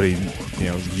everybody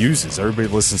uses. Everybody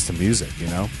listens to music.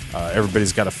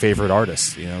 Everybody's got a favorite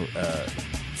artist.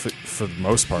 For the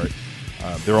most part,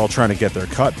 they're all trying to get their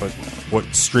cut. But what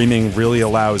streaming really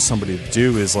allows somebody to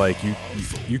do is like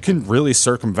you can really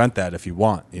circumvent that if you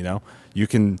want. You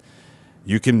can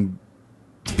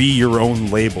be your own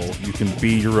label. You can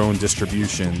be your own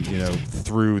distribution.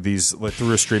 Through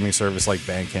a streaming service like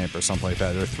Bandcamp or something like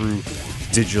that, or through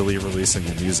digitally releasing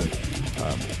the music.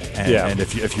 And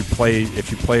if you play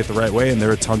it the right way, and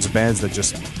there are tons of bands that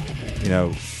just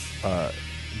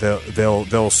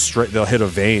they'll hit a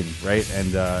vein, right,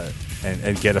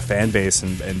 and get a fan base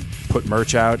and put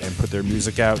merch out and put their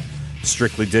music out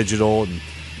strictly digital and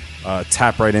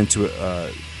tap right into it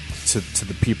to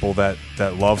the people that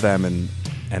love them,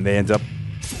 and they end up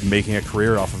making a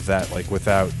career off of that, like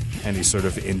without any sort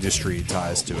of industry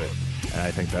ties to it. And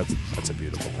I think that's a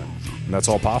beautiful thing, and that's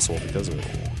all possible because of it.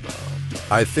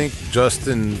 I think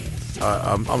Justin,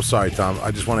 I'm sorry, Tom.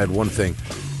 I just want to add one thing.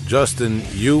 Justin,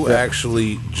 you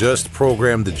actually just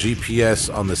programmed the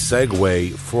GPS on the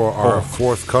Segway for our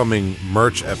forthcoming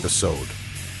merch episode,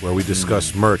 where we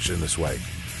discuss merch in this way,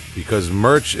 because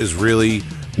merch is really,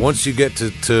 once you get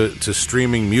to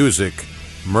streaming music,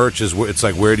 merch is where it's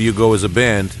like, where do you go as a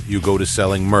band? You go to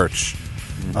selling merch,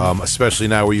 especially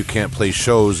now where you can't play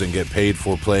shows and get paid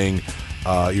for playing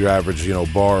your average,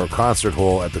 bar or concert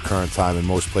hall at the current time in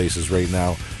most places right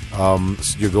now.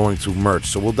 You're going to merch,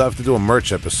 so we'll have to do a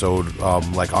merch episode,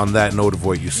 like on that note of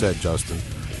what you said, Justin.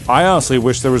 I honestly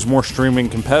wish there was more streaming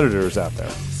competitors out there.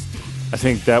 I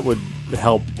think that would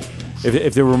help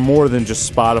if there were more than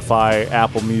just Spotify,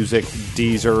 Apple Music,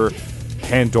 Deezer,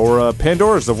 Pandora.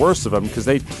 Pandora's the worst of them because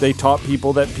they taught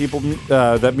people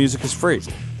that music is free.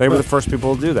 They were the first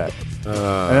people to do that,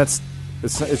 and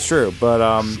it's true. But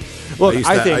look,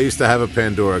 I used to have a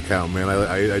Pandora account, man.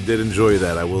 I did enjoy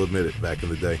that. I will admit it. Back in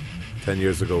the day, 10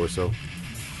 years ago or so.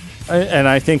 And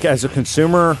I think as a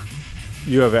consumer,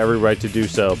 you have every right to do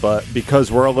so. But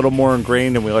because we're a little more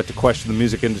ingrained and we like to question the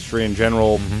music industry in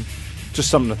general, just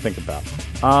something to think about.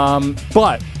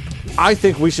 But I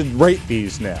think we should rate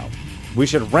these now. We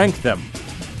should rank them.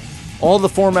 All the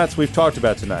formats we've talked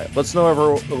about tonight.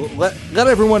 Let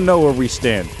everyone know where we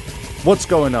stand. What's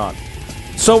going on?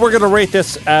 So we're going to rate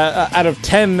this out of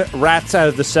 10 rats out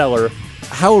of the cellar.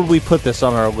 How would we put this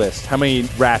on our list? How many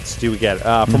rats do we get?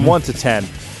 From 1 to 10.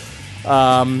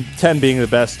 10 being the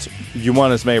best. You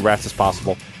want as many rats as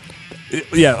possible.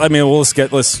 Yeah, I mean,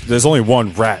 there's only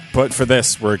one rat, but for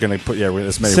this, we're going to put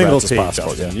as many Single rats as possible.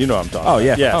 Justin, Yeah. you know what I'm talking Oh,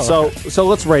 about. yeah. Yeah, so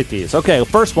let's rate these. Okay,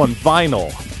 first one,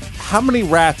 vinyl. How many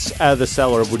rats out of the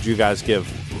cellar would you guys give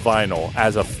vinyl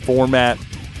as a format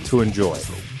to enjoy?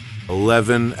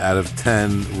 11 out of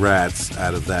 10 rats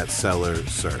out of that cellar,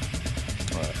 sir.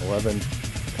 All right, 11.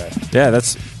 Okay. Yeah,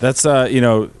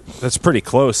 that's pretty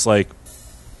close. Like,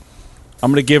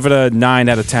 I'm going to give it a 9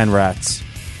 out of 10 rats.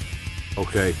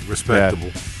 Okay,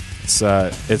 respectable.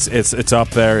 Yeah. It's up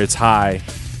there. It's high.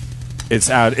 It's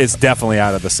out. It's definitely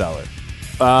out of the cellar.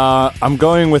 I'm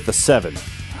going with a 7.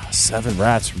 7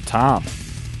 rats from Tom.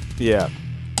 Yeah.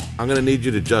 I'm going to need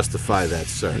you to justify that,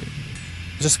 sir.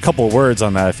 Just a couple of words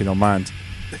on that, if you don't mind.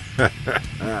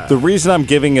 The reason I'm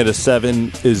giving it a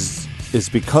 7 is is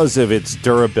because of its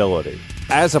durability.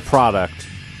 As a product,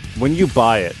 when you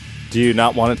buy it, do you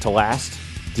not want it to last?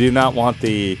 Do you not want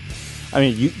the... I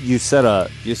mean, you set a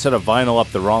vinyl up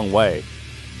the wrong way.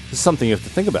 This is something you have to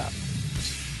think about.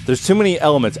 There's too many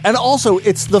elements. And also,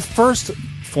 it's the first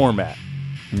format.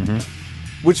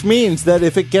 Which means that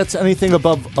if it gets anything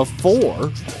above a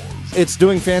 4, it's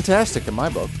doing fantastic in my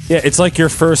book. Yeah, it's like your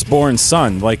firstborn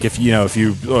son. Like what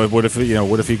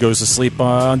if he goes to sleep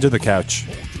under the couch?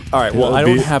 All right, well, I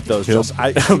don't have those.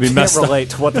 I can't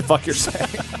relate to what the fuck you're saying.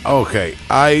 Okay,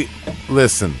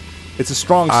 listen. It's a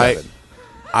strong 7.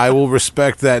 I will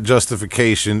respect that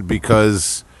justification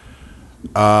because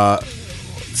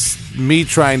me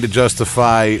trying to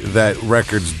justify that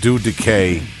records do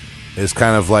decay is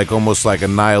kind of like almost like a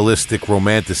nihilistic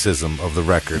romanticism of the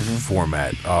record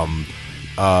format.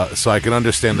 So I can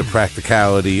understand the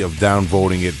practicality of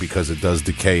downvoting it because it does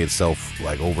decay itself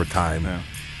like over time. Yeah.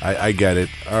 I get it.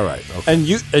 All right. Okay.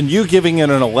 And you giving it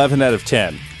an 11 out of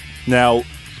 10. Now,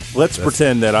 let's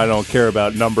pretend that I don't care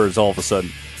about numbers all of a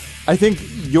sudden. I think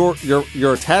your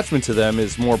attachment to them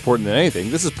is more important than anything.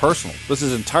 This is personal. This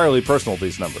is entirely personal,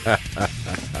 these numbers.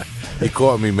 You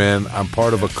caught me, man. I'm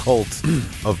part of a cult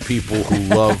of people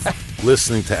who love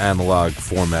listening to analog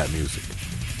format music.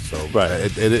 So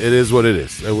it is what it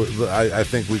is. I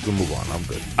think we can move on. I'm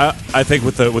good. I think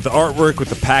with the artwork, with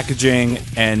the packaging,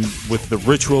 and with the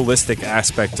ritualistic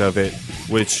aspect of it,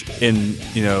 which in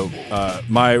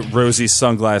my rosy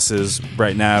sunglasses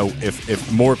right now,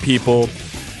 if more people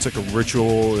took a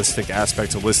ritualistic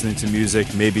aspect to listening to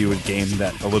music, maybe it would gain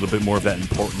that a little bit more of that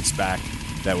importance back.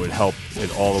 That would help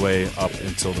it all the way up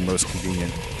until the most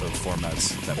convenient of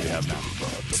formats that we have now.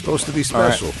 It's supposed to be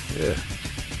special. Right. Yeah.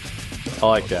 I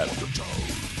like that.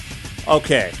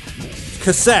 Okay.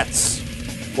 Cassettes.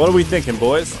 What are we thinking,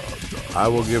 boys? I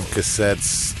will give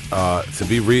cassettes, to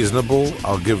be reasonable,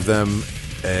 I'll give them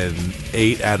an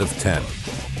 8 out of 10.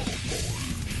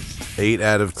 8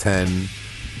 out of 10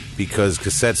 because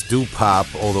cassettes do pop,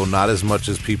 although not as much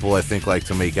as people I think like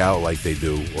to make out like they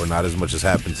do, or not as much as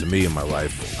happened to me in my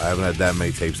life. I haven't had that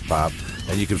many tapes pop,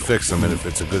 and you can fix them, and if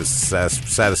it's a good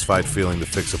satisfied feeling to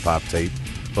fix a pop tape.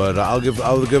 But I'll give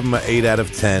them an 8 out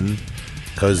of 10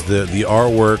 because the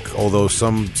artwork, although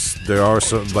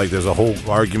there's a whole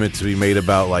argument to be made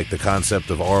about like the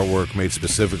concept of artwork made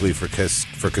specifically for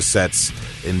cassettes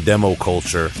in demo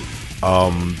culture.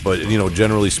 But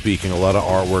generally speaking, a lot of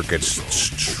artwork gets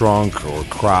shrunk or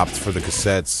cropped for the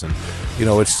cassettes, and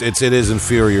it is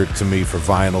inferior to me for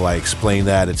vinyl. I explain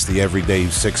that it's the everyday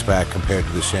 6-pack compared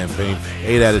to the champagne.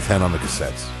 8 out of 10 on the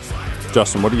cassettes.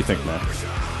 Justin, what do you think, man?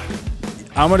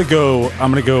 I'm gonna go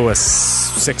a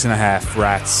 6.5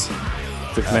 rats.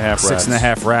 6.5 rats.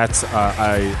 6.5 rats.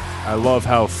 I love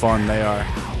how fun they are.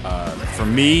 For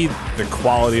me, the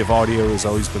quality of audio has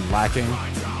always been lacking.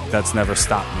 That's never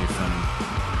stopped me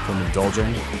from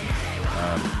indulging.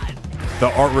 The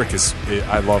artwork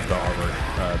I love the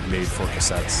artwork made for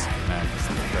cassettes. Man,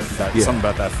 something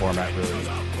about that format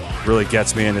really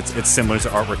gets me, and it's similar to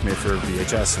artwork made for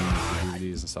VHS and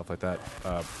DVDs and stuff like that.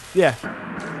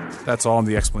 That's all in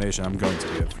the explanation I'm going to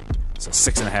give. It's a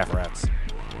 6.5 rats.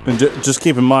 And just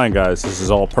keep in mind, guys, this is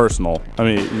all personal. I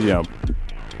mean,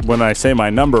 when I say my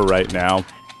number right now,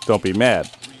 don't be mad,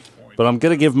 but I'm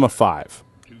gonna give him a 5.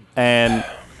 And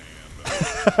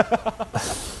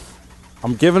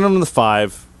I'm giving them the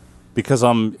 5 because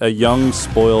I'm a young,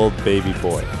 spoiled baby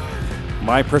boy.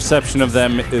 My perception of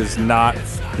them is not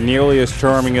nearly as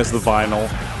charming as the vinyl,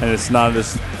 and it's not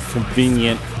as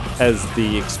convenient as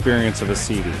the experience of a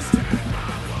CD.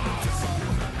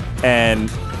 And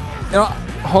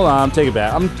hold on, I'm taking it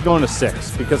back. I'm going to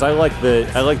 6 because I like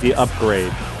the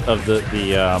upgrade of the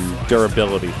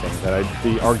durability thing.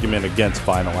 The argument against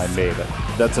vinyl I made.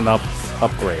 That's an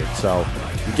upgrade. So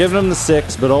I'm giving them the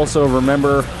 6, but also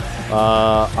remember,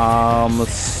 I'm a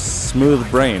smooth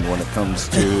brain when it comes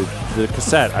to the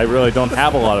cassette. I really don't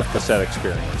have a lot of cassette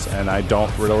experience, and I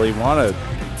don't really want to.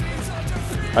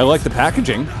 I like the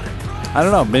packaging. I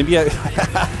don't know. Maybe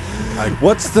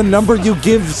what's the number you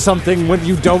give something when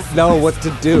you don't know what to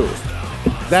do?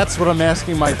 That's what I'm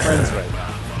asking my friends right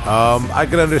now. I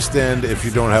can understand if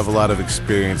you don't have a lot of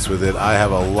experience with it. I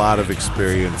have a lot of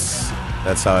experience.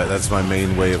 That's my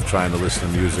main way of trying to listen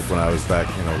to music when I was back,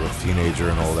 a teenager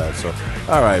and all that. So,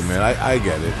 all right, man, I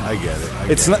get it.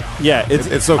 It's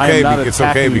okay. It's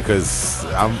okay because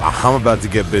I'm about to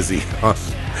get busy.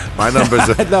 My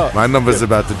numbers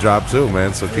about to drop too,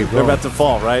 man. So keep going. They're about to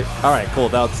fall, right? All right, cool.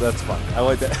 That's fun. I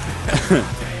like that.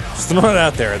 Just throwing it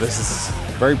out there. This is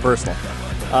very personal.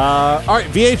 All right,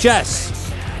 VHS.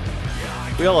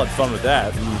 We all had fun with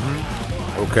that.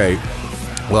 Mm-hmm. Okay.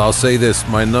 Well, I'll say this.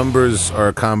 My numbers are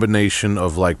a combination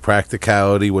of like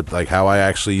practicality with like how I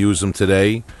actually use them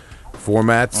today,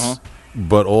 formats,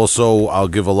 but also I'll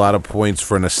give a lot of points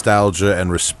for nostalgia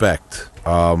and respect,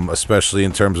 especially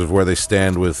in terms of where they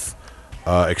stand with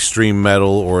extreme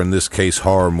metal or in this case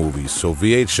horror movies. So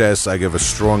VHS I give a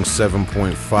strong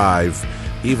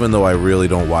 7.5, even though I really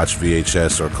don't watch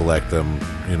VHS or collect them.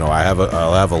 You know,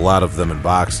 I'll have a lot of them in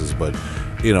boxes, but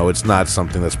you know, it's not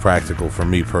something that's practical for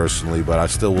me personally, but I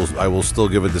will still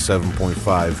give it the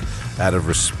 7.5 out of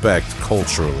respect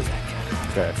culturally.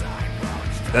 Okay,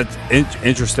 that's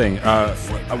interesting.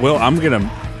 Will, I'm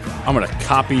gonna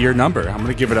copy your number. I'm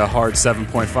gonna give it a hard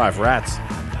 7.5 rats.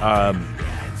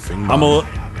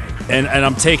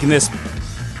 I'm taking this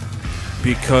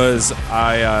because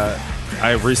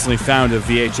I recently found a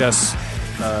VHS.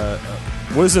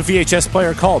 What is a VHS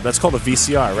player called? That's called a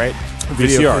VCR, right?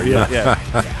 VCR, yeah.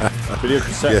 Video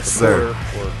cassette. Yes, sir.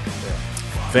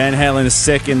 Van Halen is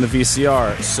sick in the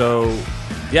VCR. So,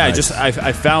 yeah, Nice.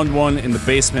 I found one in the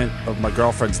basement of my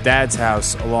girlfriend's dad's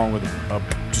house, along with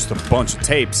just a bunch of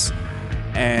tapes,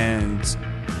 and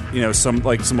you know some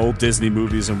old Disney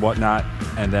movies and whatnot.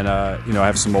 And then you know I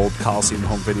have some old Coliseum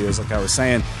home videos, like I was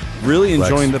saying. Really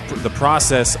enjoying the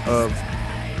process of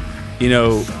you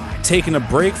know taking a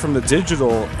break from the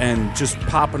digital and just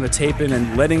popping a tape in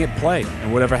and letting it play,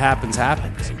 and whatever happens,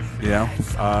 happens. You know,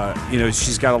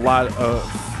 she's got a lot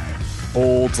of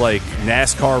old like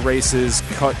NASCAR races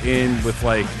cut in with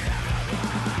like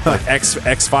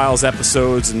X-Files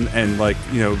episodes and like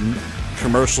you know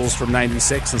commercials from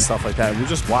 '96 and stuff like that. And we're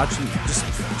just watching,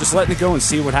 just letting it go and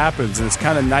see what happens. And it's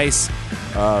kind of nice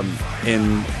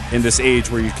in this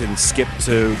age where you can skip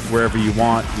to wherever you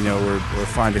want, you know, or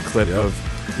find a clip of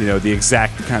you know the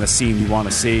exact kind of scene you want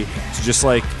to see, to just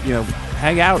like you know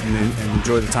hang out and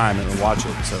enjoy the time and watch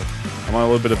it. So I'm on a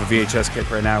little bit of a VHS kick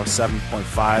right now.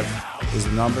 7.5 is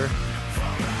the number.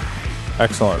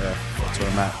 Excellent. Yeah, that's where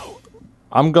I'm at.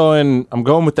 I'm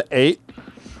going with the 8.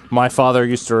 My father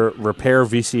used to repair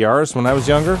VCRs when I was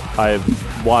younger. I've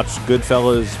watched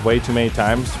Goodfellas way too many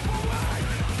times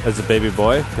as a baby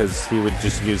boy because he would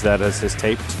just use that as his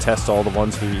tape to test all the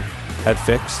ones he had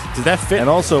fixed. Did that fit? And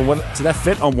also, did that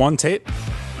fit on one tape?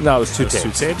 No, it was two tapes.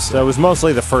 Two tapes? So it was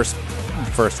mostly the first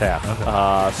half. Okay.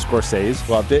 Scorsese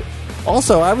loved it.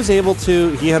 Also, I was able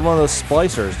to. He had one of those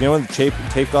splicers. You know when the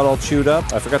tape got all chewed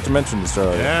up? I forgot to mention this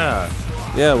earlier.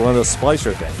 Yeah, one of those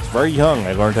splicer things. Very young,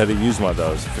 I learned how to use one of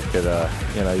those. If it could,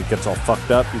 you know, it gets all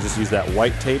fucked up, you just use that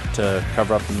white tape to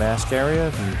cover up the mask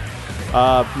area. And,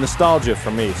 nostalgia for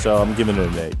me, so I'm giving it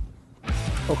an 8.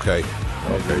 Okay.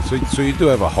 So you do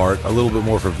have a heart, a little bit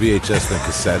more for VHS than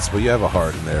cassettes, but you have a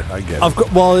heart in there. I get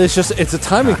it. Well, it's a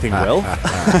timing thing, Will.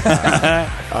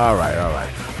 All right.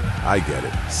 I get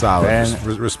it. Solid.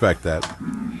 Respect that.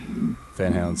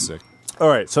 Van Halen's sick. All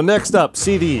right, so next up,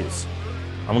 CDs.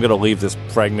 I'm going to leave this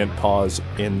pregnant pause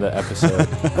in the episode.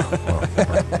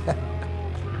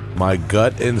 My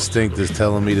gut instinct is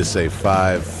telling me to say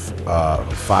 5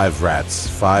 rats.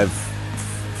 Five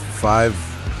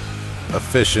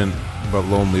efficient but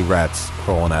lonely rats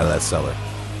crawling out of that cellar.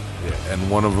 Yeah, and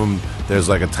one of them, there's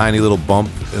like a tiny little bump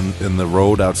in the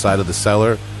road outside of the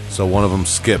cellar, so one of them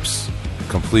skips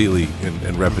completely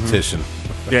in repetition.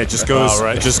 Yeah, it just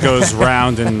goes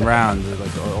round and round,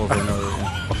 like over and over.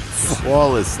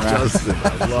 Flawless, Justin.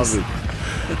 I love it.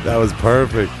 That was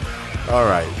perfect. All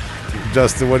right,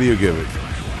 Justin, what do you give it?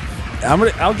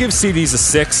 I'll give CDs a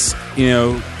 6. You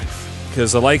know,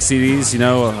 because I like CDs. You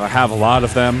know, I have a lot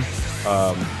of them.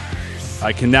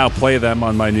 I can now play them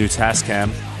on my new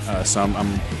Tascam, so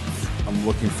I'm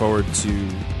looking forward to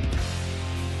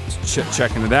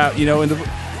checking it out. You know, and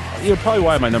probably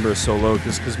why my number is so low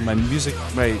is because my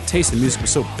taste in music was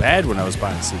so bad when I was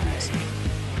buying CDs.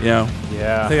 You know,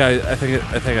 yeah. I think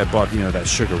I bought that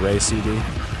Sugar Ray CD. You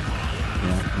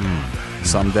know,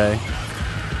 someday.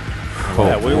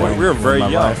 Yeah, we were very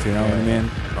young. Life, you know what I mean?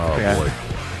 Oh boy.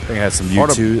 I think I had some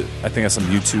U2. I think I had some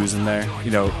U2s in there. You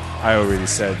know, I already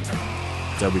said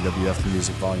WWF the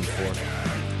Music Volume 4.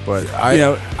 But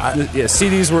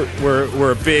CDs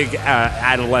were a big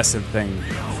adolescent thing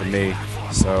for me.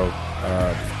 So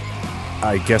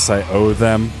I guess I owe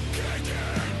them.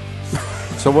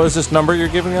 So what is this number you're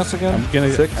giving us again? I'm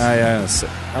gonna 6.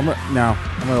 I'm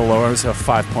gonna lower. I'm gonna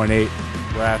 5.8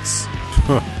 rats.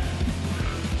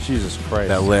 Jesus Christ!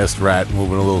 That last rat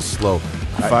moving a little slow.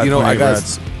 5.8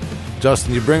 rats.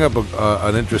 Justin, you bring up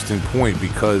an interesting point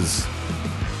because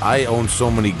I own so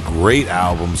many great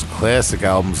albums, classic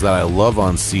albums that I love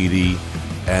on CD,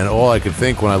 and all I could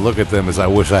think when I look at them is I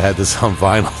wish I had this on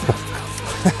vinyl.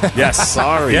 Yes.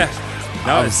 Sorry. Yeah.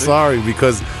 No, I'm sorry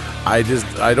because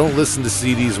I don't listen to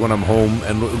CDs when I'm home,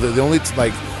 and the only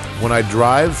like when I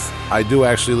drive, I do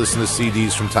actually listen to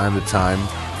CDs from time to time,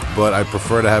 but I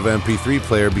prefer to have an MP3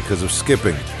 player because of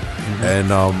skipping. And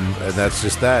that's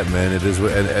just that, man. It is,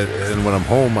 and when I'm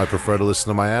home, I prefer to listen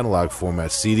to my analog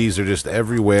format. CDs are just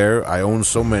everywhere. I own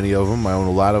so many of them. I own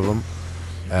a lot of them,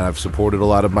 and I've supported a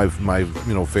lot of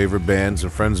my favorite bands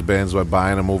and friends' bands by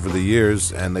buying them over the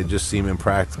years, and they just seem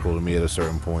impractical to me at a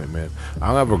certain point, man.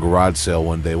 I'll have a garage sale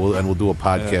one day, we'll do a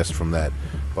podcast from that.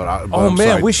 But I'm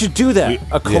sorry. We should do that.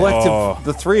 A collective,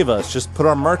 the three of us, just put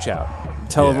our merch out.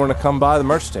 Tell everyone to come by the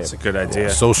merch table. It's a good idea.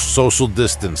 Social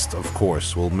distanced, of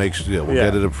course. We'll make sure we'll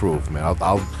get it approved, man.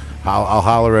 I'll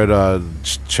holler at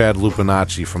Chad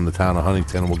Lupinacci from the town of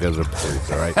Huntington, and we'll get it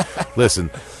approved. All right.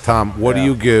 Listen, Tom, what do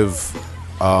you give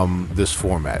this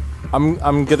format?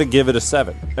 I'm gonna give it a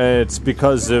 7. It's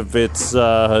because of its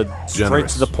straight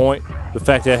to the point. The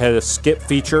fact that it had a skip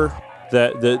feature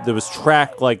that was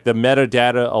track, like the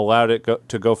metadata allowed it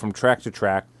to go from track to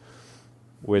track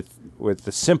with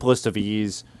the simplest of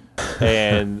ease,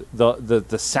 and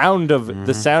the sound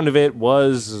of it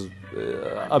was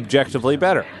objectively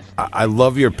better. I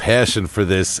love your passion for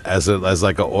this as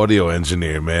like an audio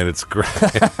engineer, man. It's great.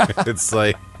 It's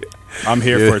like I'm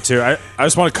here for it too. I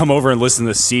just want to come over and listen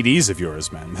to CDs of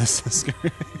yours, man. This is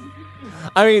great.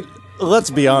 I mean, let's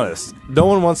be honest. No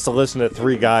one wants to listen to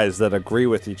three guys that agree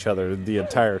with each other the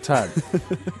entire time.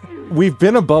 We've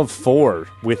been above 4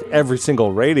 with every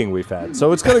single rating we've had,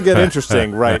 so it's going to get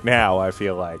interesting right now, I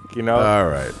feel like, All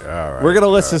right. We're going to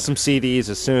listen to some CDs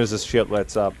as soon as this shit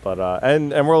lets up, but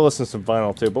and we're going to listen to some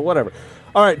vinyl too, but whatever.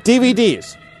 All right,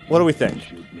 DVDs. What do we think?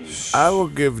 I will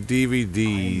give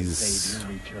DVDs,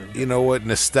 you know what,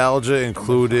 nostalgia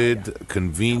included,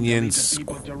 convenience.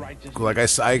 Like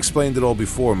I explained it all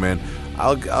before, man.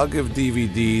 I'll give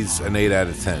DVDs an 8 out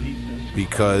of 10.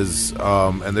 Because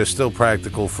and they're still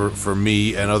practical for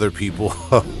me and other people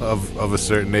of a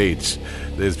certain age.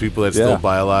 There's people that still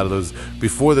buy a lot of those.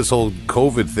 Before this whole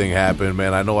COVID thing happened,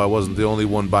 man, I know I wasn't the only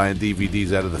one buying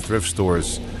DVDs out of the thrift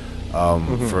stores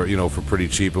for pretty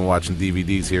cheap and watching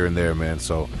DVDs here and there, man.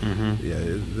 So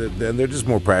they're just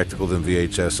more practical than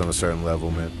VHS on a certain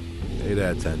level, man. 8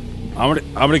 out of 10. I'm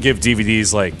gonna give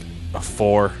DVDs like a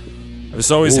 4. I've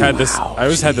just always had this. I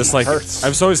always had this like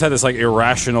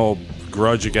irrational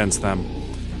grudge against them.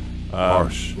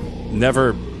 Harsh.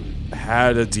 Never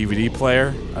had a DVD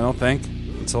player, I don't think,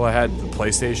 until I had the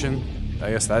PlayStation.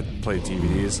 I guess that played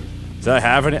DVDs. Did I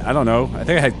have any? I don't know. I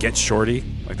think I had Get Shorty.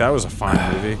 Like, that was a fine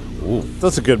movie. Ooh,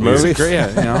 that's a good movie. It's great.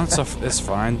 Yeah, it's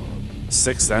fine.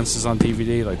 Sixth Sense is on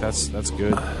DVD. Like, that's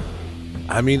good.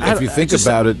 I mean, if you think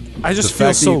about it, I just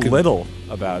feel so little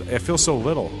about it. I feel so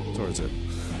little towards it.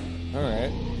 All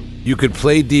right. You could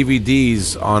play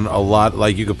DVDs on a lot,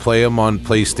 like you could play them on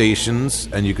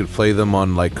PlayStations, and you could play them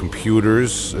on like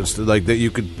computers. It's like that.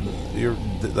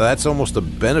 That's almost a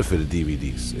benefit of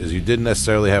DVDs, is you didn't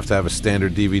necessarily have to have a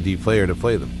standard DVD player to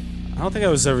play them. I don't think I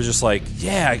was ever just like,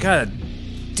 I got a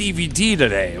DVD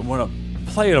today. I want to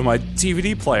play it on my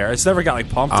DVD player. I just never got like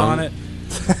pumped on it.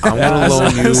 I'm going to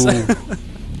loan you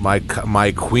my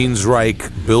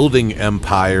Queensryche Building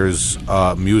Empires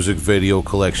music video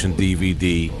collection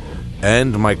DVD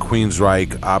and my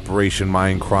Queensryche Operation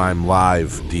Mindcrime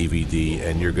Live DVD,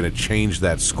 and you're going to change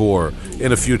that score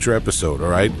in a future episode, all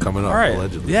right? Coming up, all right.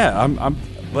 Allegedly. Yeah,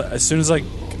 but as soon as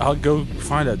I'll go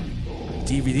find a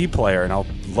DVD player, and I'll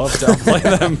love to play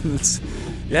them.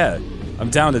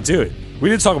 I'm down to do it. We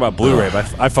did talk about Blu-ray,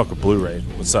 but I fuck with Blu-ray.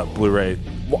 What's up, Blu-ray?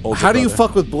 How do you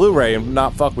fuck with Blu-ray and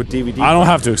not fuck with DVD? I don't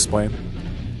have to explain.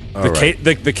 Right.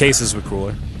 The cases were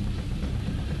cooler.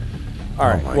 All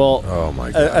right. Oh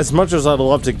my God. As much as I'd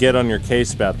love to get on your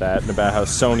case about that and about how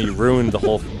Sony ruined the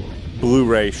whole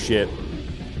Blu-ray shit,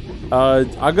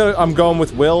 I'm going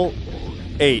with Will.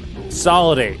 8,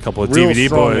 solid 8. Couple of DVD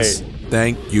boys. 8.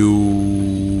 Thank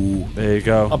you. There you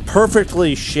go. A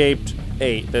perfectly shaped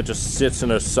 8 that just sits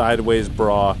in a sideways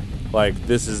bra. Like,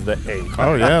 this is the 8.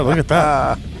 Oh yeah, look at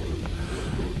that.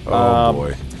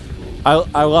 Boy.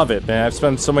 I love it, man. I've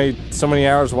spent so many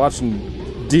hours watching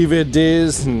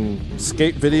DVDs and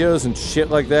skate videos and shit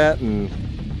like that, and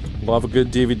love a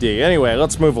good DVD. Anyway,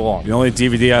 let's move along. The only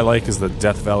DVD I like is the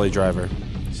Death Valley Driver.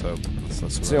 So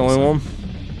that's the only one.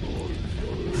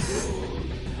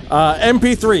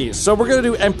 MP3s. So we're going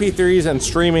to do MP3s and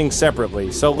streaming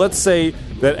separately. So let's say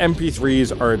that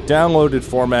MP3s are a downloaded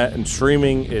format and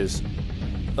streaming is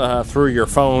through your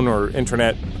phone or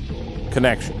internet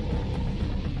connection.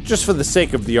 Just for the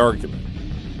sake of the argument.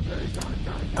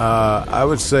 I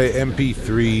would say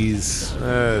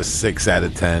MP3s, 6 out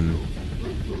of 10.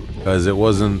 because it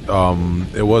wasn't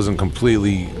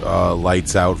completely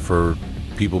lights out for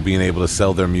people being able to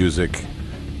sell their music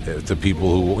to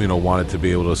people who wanted to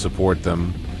be able to support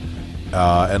them.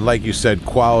 And like you said,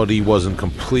 quality wasn't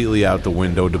completely out the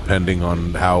window depending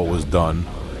on how it was done.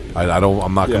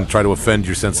 I'm not going to try to offend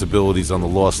your sensibilities on the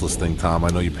lossless thing, Tom. I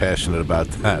know you're passionate about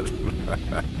that.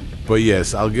 But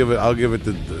yes, I'll give it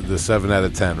the 7 out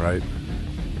of 10, right?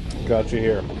 Got you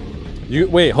here.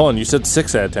 Wait, hold on. You said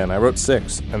 6 out of 10. I wrote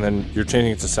 6, and then you're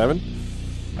changing it to 7?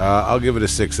 I'll give it a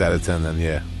 6 out of 10 then,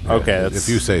 yeah. Okay. If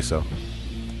you say so.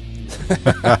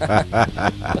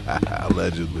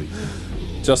 Allegedly.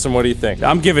 Justin, what do you think?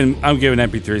 I'm giving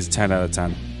MP3s a 10 out of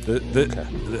 10. It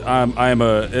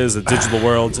is a digital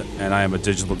world, and I am a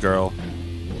digital girl,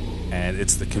 and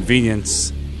it's the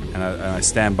convenience, and I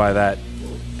stand by that.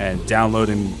 And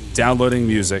downloading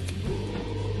music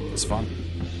is fun.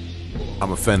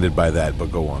 I'm offended by that,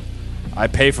 but go on. I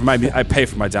pay for my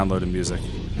downloaded music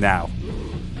now.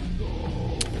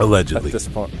 Allegedly. At this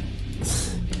point.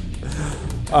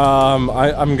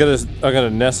 I'm gonna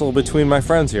nestle between my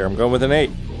friends here. I'm going with an 8.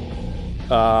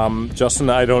 Justin,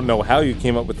 I don't know how you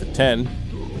came up with the 10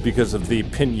 because of the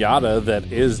pinata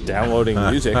that is downloading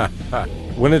music.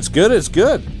 When it's good, it's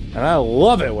good, and I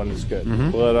love it when it's good.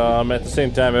 Mm-hmm. But at the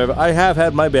same time, I have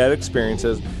had my bad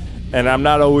experiences, and I'm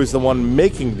not always the one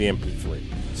making the MP3.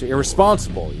 It's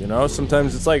irresponsible,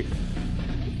 Sometimes it's like,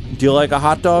 do you like a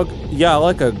hot dog? Yeah, I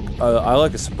like a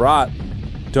Sabrat.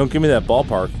 Don't give me that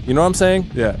ballpark. You know what I'm saying?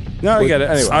 Yeah. No, I get it.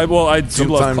 Anyway, I do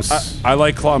sometimes I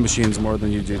like claw machines more than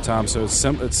you do, Tom. So it's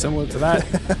similar to that.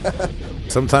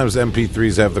 Sometimes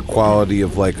MP3s have the quality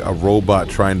of like a robot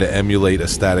trying to emulate a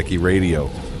staticky radio,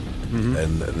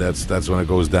 and that's when it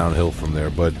goes downhill from there.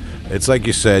 But it's like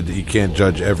you said, you can't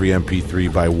judge every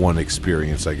MP3 by one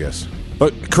experience, I guess.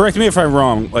 But correct me if I'm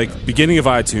wrong. Like beginning of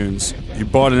iTunes, you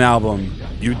bought an album,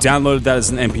 you downloaded that as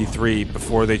an MP3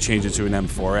 before they changed it to an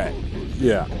M4A.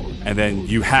 Yeah. And then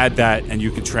you had that, and you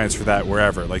could transfer that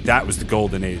wherever. Like that was the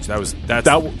golden age. That's the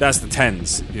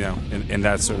 10s, in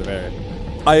that sort of area.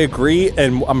 I agree,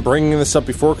 and I'm bringing this up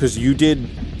before because you did.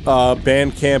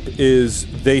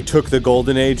 Bandcamp they took the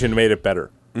golden age and made it better.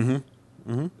 Mm-hmm.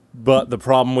 Mm-hmm. But the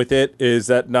problem with it is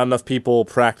that not enough people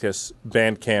practice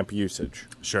Bandcamp usage.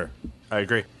 Sure, I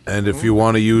agree. And if you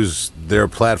want to use their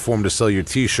platform to sell your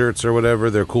T-shirts or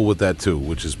whatever, they're cool with that too,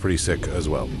 which is pretty sick as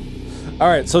well. All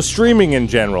right, so streaming in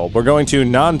general. We're going to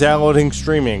non-downloading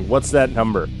streaming. What's that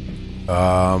number? 4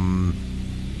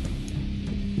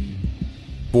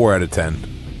 out of 10.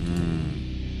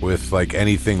 With like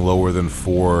anything lower than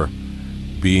 4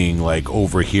 being like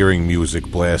overhearing music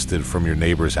blasted from your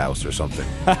neighbor's house or something.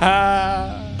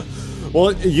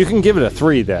 Well, you can give it a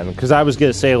 3 then, because I was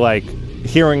going to say like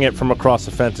hearing it from across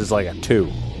the fence is like a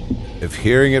 2. If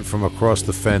hearing it from across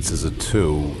the fence is a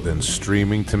 2, then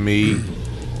streaming to me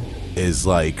is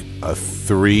like a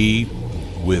 3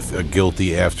 with a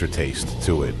guilty aftertaste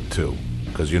to it too,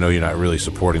 because you're not really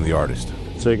supporting the artist.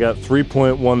 So you got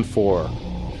 3.14.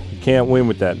 You can't win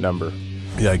with that number.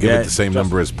 Yeah, I give it the same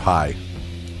number as pi.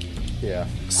 Yeah,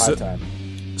 pi time.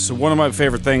 So one of my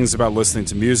favorite ththings about listening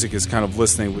to music is kind of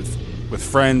listening with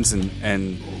friends and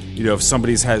if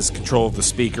somebody has control of the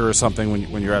speaker or something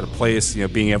when you're at a place,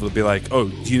 being able to be like, oh,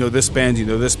 do you know this band? Do you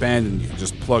know this band? And you can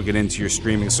just plug it into your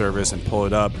streaming service and pull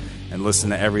it up and listen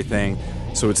to everything.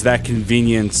 So it's that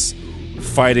convenience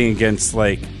fighting against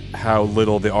like how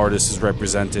little the artist is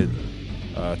represented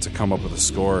to come up with a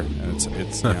score, and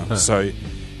it's so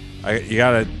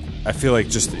I feel like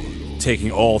just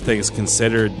taking all things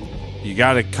considered, you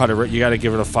gotta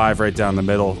give it a 5 right down the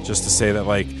middle, just to say that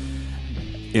like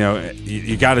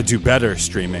you got to do better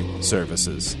streaming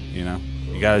services. You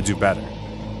got to do better,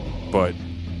 but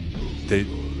the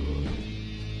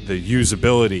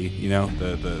usability,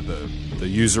 the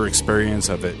user experience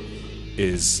of it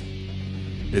is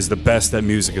the best that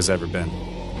music has ever been.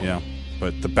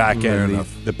 But the back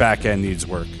end needs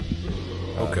work.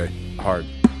 Okay, hard.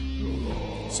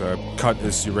 So I cut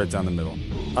this right down the middle.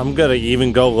 I'm gonna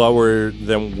even go lower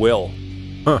than Will,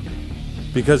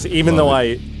 because even though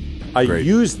I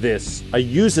use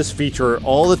this feature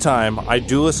all the time. I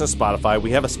do listen to Spotify.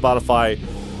 We have a Spotify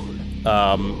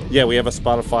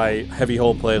heavy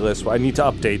hole playlist. I need to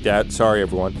update that. Sorry,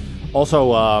 everyone.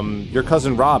 Also, your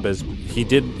cousin Rob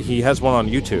he has one on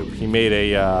YouTube. He made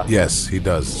a yes, he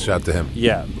does. Shout to him.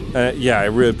 Yeah, I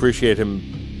really appreciate him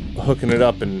hooking it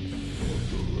up and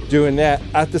doing that.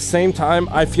 At the same time,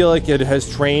 I feel like it has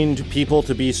trained people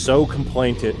to be so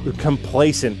complacent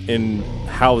in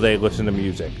how they listen to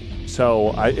music.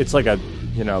 So it's like a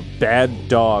bad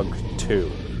dog too.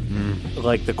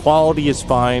 Like the quality is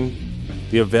fine,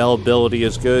 the availability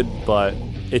is good, but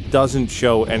it doesn't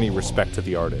show any respect to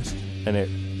the artist, and it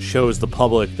shows the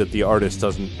public that the artist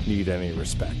doesn't need any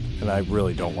respect, and I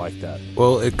really don't like that.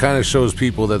 Well, it kind of shows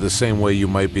people that the same way you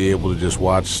might be able to just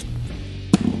watch.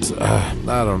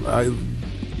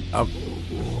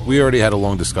 We already had a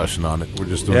long discussion on it. We're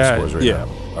just doing scores right now.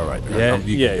 All right.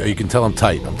 You can tell I'm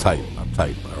tight. I'm tight. All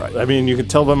right. I mean, you can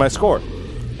tell by my score.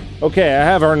 Okay, I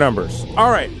have our numbers. All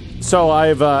right. So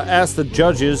I've asked the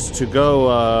judges to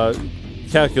go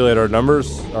calculate our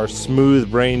numbers, our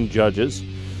smooth-brained judges,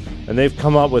 and they've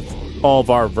come up with all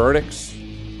of our verdicts.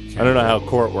 I don't know how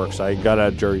court works. I got out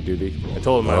of jury duty. I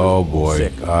told them I was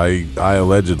sick. I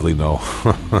allegedly know.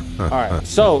 All right.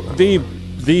 So the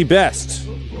best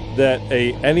that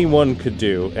anyone could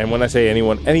do, and when I say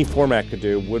anyone, any format could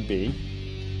do, would be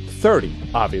 30.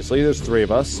 Obviously, there's 3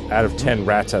 of us out of 10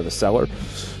 rats out of the cellar.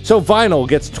 So vinyl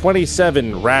gets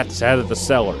 27 rats out of the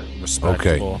cellar.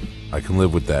 Respectable. Okay, I can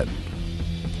live with that.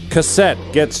 Cassette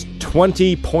gets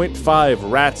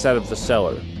 20.5 rats out of the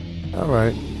cellar. All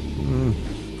right.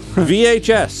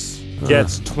 VHS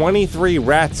gets 23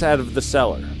 rats out of the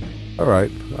cellar. All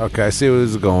right. Okay, I see where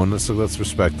this is going. That's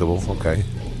respectable. Okay.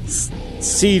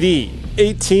 CD,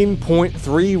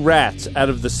 18.3 rats out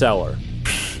of the cellar.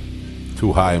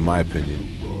 Too high, in my opinion.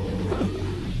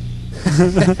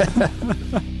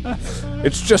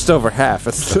 It's just over half.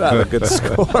 It's not a good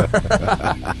score.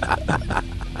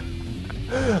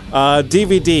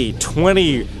 DVD,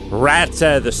 20 rats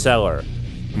out of the cellar.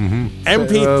 Mm-hmm.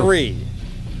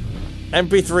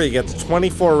 MP3 gets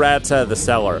 24 rats out of the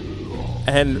cellar.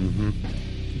 And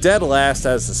dead last,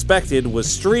 as suspected,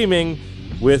 was streaming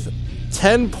with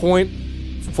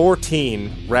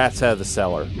 10.14 rats out of the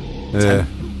cellar. Yeah.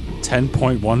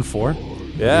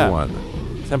 10.14? Yeah.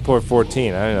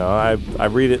 10.14. I don't know. I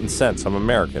read it in cents. I'm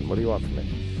American. What do you want from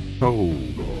me? Oh,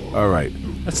 all right.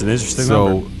 That's an interesting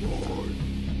number.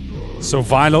 So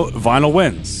vinyl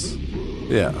wins.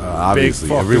 Yeah,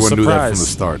 obviously. Everyone knew that from the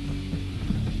start.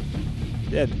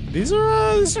 Yeah, these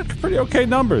are pretty okay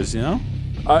numbers, you know?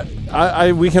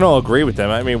 We can all agree with them.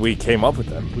 I mean, we came up with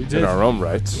them. We did. In our own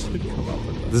rights.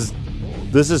 This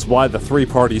is why the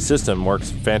 3-party system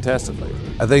works fantastically.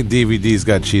 I think DVDs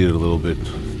got cheated a little bit,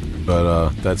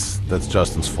 but that's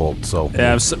Justin's fault. So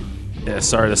yeah,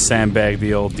 sorry to sandbag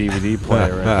the old DVD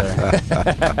player right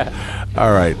there.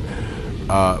 All right,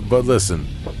 but listen,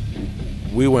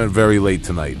 we went very late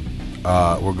tonight.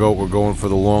 We're going for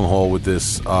the long haul with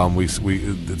this.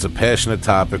 It's a passionate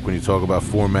topic when you talk about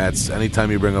formats.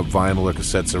 Anytime you bring up vinyl or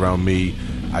cassettes around me,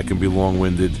 I can be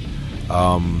long-winded.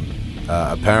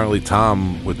 Apparently,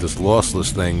 Tom with this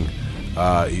lossless thing,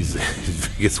 he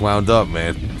gets wound up,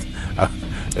 man.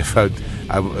 If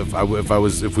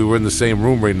we were in the same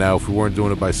room right now, if we weren't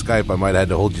doing it by Skype, I might have had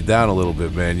to hold you down a little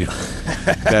bit, man. You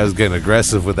guys getting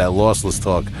aggressive with that lossless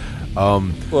talk.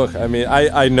 Look, I mean,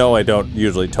 I know I don't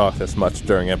usually talk this much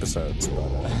during episodes,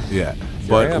 but yeah.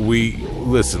 But we're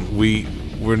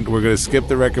going to skip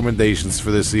the recommendations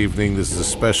for this evening. This is a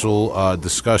special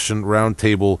discussion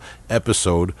roundtable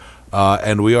episode,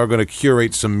 and we are going to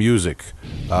curate some music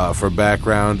for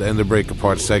background and the break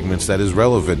apart segments that is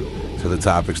relevant to the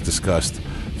topics discussed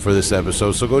for this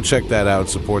episode. So go check that out,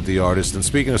 support the artist. And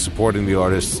speaking of supporting the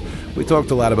artists, we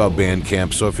talked a lot about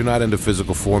Bandcamp. So if you're not into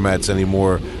physical formats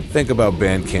anymore, think about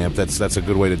Bandcamp. That's a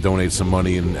good way to donate some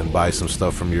money and buy some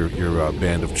stuff from your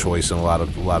band of choice. And a lot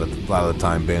of the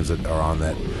time, bands that are on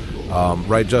that.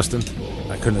 Right, Justin?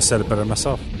 I couldn't have said it better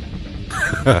myself.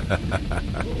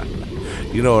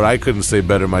 You know what? I couldn't say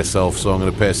better myself, so I'm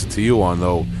going to pass it to you on,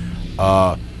 though.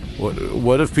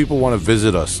 What if people want to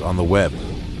visit us on the web?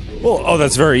 Well,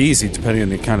 that's very easy, depending on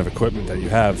the kind of equipment that you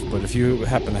have. But if you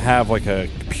happen to have like a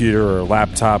computer or a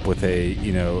laptop with a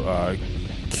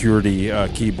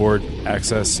QWERTY keyboard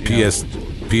access,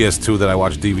 PS2 that I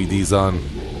watch DVDs on.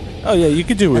 Oh yeah, you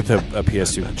could do it with a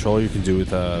PS2 controller. You can do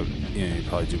it with you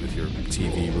probably do it with your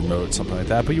TV remote, something like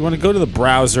that. But you want to go to the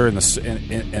browser and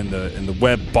the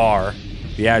web bar,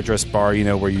 the address bar,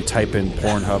 where you type in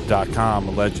Pornhub.com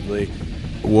allegedly.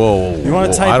 Whoa! You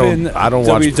want to type in? I don't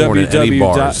watch porn in any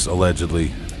bars.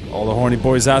 Allegedly, all the horny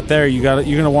boys out there, you're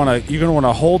gonna want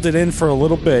to hold it in for a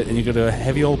little bit, and you go to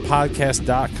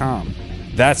heavyoldpodcast.com.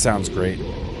 That sounds great,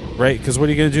 right? Because what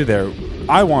are you gonna do there?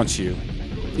 I want you.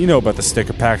 You know about the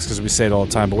sticker packs because we say it all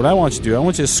the time. But what I want you to do, I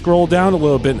want you to scroll down a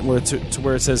little bit to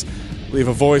where it says leave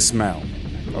a voicemail.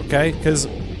 Okay? Because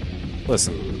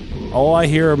listen, all I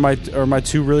hear are my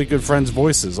 2 really good friends'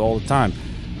 voices all the time.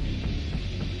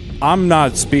 I'm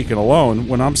not speaking alone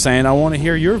when I'm saying I want to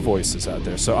hear your voices out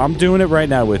there. So I'm doing it right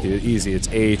now with you. Easy. It's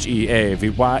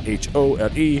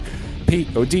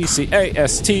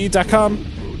HeavyHolepodcast.com.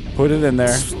 Put it in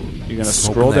there. You're going to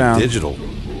scroll down. Digital.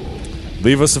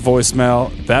 leave us a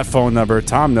voicemail. That phone number,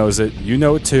 Tom knows it. You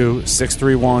know it too.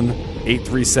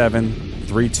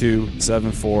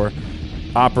 631-837-3274.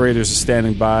 Operators are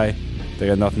standing by. They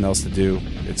got nothing else to do.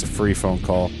 It's a free phone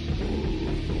call.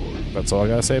 That's all I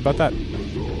got to say about that.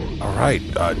 All right.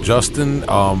 Justin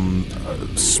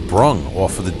sprung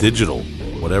off of the digital,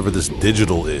 whatever this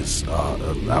digital is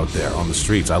out there on the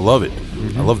streets. I love it.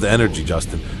 I love the energy,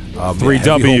 Justin. 3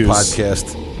 W's.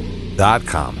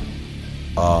 HeavyHomePodcast.com.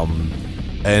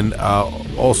 And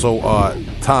also,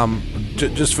 Tom,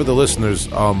 just for the listeners,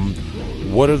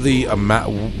 what are the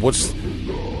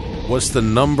what's the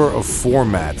number of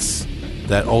formats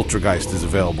that Ultrageist is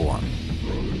available on?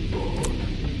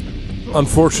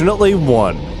 Unfortunately,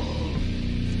 1.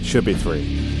 Should be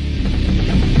 3.